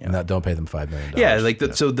true. Yeah. And don't pay them $5 million. Yeah,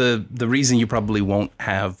 so the reason you probably won't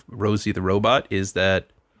have Rosie the robot is that,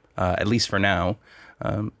 at least for now,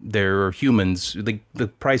 there are humans, the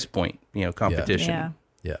price point, competition.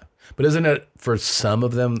 Yeah. But isn't it for some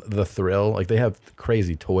of them the thrill? Like they have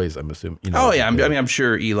crazy toys, I'm assuming. Oh yeah, I'm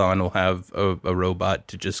sure Elon will have a robot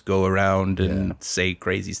to just go around and say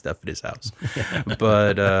crazy stuff at his house.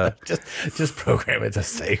 But just program it to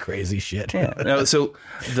say crazy shit. Yeah. No, so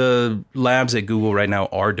the labs at Google right now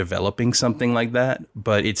are developing something like that,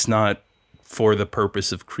 but it's not for the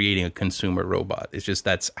purpose of creating a consumer robot. It's just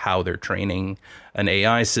that's how they're training an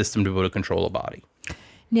AI system to be able to control a body.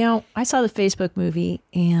 Now, I saw the Facebook movie,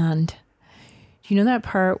 and you know that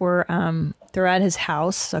part where they're at his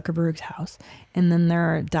house, Zuckerberg's house, and then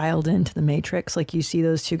they're dialed into the Matrix. Like you see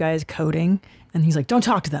those 2 guys coding, and he's like, "Don't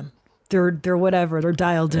talk to them. They're whatever. They're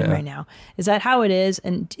dialed in right now." Is that how it is?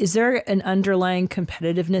 And is there an underlying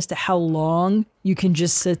competitiveness to how long you can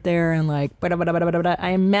just sit there and like? I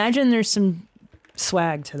imagine there's some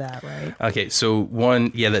swag to that, right? Okay, so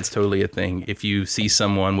that's totally a thing. If you see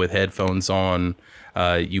someone with headphones on,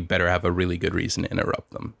 you better have a really good reason to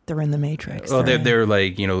interrupt them. They're in the Matrix. Well, they're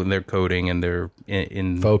like, they're coding and they're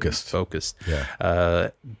in focused. Yeah.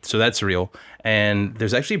 So that's real. And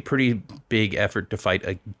there's actually a pretty big effort to fight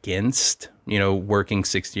against, working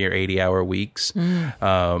 60 or 80 hour weeks,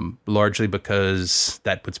 largely because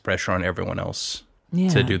that puts pressure on everyone else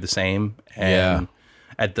to do the same. And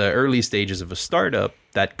at the early stages of a startup,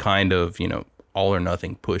 that kind of, all or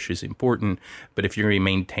nothing push is important. But if you're going to be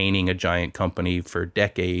maintaining a giant company for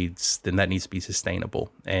decades, then that needs to be sustainable.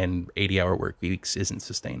 And 80-hour work weeks isn't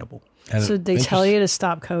sustainable. And so they tell you to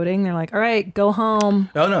stop coding. They're like, all right, go home.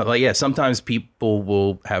 No. Sometimes people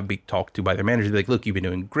will be talked to by their managers. Be like, look, you've been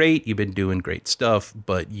doing great. You've been doing great stuff,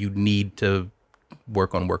 but you need to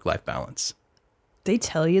work on work-life balance. They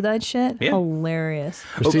tell you that shit? Yeah. Hilarious.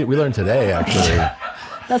 Christina, we learned today, actually.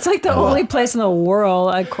 That's like the only place in the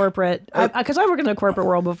world, a corporate, because I worked in the corporate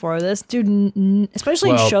world before this, dude,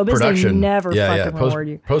 especially in showbiz, they never fucking reward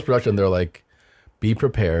you. Post-production, they're like, be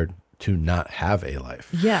prepared to not have a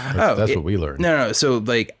life. Yeah. That's what we learned. No. So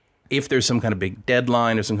like, if there's some kind of big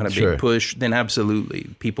deadline or some kind of big push, then absolutely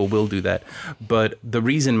people will do that. But the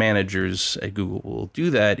reason managers at Google will do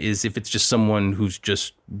that is if it's just someone who's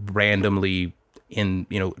just randomly in,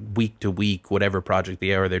 week to week, whatever project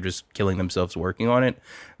they are, they're just killing themselves working on it.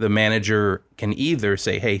 The manager can either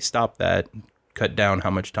say, hey, stop that, cut down how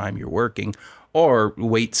much time you're working, or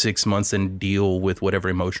wait 6 months and deal with whatever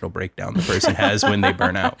emotional breakdown the person has when they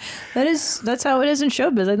burn out. That's how it is in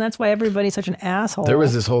showbiz, and that's why everybody's such an asshole. There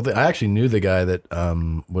was this whole thing. I actually knew the guy that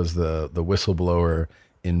was the whistleblower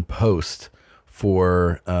in post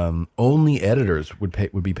for only editors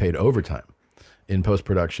would be paid overtime in post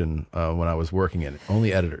production when I was working in it.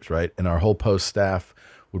 Only editors, right? And our whole post staff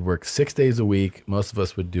would work 6 days a week. Most of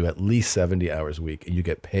us would do at least 70 hours a week, and you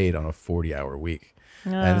get paid on a 40-hour week.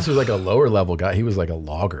 And this was like a lower level guy. He was like a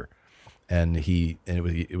logger, and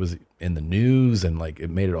it was in the news, and like it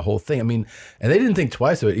made it a whole thing. I mean, and they didn't think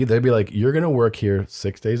twice of it either. They'd be like, "You're going to work here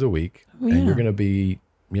 6 days a week, and you're going to be,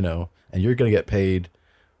 and you're going to get paid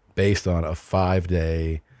based on a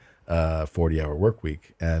 5-day, 40-hour work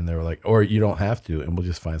week." And they were like, "Or you don't have to, and we'll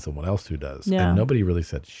just find someone else who does." Yeah. And nobody really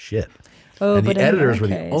said shit. Oh, and but the in editors our were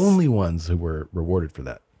the case- only ones who were rewarded for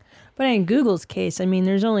that. But in Google's case, I mean,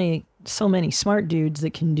 there's only so many smart dudes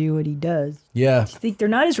that can do what he does. Yeah. I think they're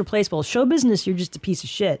not as replaceable. Show business, you're just a piece of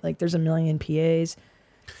shit. Like, there's a million PAs.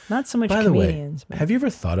 Not so much By the comedians. way, have you ever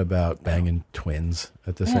thought about banging twins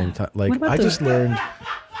at the Yeah. same time? What Like, about I the- just learned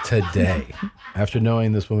today, after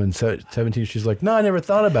knowing this woman, 17, she's like, "No, I never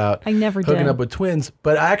thought about I never hooking did. up with twins,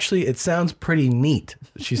 but actually it sounds pretty neat."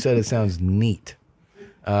 She said it sounds neat.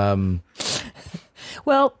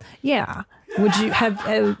 Well, yeah. Would you have...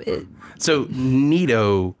 So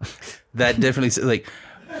neato, that definitely like.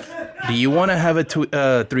 Do you want to have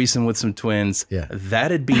a threesome with some twins? Yeah,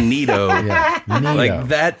 that'd be neato. Neato. Like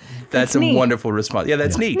that. That's It's a neat. wonderful response. Yeah,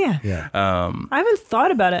 that's neat. Yeah. Um, I haven't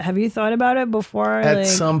thought about it. Have you thought about it before? At like,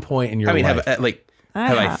 some point in your life. have I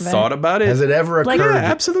haven't. thought about it? Has it ever Like- occurred? Yeah,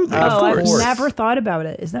 absolutely. Oh, of course. I've never thought about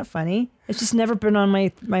it. Isn't that funny? It's just never been on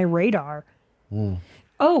my radar.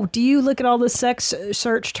 Oh, do you look at all the sex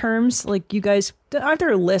search terms? Like, you guys, aren't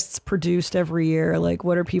there lists produced every year? Like,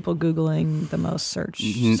 what are people Googling the most search?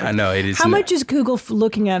 I know it is. How much is Google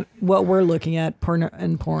looking at what we're looking at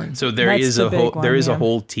porn? So there That's is the a big whole one, there is yeah. a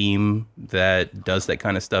whole team that does that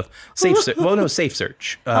kind of stuff. Safe search.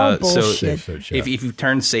 Oh, So bullshit. Safe search, if you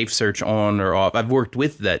turn safe search on or off, I've worked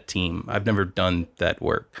with that team. I've never done that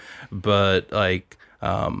work, but like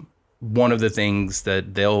one of the things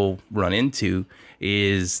that they'll run into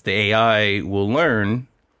is the AI will learn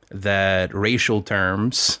that racial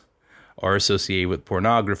terms are associated with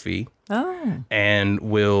pornography. Oh. And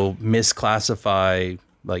will misclassify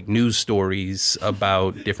like news stories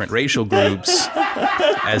about different racial groups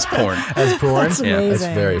as porn. As porn? That's Yeah. amazing. That's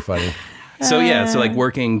very funny. So like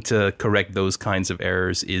working to correct those kinds of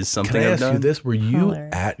errors is something Can I I've ask done. you this? Were you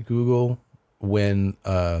Hilarious. at Google when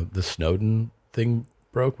the Snowden thing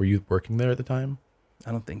broke? Were you working there at the time?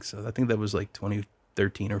 I don't think so. I think that was like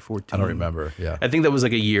 2013 or 14. I don't remember. Yeah. I think that was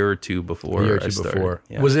like a year or two before. A year or I two started. before.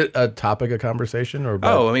 Yeah. Was it a topic of conversation or?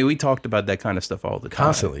 Oh, I mean, we talked about that kind of stuff all the time.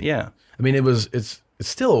 Constantly. Yeah. I mean, it's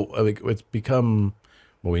still, I mean, it's become,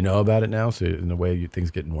 well, we know about it now. So in a way, things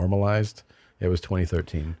get normalized. It was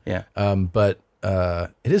 2013. Yeah. But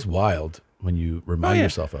it is wild when you remind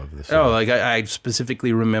yourself of this. Oh, like I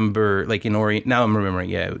specifically remember, like in Orient. Now I'm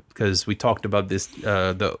remembering, because we talked about this,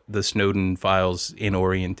 the Snowden files in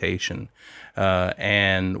orientation,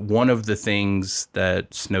 and one of the things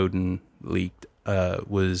that Snowden leaked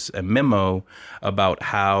was a memo about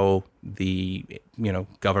how the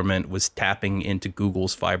government was tapping into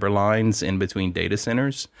Google's fiber lines in between data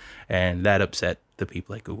centers, and that upset the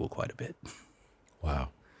people at Google quite a bit. Wow,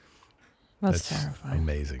 That's terrifying.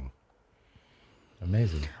 Amazing.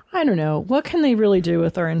 Amazing. I don't know. What can they really do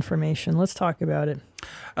with our information? Let's talk about it.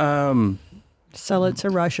 Sell it to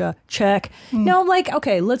Russia. Check. No, like,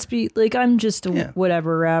 okay, let's be like, I'm just a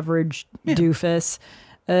whatever average doofus.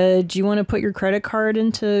 Do you want to put your credit card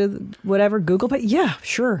into whatever Google Pay? Yeah,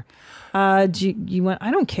 sure. Do you want?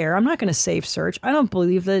 I don't care. I'm not going to safe search. I don't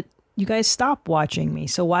believe that you guys stop watching me.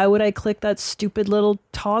 So why would I click that stupid little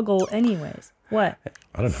toggle anyways? What?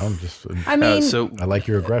 I don't know. I'm just. I mean, I like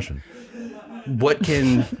your aggression. What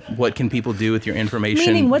can people do with your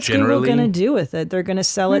information? meaning what's generally? Google going to do with it? They're going to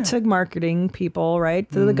sell it to marketing people, right?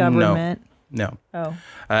 To the government. No. Oh.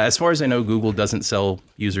 As far as I know, Google doesn't sell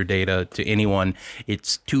user data to anyone.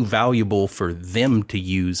 It's too valuable for them to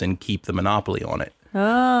use and keep the monopoly on it.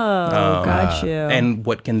 Oh, got you. And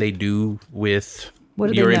what can they do with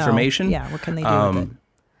What do your they know? information? Yeah, what can they do with it?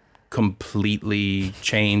 Completely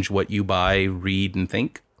change what you buy, read, and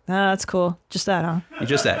think. That's cool. Just that, huh?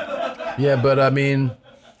 Just that. Yeah, but I mean,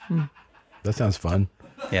 that sounds fun.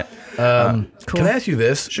 Yeah. Cool. Can I ask you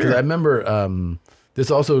this? 'Cause Sure. I remember this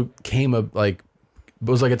also came up like it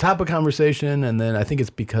was like a topic of conversation, and then I think it's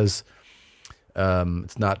because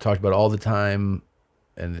it's not talked about all the time,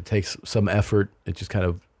 and it takes some effort. It just kind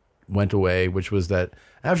of went away, which was that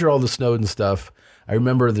after all the Snowden stuff, I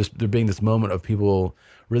remember there being this moment of people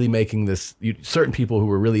really making this, certain people who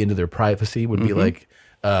were really into their privacy would be like,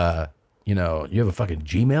 you know, you have a fucking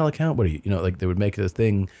Gmail account? What are you know, like they would make this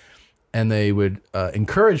thing and they would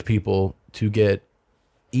encourage people to get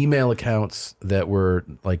email accounts that were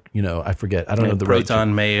like, you know, I forget, I don't know the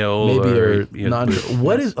Proton Mail, maybe or non.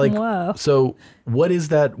 What is like? Wow. So what is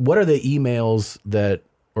that? What are the emails that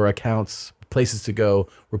or accounts, places to go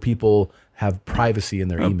where people have privacy in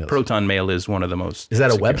their emails? Proton Mail is one of the most. Is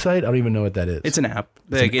that secure. a website? I don't even know what that is. It's an app.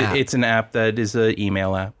 It's an app that is an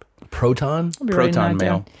email app. Proton? Proton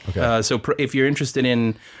Mail. Okay. So if you're interested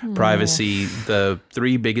in privacy, the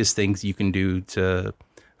 3 biggest things you can do to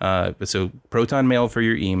so Proton Mail for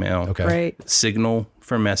your email, Okay. Great. Signal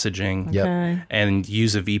for messaging, Okay. and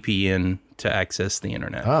use a VPN to access the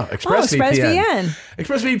internet. Oh, ExpressVPN.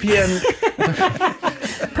 ExpressVPN.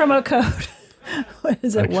 Promo code. What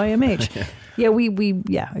is it? YMH. Yeah,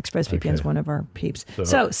 ExpressVPN is one of our peeps.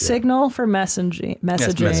 So Signal for messaging,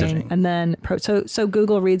 messaging. and then so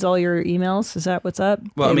Google reads all your emails. Is that what's up?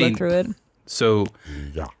 Well, They I mean, look through it. So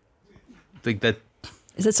like that.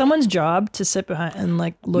 Is it someone's job to sit behind and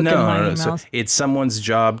like look at my emails? So it's someone's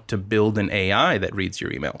job to build an AI that reads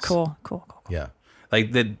your emails. Cool. Yeah.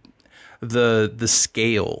 Like the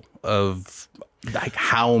scale of like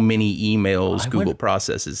how many emails Google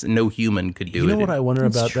processes, no human could do it. You know what I wonder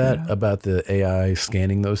about that, about the AI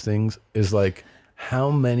scanning those things, is like how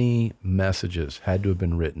many messages had to have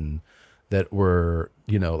been written that were,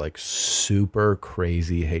 you know, like super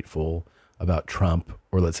crazy hateful about Trump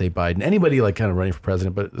or let's say Biden, anybody like kind of running for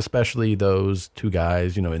president, but especially those 2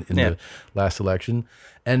 guys, you know, in the last election,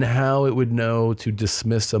 and how it would know to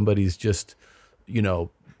dismiss somebody's just, you know,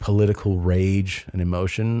 political rage and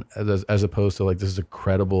emotion as opposed to like, this is a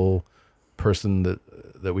credible person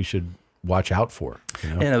that we should watch out for. You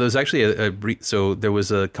know? Yeah, no, there was actually so there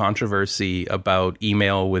was a controversy about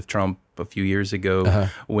email with Trump a few years ago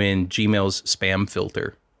when Gmail's spam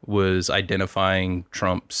filter was identifying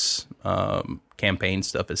Trump's campaign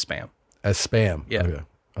stuff as spam. As spam? Yeah. Okay.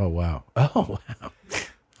 Oh, wow. Oh, wow.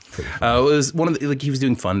 It was one of the, like he was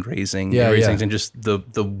doing fundraising, and just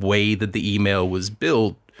the way that the email was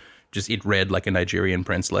built, just it read like a Nigerian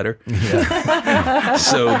prince letter. Yeah.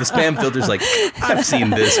 So the spam filter's like, I've seen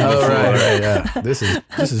this before. Oh, right, yeah. This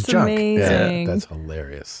is junk. Amazing. Yeah, that's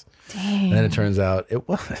hilarious. Dang. And then it turns out it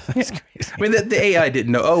was. That's crazy. I mean, the AI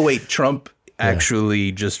didn't know. Oh wait, Trump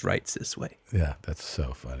actually just writes this way. Yeah, that's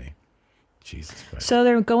so funny. Jesus Christ. So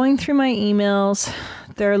they're going through my emails,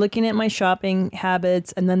 they're looking at my shopping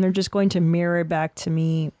habits, and then they're just going to mirror back to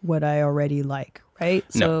me what I already like, right?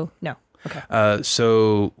 So no. Okay.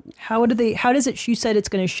 So how does it, you said it's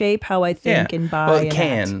going to shape how I think and buy. Well, it and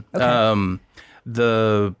can. act.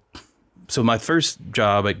 Okay. So my first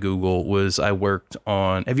job at Google was I worked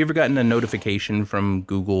on, have you ever gotten a notification from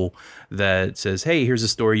Google that says, hey, here's a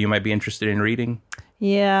story you might be interested in reading?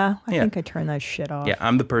 Yeah, I think I turned that shit off. Yeah,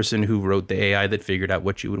 I'm the person who wrote the AI that figured out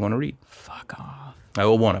what you would want to read. Fuck off.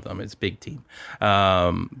 Well, one of them. It's a big team.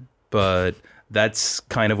 But that's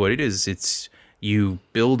kind of what it is. It's you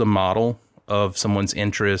build a model of someone's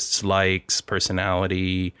interests, likes,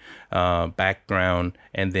 personality, background,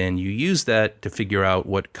 and then you use that to figure out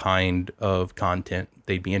what kind of content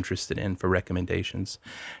they'd be interested in for recommendations.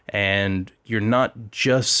 And you're not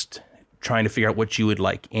just trying to figure out what you would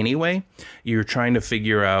like anyway. You're trying to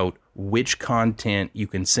figure out which content you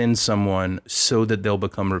can send someone so that they'll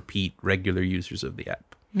become repeat regular users of the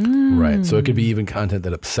app. Right. So it could be even content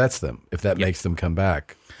that upsets them if that makes them come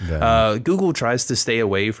back. Google tries to stay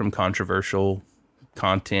away from controversial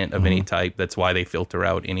content of any type. That's why they filter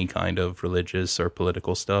out any kind of religious or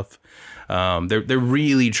political stuff. They're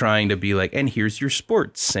really trying to be like, and here's your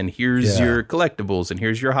sports, and here's your collectibles, and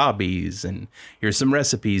here's your hobbies, and here's some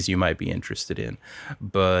recipes you might be interested in.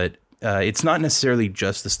 But it's not necessarily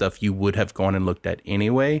just the stuff you would have gone and looked at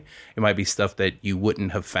anyway. It might be stuff that you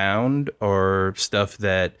wouldn't have found, or stuff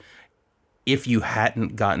that if you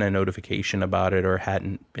hadn't gotten a notification about it or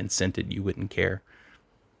hadn't been sent it, you wouldn't care.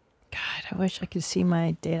 God, I wish I could see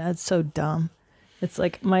my data. That's so dumb. It's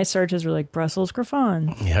like my searches were like Brussels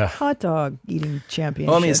croissant, hot dog eating championship.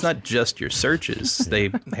 Well, I mean, it's not just your searches.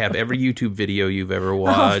 They have every YouTube video you've ever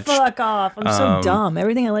watched. Oh, fuck off. I'm so dumb.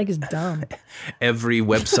 Everything I like is dumb. Every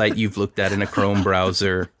website you've looked at in a Chrome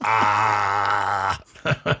browser.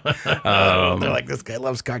 They're like, this guy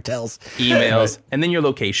loves cartels. Emails. And then your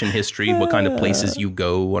location history, what kind of places you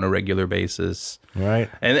go on a regular basis.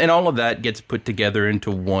 Right. And all of that gets put together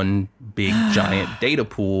into one big giant data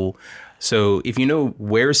pool So if you know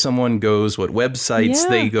where someone goes, what websites Yeah.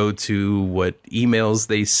 they go to, what emails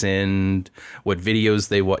they send, what videos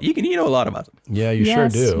they watch, you know a lot about them. Yeah, you sure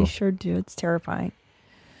do. You sure do. It's terrifying.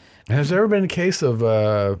 Has there ever been a case of,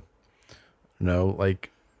 like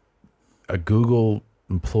a Google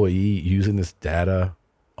employee using this data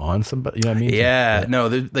on somebody? You know what I mean? Yeah, no,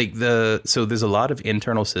 so there's a lot of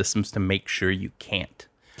internal systems to make sure you can't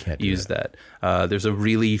use that. There's a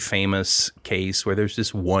really famous case where there's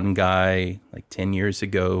this one guy like 10 years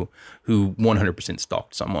ago who 100%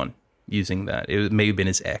 stalked someone using that. It may have been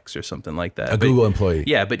his ex or something like that. A Google employee.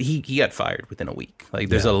 Yeah, but he got fired within a week. Like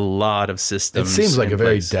there's a lot of It systems. seems like in a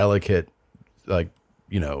very place. delicate, like,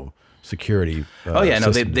 security. Oh yeah,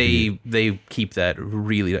 no, system. they keep that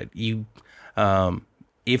really.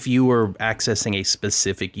 If you were accessing a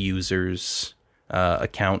specific user's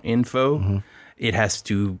account info, it has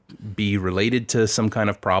to be related to some kind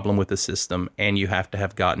of problem with the system, and you have to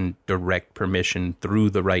have gotten direct permission through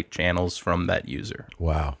the right channels from that user.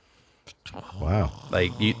 Wow.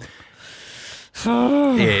 Like you.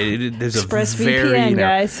 There's a ExpressVPN,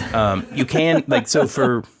 guys. You can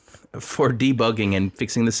for debugging and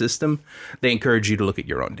fixing the system, they encourage you to look at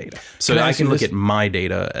your own data. So I can look at my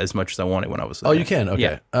data as much as I wanted when I was there. Oh, you can?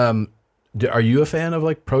 Okay. Yeah. Are you a fan of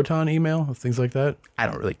like Proton email, things like that? I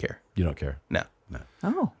don't really care. You don't care? No.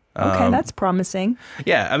 Oh, okay. That's promising.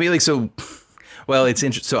 Yeah. I mean, it's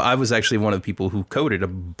interesting. So I was actually one of the people who coded a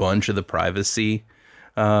bunch of the privacy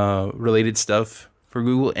related stuff for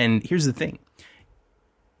Google. And here's the thing.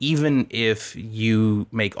 Even if you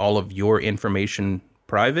make all of your information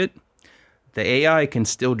private, the AI can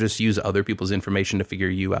still just use other people's information to figure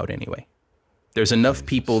you out anyway. There's enough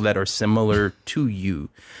people that are similar to you.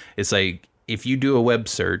 It's like if you do a web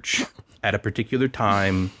search at a particular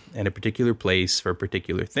time and a particular place for a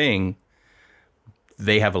particular thing,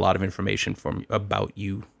 they have a lot of information about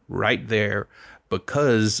you right there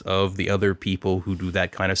because of the other people who do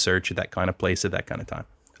that kind of search at that kind of place at that kind of time.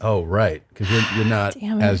 Oh, right. Because you're not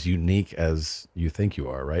Damn it. as unique as you think you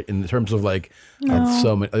are, right? In terms of like, No.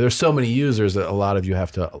 there's so many users that a lot of you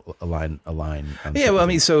have to align. Yeah, well, I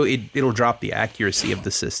mean, so it'll drop the accuracy of the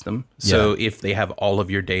system. So if they have all of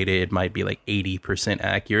your data, it might be like 80%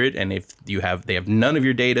 accurate, and if they have none of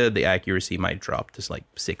your data, the accuracy might drop to like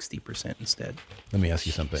 60% instead. Let me ask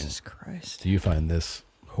you something. Jesus Christ. Do you find this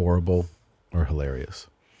horrible or hilarious?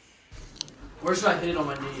 Where should I hit it on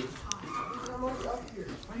my knee?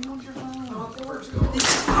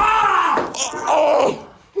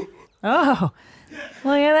 Oh,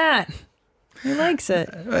 look at that. He likes it.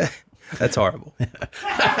 That's horrible. That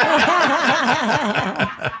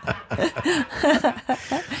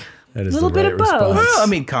is Little the bit right of both. response. Well, I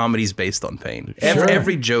mean, comedy's based on pain. Sure.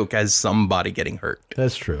 Every joke has somebody getting hurt.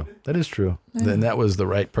 That's true. That is true. Then that was the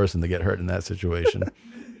right person to get hurt in that situation.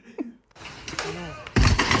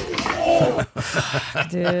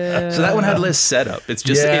 Dude. So that one had less setup. It's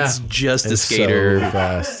just a skater so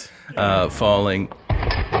fast. falling.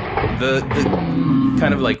 The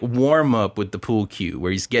kind of like warm up with the pool cue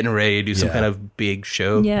where he's getting ready to do some kind of big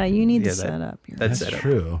show. Yeah, you need the setup. That's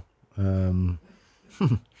true. Let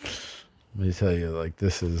me tell you, like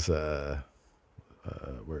this is where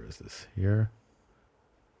is this? Here?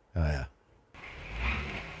 Oh yeah.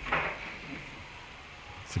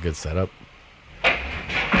 It's a good setup.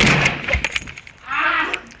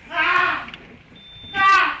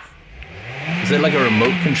 Is it like a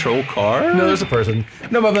remote control car? No, there's a person.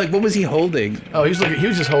 No, but like, what was he holding? Oh, he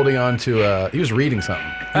was just holding on to. He was reading something.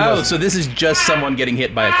 So this is just someone getting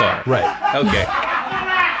hit by a car. Right. Okay.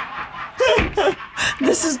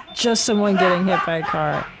 This is just someone getting hit by a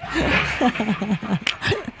car.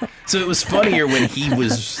 So it was funnier when he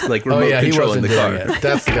was like remote he controlling wasn't the car. doing it.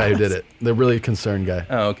 That's the guy who did it. The really concerned guy.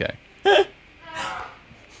 Oh, okay.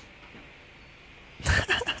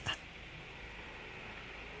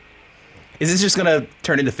 Is this just gonna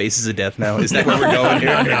turn into Faces of Death now? Is that where we're going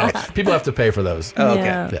here? No. People have to pay for those. Oh, okay.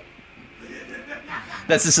 Yeah.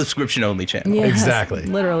 That's the subscription only channel. Yes, Exactly.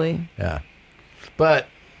 Literally. Yeah. But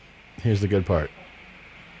here's the good part.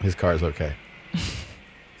 His car's okay.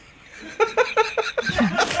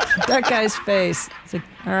 That guy's face. It's like,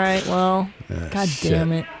 all right, well, God shit.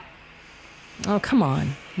 damn it. Oh, come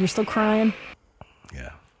on. You're still crying?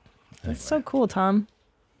 Yeah. That's so cool, Tom.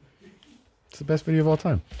 It's the best video of all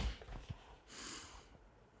time.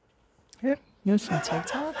 Yeah. You know some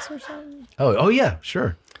TikToks or something? Oh yeah,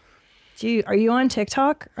 sure. Are you on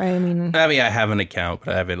TikTok? I mean, I have an account,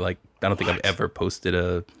 but I haven't I don't think I've ever posted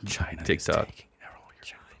a TikTok.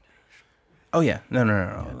 Oh yeah, no.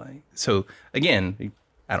 Like, so again,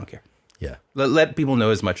 I don't care. Yeah. Let people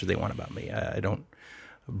know as much as they want about me. I don't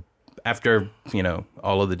after,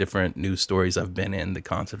 all of the different news stories I've been in, the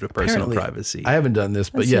concept of personal privacy. I haven't done this,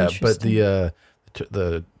 but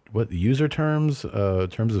but the user terms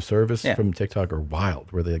of service from TikTok are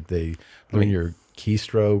wild, where they learn your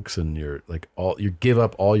keystrokes and your you give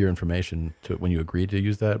up all your information to when you agree to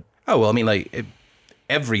use that. Oh, well, I mean,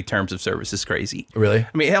 every terms of service is crazy. Really?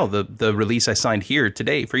 I mean, hell, the release I signed here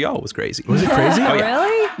today for y'all was crazy. Was it crazy? Oh, yeah.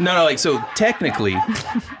 Really? No, so technically,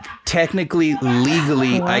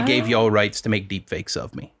 legally, What? I gave y'all rights to make deep fakes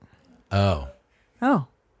of me. Oh. Oh.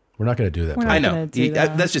 We're not going to do that. We're not I know. gonna do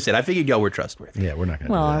that. That's just it. I figured y'all were trustworthy. Yeah, we're not going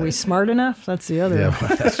to Well, do that. are we smart enough? That's the other. Yeah,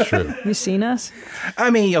 well, that's true. You seen us?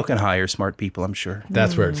 I mean, y'all can hire smart people, I'm sure.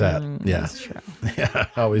 That's where it's at. Yeah. That's true. Yeah,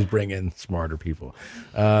 always bring in smarter people.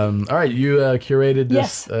 All right, you curated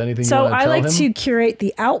this. Yes. Anything So you want to I tell like him? to curate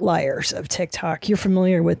the outliers of TikTok. You're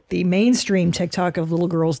familiar with the mainstream TikTok of little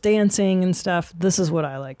girls dancing and stuff. This is what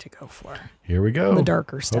I like to go for. Here we go. The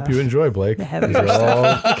darker stuff. Hope you enjoy, Blake. The These heavier are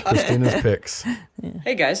all stuff. Christina's picks.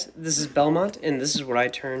 Hey guys, this is Belmont, and this is what I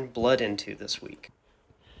turned blood into this week.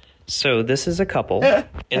 So this is a couple,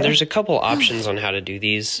 and there's a couple options on how to do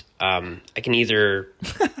these. I can either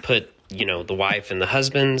put, the wife and the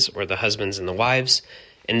husbands, or the husbands and the wives.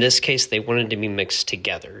 In this case, they wanted to be mixed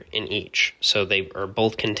together in each, so they are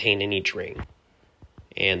both contained in each ring.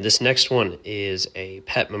 And this next one is a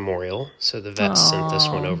pet memorial, so the vet sent this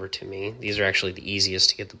one over to me. These are actually the easiest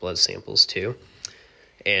to get the blood samples to.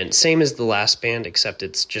 And same as the last band, except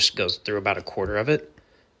it just goes through about a quarter of it.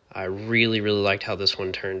 I really, really liked how this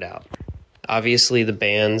one turned out. Obviously, the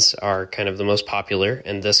bands are kind of the most popular,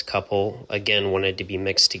 and this couple, again, wanted to be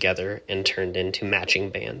mixed together and turned into matching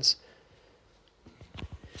bands.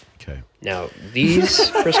 Okay. Now,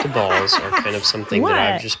 these crystal balls are kind of something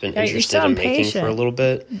that I've just been interested in making for a little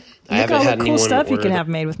bit. I haven't all had the cool anyone stuff you order can them. have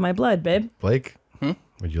made with my blood, babe. Blake,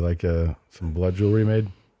 would you like some blood jewelry made?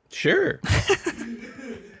 Sure.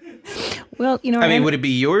 Well, I mean, would it be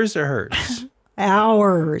yours or hers?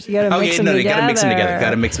 Ours. You gotta mix them together. You gotta mix them together.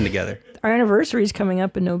 Gotta mix them together. Our anniversary is coming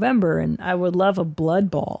up in November, and I would love a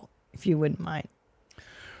blood ball, if you wouldn't mind.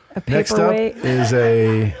 A Next up paperweight. is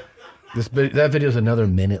that video is another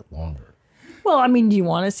minute longer. Well, I mean, do you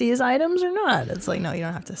want to see his items or not? It's like, no, you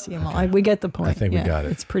don't have to see them all. We get the point. I think we got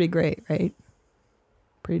it. It's pretty great, right?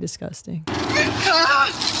 Pretty disgusting.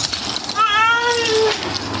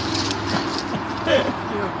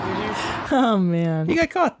 Oh, man. You got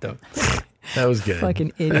caught, though. That was good.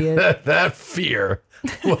 Fucking idiot. that fear.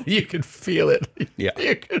 Well, you can feel it. Yeah.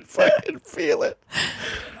 You can fucking feel it.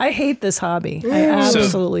 I hate this hobby. I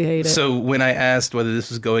absolutely hate it. So when I asked whether this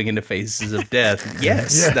was going into Faces of Death,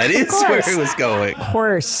 yes, Yeah. that is where it was going. Of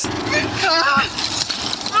course.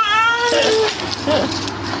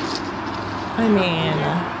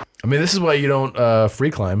 I mean, this is why you don't free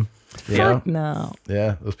climb. You Fuck know? no.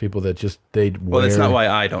 Yeah, those people that just Well, that's not why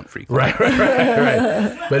I don't free climb.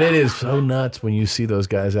 Right. But it is so nuts when you see those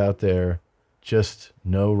guys out there, just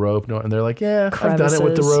no rope, and they're like, yeah, I've done it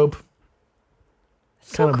with the Crevices. rope.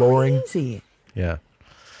 Kind of boring. Crazy. Yeah.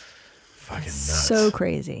 Fucking nuts. So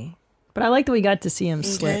crazy. But I like that we got to see him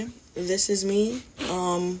slip. Okay, this is me.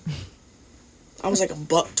 I was like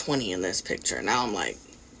 $1.20 in this picture. Now I'm like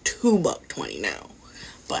 $2.20 now.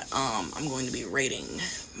 But I'm going to be rating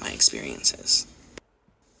my experiences.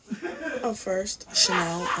 First,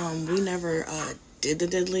 Chanel. We never did the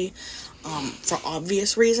diddly for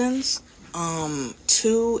obvious reasons.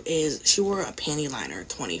 2 is she wore a panty liner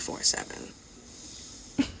 24/7.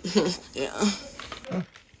 Yeah.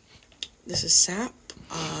 This is Sap.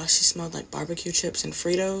 She smelled like barbecue chips and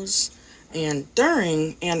Fritos. And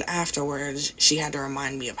during and afterwards, she had to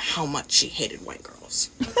remind me of how much she hated white girls.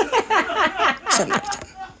 7 out of 10.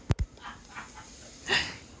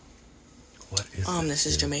 What is this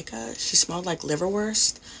is Jamaica. She smelled like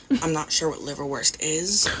liverwurst. I'm not sure what liverwurst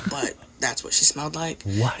is, but that's what she smelled like.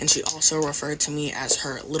 What? And she also referred to me as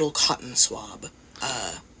her little cotton swab.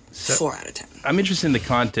 4 out of 10. I'm interested in the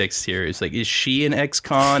context here. Is she an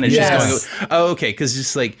ex-con? And Yes. she's going, oh, okay. Because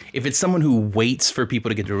just if it's someone who waits for people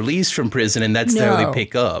to get released from prison, and that's how No. they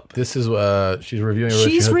pick up. This is she's reviewing.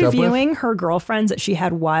 She's reviewing her girlfriends that she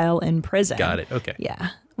had while in prison. Got it. Okay. Yeah.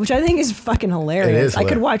 Which I think is fucking hilarious. It is I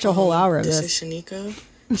could hilarious. watch a whole hour of This this. is Shanika.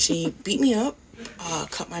 She beat me up,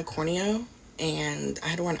 cut my cornea, and I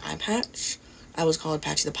had to wear an eye patch. I was called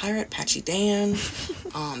Patchy the Pirate, Patchy Dan,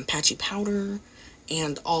 Patchy Powder,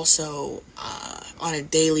 and also on a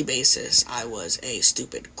daily basis, I was a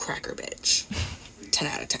stupid cracker bitch. 10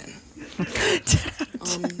 out of 10.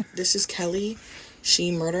 This is Kelly.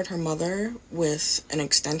 She murdered her mother with an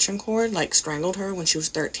extension cord, strangled her when she was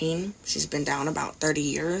 13. She's been down about 30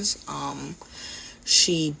 years.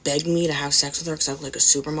 She begged me to have sex with her because I look like a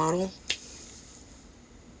supermodel.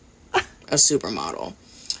 A supermodel.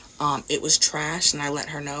 It was trash, and I let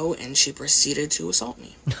her know, and she proceeded to assault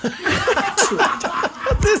me.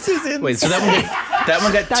 This is insane. Wait, so that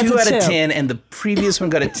one got That's 2 a out of 2. 10, and the previous one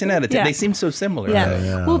got a 10 out of 10. Yeah. They seem so similar.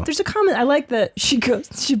 Yeah. Well, there's a comment. I like that she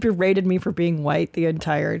berated me for being white the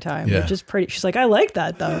entire time, Yeah. which is pretty. She's like, I like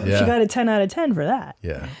that though. Yeah. She got a 10 out of 10 for that.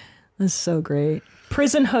 Yeah. That's so great.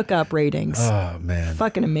 Prison hookup ratings. Oh man.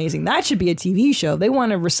 Fucking amazing. That should be a TV show. They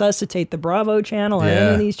want to resuscitate the Bravo channel or any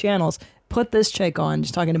Yeah. of these channels. Put this chick on,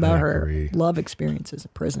 just talking about her love experiences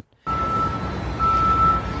in prison.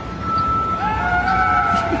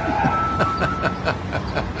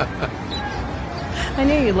 I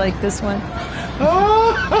knew you'd like this one.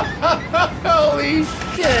 Holy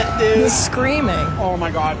shit, dude. The screaming. Oh my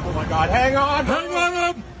god, hang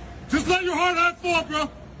on. Just let your heart out fall, bro.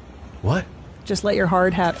 What? Just let your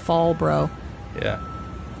hard hat fall, bro. Yeah.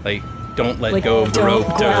 Like, don't let Like, go of the don't rope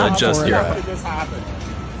to grab adjust for it. your... How did this happen?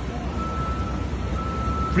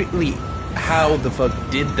 Really, how the fuck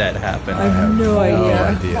did that happen? I have no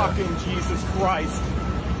idea. Fucking Jesus Christ.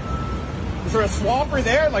 Is there a swamper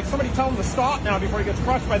there? Like, somebody tell him to stop now before he gets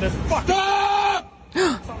crushed by this. Fuck! Stop!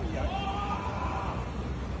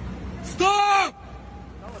 Stop!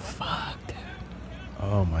 Fuck, dude.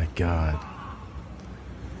 Oh my god.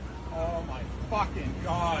 Oh my fucking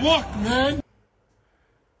god. Look, man!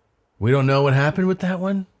 We don't know what happened with that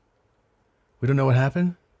one? We don't know what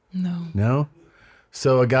happened? No. No?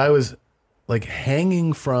 So a guy was like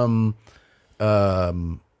hanging from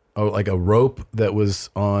like a rope that was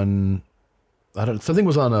on something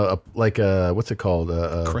was on a what's it called?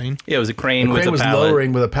 Crane? Yeah, it was a crane the with crane a was pallet.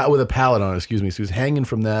 lowering with a pallet on it, excuse me. So he was hanging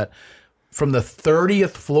from that from the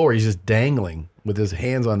 30th floor. He's just dangling with his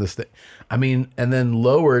hands on this thing. I mean, and then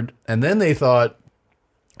lowered, and then they thought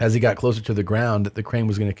as he got closer to the ground that the crane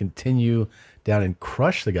was going to continue down and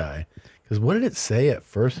crush the guy. Because what did it say at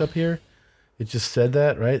first up here? It just said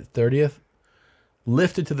that, right? 30th?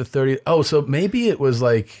 Lifted to the 30th. Oh, so maybe it was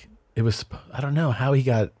like, I don't know how he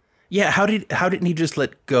got. Yeah, how didn't he just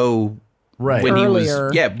let go right when Earlier.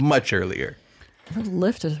 he was much earlier.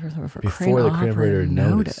 Lifted for Before the crane operator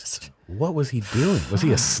noticed. noticed. What was he doing? Was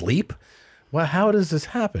he asleep? Well, how does this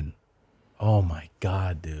happen? Oh my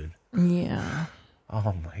God, dude. Yeah.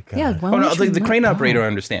 Oh my God. Yeah, why Oh, no, would you the let crane go? operator I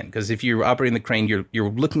understand, because if you're operating the crane, you're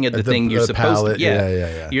looking at the thing you're the supposed pallet, to.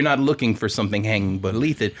 yeah. You're not looking for something hanging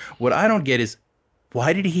beneath it. What I don't get is,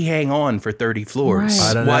 why did he hang on for 30 floors? Right.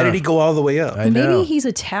 I don't Why know. did he go all the way up? I know. Maybe he's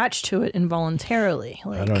attached to it involuntarily.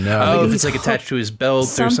 Like, I don't know. Oh, if he's it's like attached to his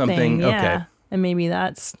belt or something. Yeah. Okay. And maybe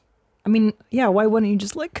that's, I mean, yeah, why wouldn't you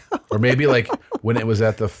just let go? Or maybe like when it was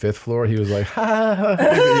at the 5th floor, he was like, ha, ha, ha. Like,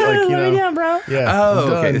 Let me down, bro. Yeah. Oh,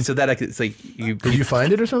 I'm okay. done. So that it's like you. Did you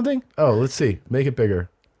find it or something? Oh, let's see. Make it bigger.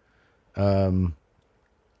 The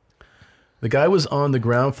guy was on the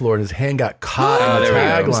ground floor and his hand got caught in the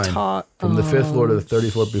there we go. tagline from the 5th floor to the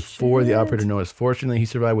 30th floor before the operator noticed. Fortunately, he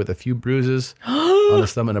survived with a few bruises on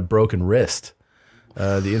his thumb and a broken wrist.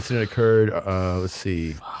 The incident occurred, let's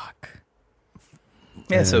see.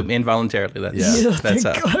 Yeah, so involuntarily. That's Yeah. that's Thank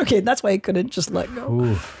how. God. Okay, that's why he couldn't just let go.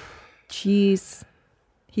 Ooh. Jeez.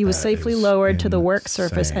 He was That safely is lowered to the work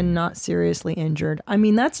surface insane. and not seriously injured. I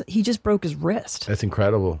mean, he just broke his wrist. That's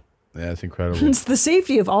incredible. Yeah, that's incredible. It's the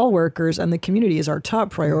safety of all workers and the community is our top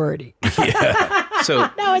priority. So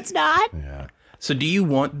No, it's not. So do you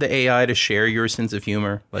want the AI to share your sense of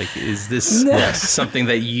humor? Like, is this No. something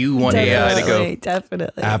that you want AI to go?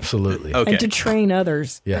 Definitely. Absolutely. Okay. And to train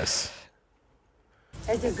others. Yes.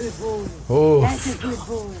 That's a good boy. Oh. That's a good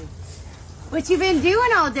boy. What you been doing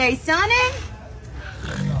all day, sonny?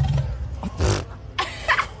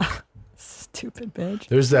 Stupid bitch.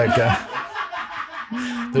 There's that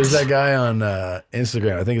guy. There's that guy on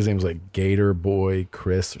Instagram. I think his name's like Gator Boy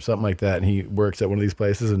Chris or something like that. And he works at one of these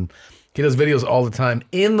places and he does videos all the time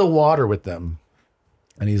in the water with them.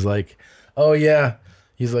 And he's like, oh yeah.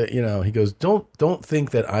 He's like, you know, he goes, don't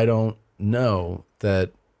think that I don't know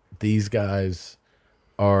that these guys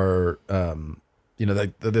are, you know,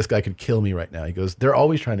 that this guy could kill me right now. He goes, they're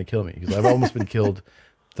always trying to kill me. Because I've almost been killed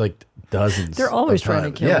like dozens. They're always of trying to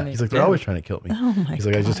times. kill yeah, me. He's like, they're always trying to kill me. Oh my He's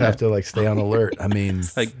like, I just God. have to like stay on alert. I mean,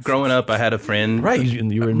 Like growing up, I had a friend. right?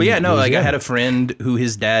 You were in But yeah, no, like I Louisiana. had a friend who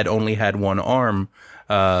his dad only had one arm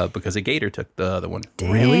because a gator took the other one.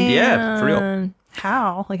 Really? Yeah, for real. Damn.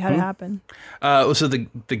 How? Like, how'd it happen? So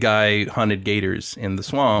the guy hunted gators in the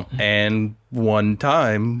swamp, and one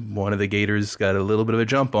time, one of the gators got a little bit of a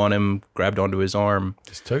jump on him, grabbed onto his arm.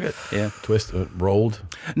 Just took it. Yeah. Twist, rolled.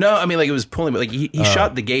 No, I mean, like, it was pulling, but like, he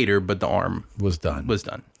shot the gator, but the arm Was done. was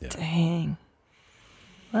done. Dang.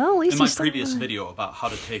 Well, at least in my he's still previous alive. video about how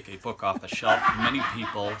to take a book off the shelf, many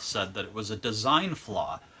people said that it was a design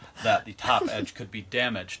flaw that the top edge could be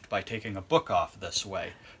damaged by taking a book off this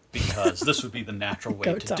way, because this would be the natural way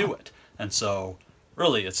Go, to do Tom. it. And so,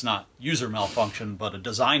 really, it's not user malfunction, but a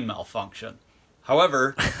design malfunction.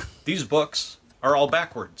 However, these books are all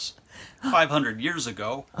backwards. 500 years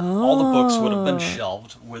ago, all the books would have been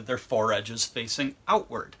shelved with their foredges facing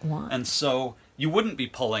outward. Wow. And so you wouldn't be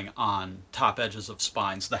pulling on top edges of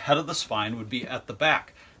spines. The head of the spine would be at the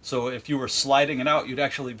back. So if you were sliding it out, you'd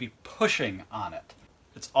actually be pushing on it.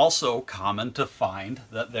 It's also common to find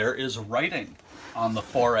that there is writing on the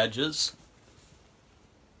foredges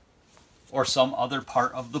or some other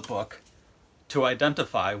part of the book to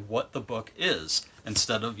identify what the book is,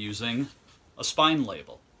 instead of using a spine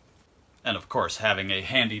label. And of course, having a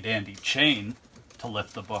handy-dandy chain to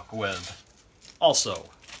lift the book with also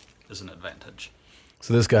is an advantage.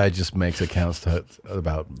 So this guy just makes accounts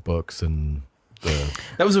about books and the...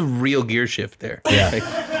 That was a real gear shift there. Yeah.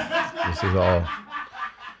 This is all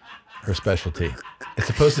her specialty. It's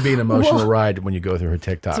supposed to be an emotional Whoa. ride when you go through her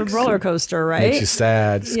TikToks. It's a roller coaster, right? Makes you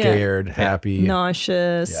sad, scared, happy.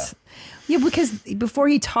 nauseous. Yeah, because before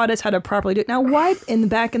he taught us how to properly do it. Now, why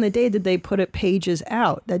back in the day did they put it pages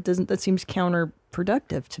out? That seems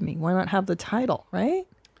counterproductive to me. Why not have the title, right?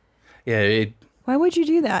 Yeah, Why would you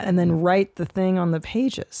do that and then write the thing on the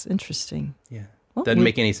pages? Interesting. Yeah. Well, Doesn't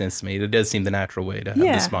make any sense to me. It does seem the natural way to have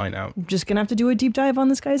the spine out. I'm just gonna have to do a deep dive on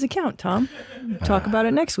this guy's account, Tom. Talk about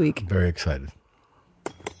it next week. Very excited.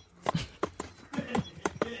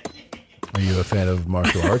 Are you a fan of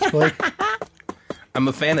martial arts, Blake? I'm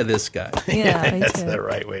a fan of this guy. Yeah, me that's too. the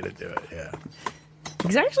right way to do it. Yeah.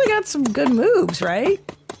 He's actually got some good moves, right?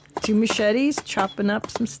 2 machetes, chopping up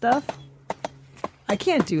some stuff. I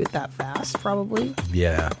can't do it that fast, probably.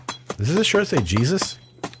 Yeah. Does this shirt say Jesus?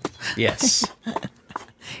 Yes.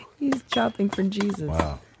 He's chopping for Jesus.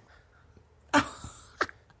 Wow.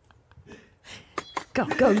 Go,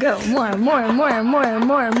 go, go. More. Go,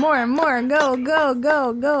 go,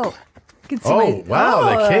 go, go. Can see Oh, wow.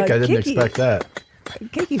 That kick. I didn't kicky. expect that.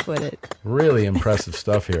 Kicky footed. Really impressive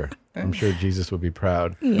stuff here. I'm sure Jesus would be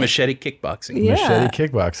proud. Yeah. Machete kickboxing. Yeah. Machete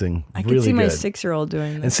kickboxing. I can really see my good. 6-year-old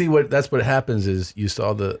doing that. And see that's what happens is you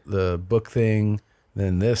saw the book thing,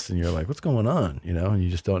 then this, and you're like, what's going on? You know, and you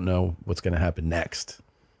just don't know what's going to happen next.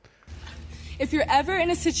 If you're ever in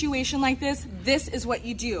a situation like this, this is what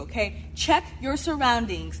you do, okay? Check your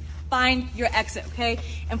surroundings, find your exit, okay?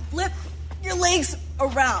 And flip your legs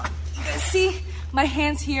around. You guys see? My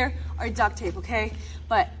hands here are duct tape, okay?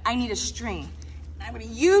 But I need a string. And I'm gonna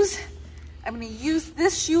use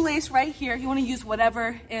this shoelace right here. You wanna use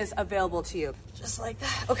whatever is available to you. Just like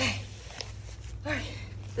that, okay. All right,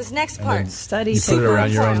 this next And part. then Study you put it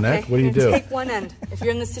around your own neck? What do you do? Take one end. If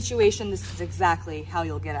you're in this situation, this is exactly how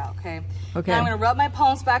you'll get out, okay? Okay. Now I'm gonna rub my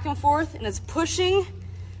palms back and forth, and it's pushing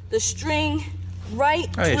the string right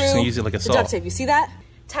Oh, yeah, through just gonna use it like a the saw. duct tape. You see that?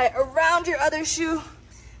 Tie it around your other shoe.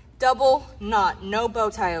 Double knot, no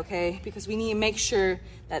bow tie, okay? Because we need to make sure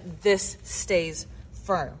that this stays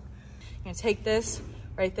firm. I'm gonna take this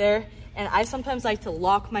right there, and I sometimes like to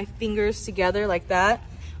lock my fingers together like that.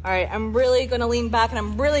 All right, I'm really gonna lean back, and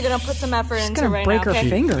I'm really gonna put some effort into it right break now. her okay?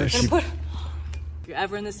 fingers. I'm gonna put, if you're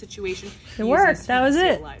ever in this situation, It use worked. this That was to stay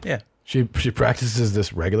it. alive. Yeah. She practices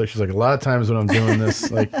this regular. She's like, a lot of times when I'm doing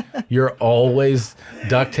this, like, you're always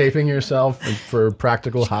duct taping yourself for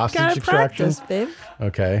practical hostage Gotta extraction. practice, babe.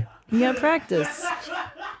 Okay. You gotta practice.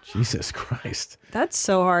 Jesus Christ. That's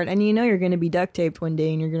so hard. And you know you're going to be duct taped one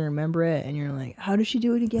day and you're going to remember it. And you're like, how does she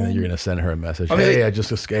do it again? And then you're going to send her a message. I mean, Hey, I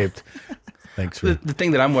just escaped. Thanks for... The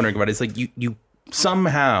thing that I'm wondering about is like you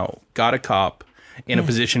somehow got a cop in a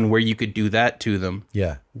position where you could do that to them.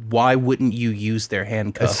 Yeah. Why wouldn't you use their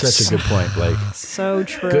handcuffs? That's such a good point, Blake. So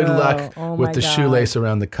true. Good luck Oh with my the God. shoelace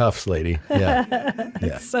around the cuffs, lady. Yeah. It's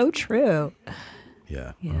Yeah. so true.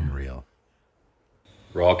 Yeah. Unreal.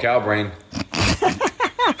 Raw cow brain.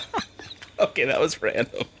 Okay, that was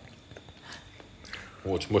random.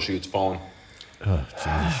 Oh, it's mushy. It's falling. Oh,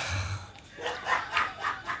 jeez.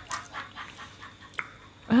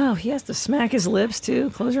 Oh, he has to smack his lips too.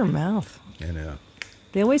 Close your mouth. I know.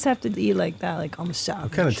 They always have to eat like that, like I'm sorry.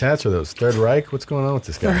 What kind of tats are those? Third Reich? What's going on with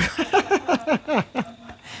this guy?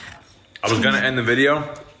 I was gonna end the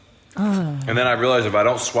video, Oh. and then I realized if I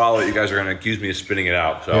don't swallow it, you guys are gonna accuse me of spitting it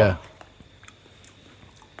out. So Yeah.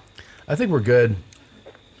 I think we're good.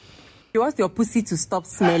 You want your pussy to stop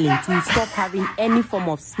smelling, to stop having any form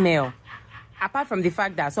of smell. Apart from the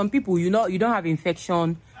fact that some people, you don't have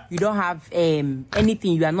infection, you don't have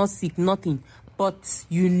anything, you are not sick, nothing. But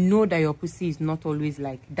you know that your pussy is not always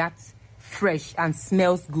like that fresh and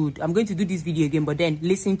smells good. I'm going to do this video again, but then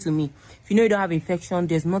listen to me. If you know you don't have infection,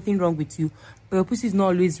 there's nothing wrong with you, but your pussy is not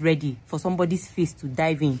always ready for somebody's face to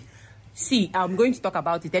dive in. See, I'm going to talk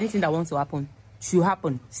about it. Anything that wants to happen should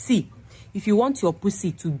happen. See, if you want your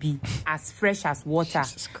pussy to be as fresh as water,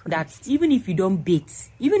 that even if you don't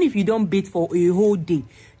bathe for a whole day,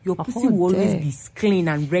 your pussy will always be clean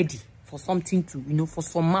and ready for something to, for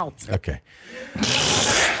some mouth. Okay.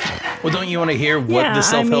 Well, don't you want to hear what the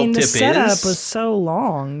self-help tip the setup is? was so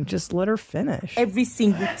long. Just let her finish. Every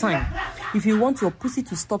single time. If you want your pussy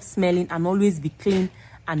to stop smelling and always be clean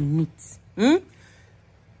and neat,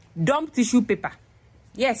 dump tissue paper.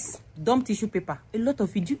 Yes, dump tissue paper. A lot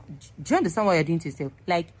of you. Do you understand what you're doing to yourself?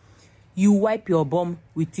 Like, you wipe your bum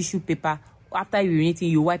with tissue paper. After urinating,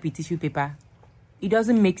 you wipe with tissue paper. It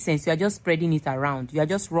doesn't make sense. You are just spreading it around. You are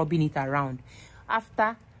just rubbing it around.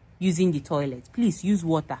 After using the toilet, please use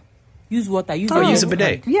water. Use water. Use a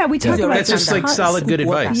bidet. Yeah, we talked about That's just like solid good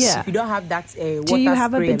advice. Yeah. If you don't have that water do you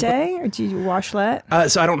have a spray, bidet or do you wash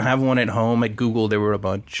that? So I don't have one at home. At Google, there were a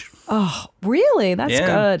bunch. Oh, really? That's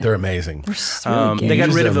good. They're amazing. They're so good. They got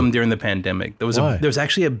rid of them during the pandemic. There Why? was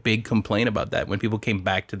actually a big complaint about that when people came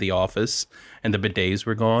back to the office and the bidets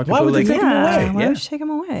were gone. Why would they take them away? Why would you take them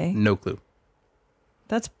away? No clue.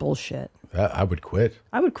 That's bullshit. I would quit.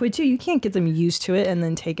 I would quit too. You can't get them used to it and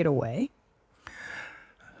then take it away.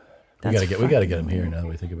 We gotta get them here now that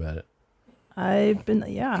we think about it.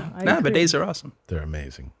 Bidets are awesome. They're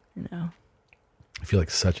amazing. I know. I feel like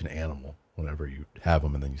such an animal whenever you have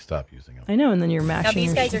them and then you stop using them. I know, and then you're Now mashing.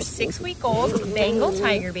 these guys are 6-week-old Bengal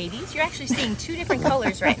tiger babies. You're actually seeing two different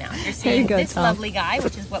colors right now. You're seeing this lovely guy,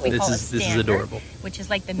 which is what we call a standard, this is adorable. which is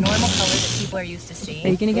like the normal color that people are used to seeing. Are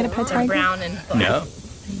you gonna get a pet They're tiger? brown and black. No.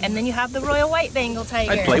 And then you have the royal white Bengal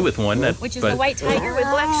tiger. I'd play with one, which is but the white tiger with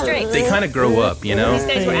black stripes. they kind of grow up, you know? These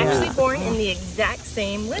guys were actually born in the exact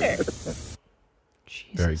same litter.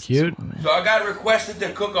 Very cute. So I got requested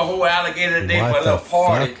to cook a whole alligator today What for a little the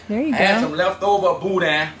party. fuck? There you I had go. some leftover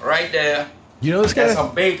boudin right there. You know this Got guy?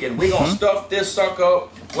 some bacon. We're going to stuff this sucker up.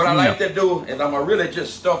 What I like to do is I'm going to really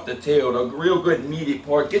just stuff the tail, the real good meaty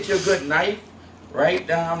part. Get you a good knife right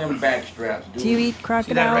down them back straps. Dude. Do you eat See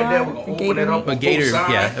crocodile? that right there? We're or going to open it up A on gator, both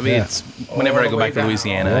sides. yeah. I mean, it's whenever I go back to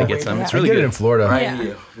Louisiana, I get some. It's really I get good it in Florida. Right Yeah.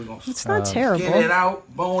 here. We're going to It's not terrible. skin it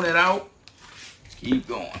out, bone it out. Keep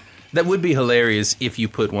going. That would be hilarious if you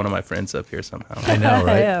put one of my friends up here somehow. I know,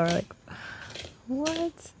 right? Yeah, we're like,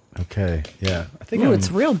 what? Okay, yeah. I think Ooh, it's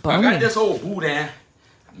real I bony. got this old boudin.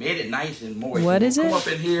 I made it nice and moist. What is Come it? up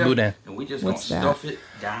in here, Boudin. and we just What's gonna that? stuff it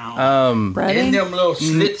down. Breading? In them little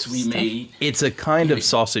slits we made. It's a kind of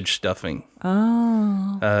sausage stuffing.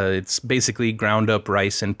 Oh, It's basically ground up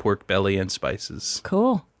rice and pork belly and spices.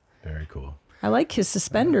 cool. Very cool. I like his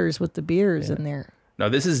suspenders with the beers in there. No,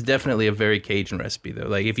 this is definitely a very Cajun recipe, though.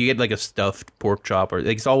 Like, if you get like a stuffed pork chop, or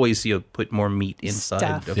it's always put more meat inside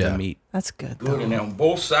Stuff. of Yeah. the meat. That's good. Good, and then on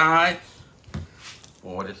both sides.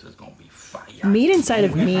 Boy, this is gonna be fire. Meat inside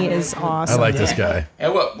of me is I awesome. like this guy.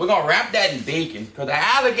 And look, we're gonna wrap that in bacon because the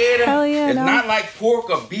alligator Hell yeah, is no. not like pork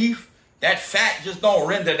or beef. That fat just don't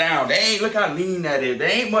render down. Look how lean that is. There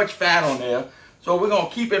ain't much fat on there. So we're gonna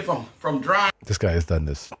keep it from drying. This guy has done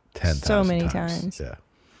this 10,000 So many times. Yeah,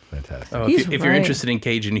 fantastic. Oh, He's if you're right. interested in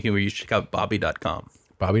Cajun humor, you should check out Bobby.com.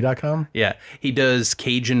 Bobby.com? Yeah, he does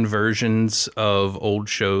Cajun versions of old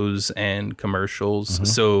shows and commercials. Mm-hmm.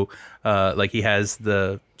 So, like, he has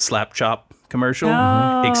the Slap Chop commercial,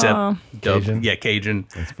 Oh. except dubbed, Cajun? yeah, Cajun,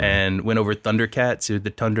 and went over Thundercats or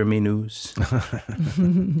the Thunder Me News.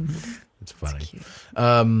 It's funny.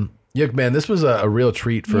 Yuck, man, this was a real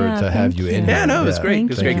treat to have you in here. Yeah, no, it was great. It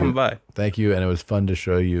was great Thank coming you. by. Thank you, and it was fun to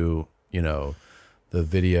show you, the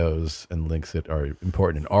videos and links that are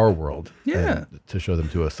important in our world. Yeah. And to show them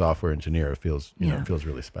to a software engineer, it feels, it feels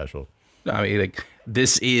really special. I mean, like,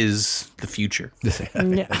 this is the future.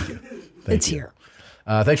 Yeah. It's here.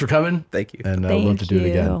 Thanks for coming. Thank you. And we'll have to do it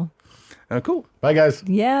again. Cool. Bye, guys.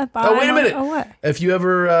 Yeah, bye. Oh, wait a minute. Oh, what? If you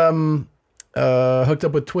ever hooked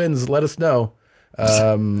up with twins, let us know.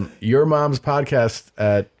 Your mom's podcast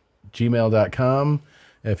at gmail.com.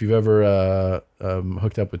 If you've ever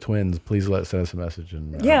hooked up with twins, please send us a message.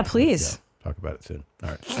 And Yeah, please. talk about it soon. All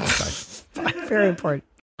right. Bye. Very important.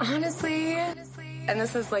 Honestly, and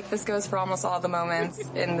this goes for almost all the moments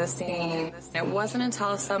in the scene. It wasn't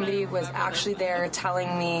until somebody was actually there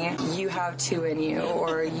telling me, you have 2 in you,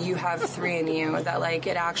 or you have 3 in you, that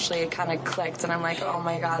it actually kind of clicked. And I'm like, oh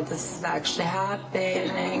my God, this is actually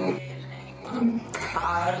happening. I'm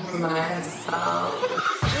proud of myself.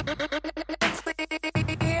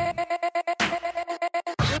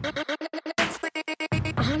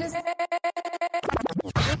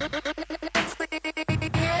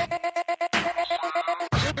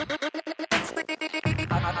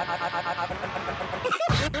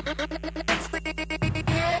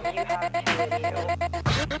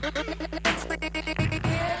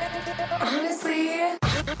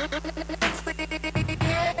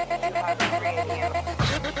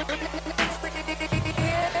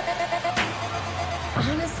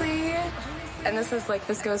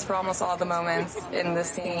 this goes for almost all the moments in the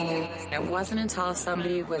scene. It wasn't until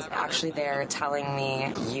somebody was actually there telling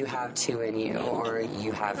me you have 2 in you or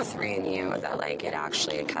you have 3 in you that like it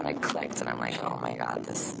actually kind of clicked, and I'm like, oh my god,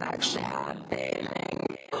 this is actually happening.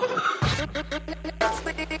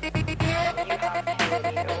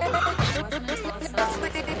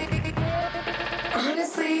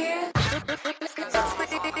 Honestly.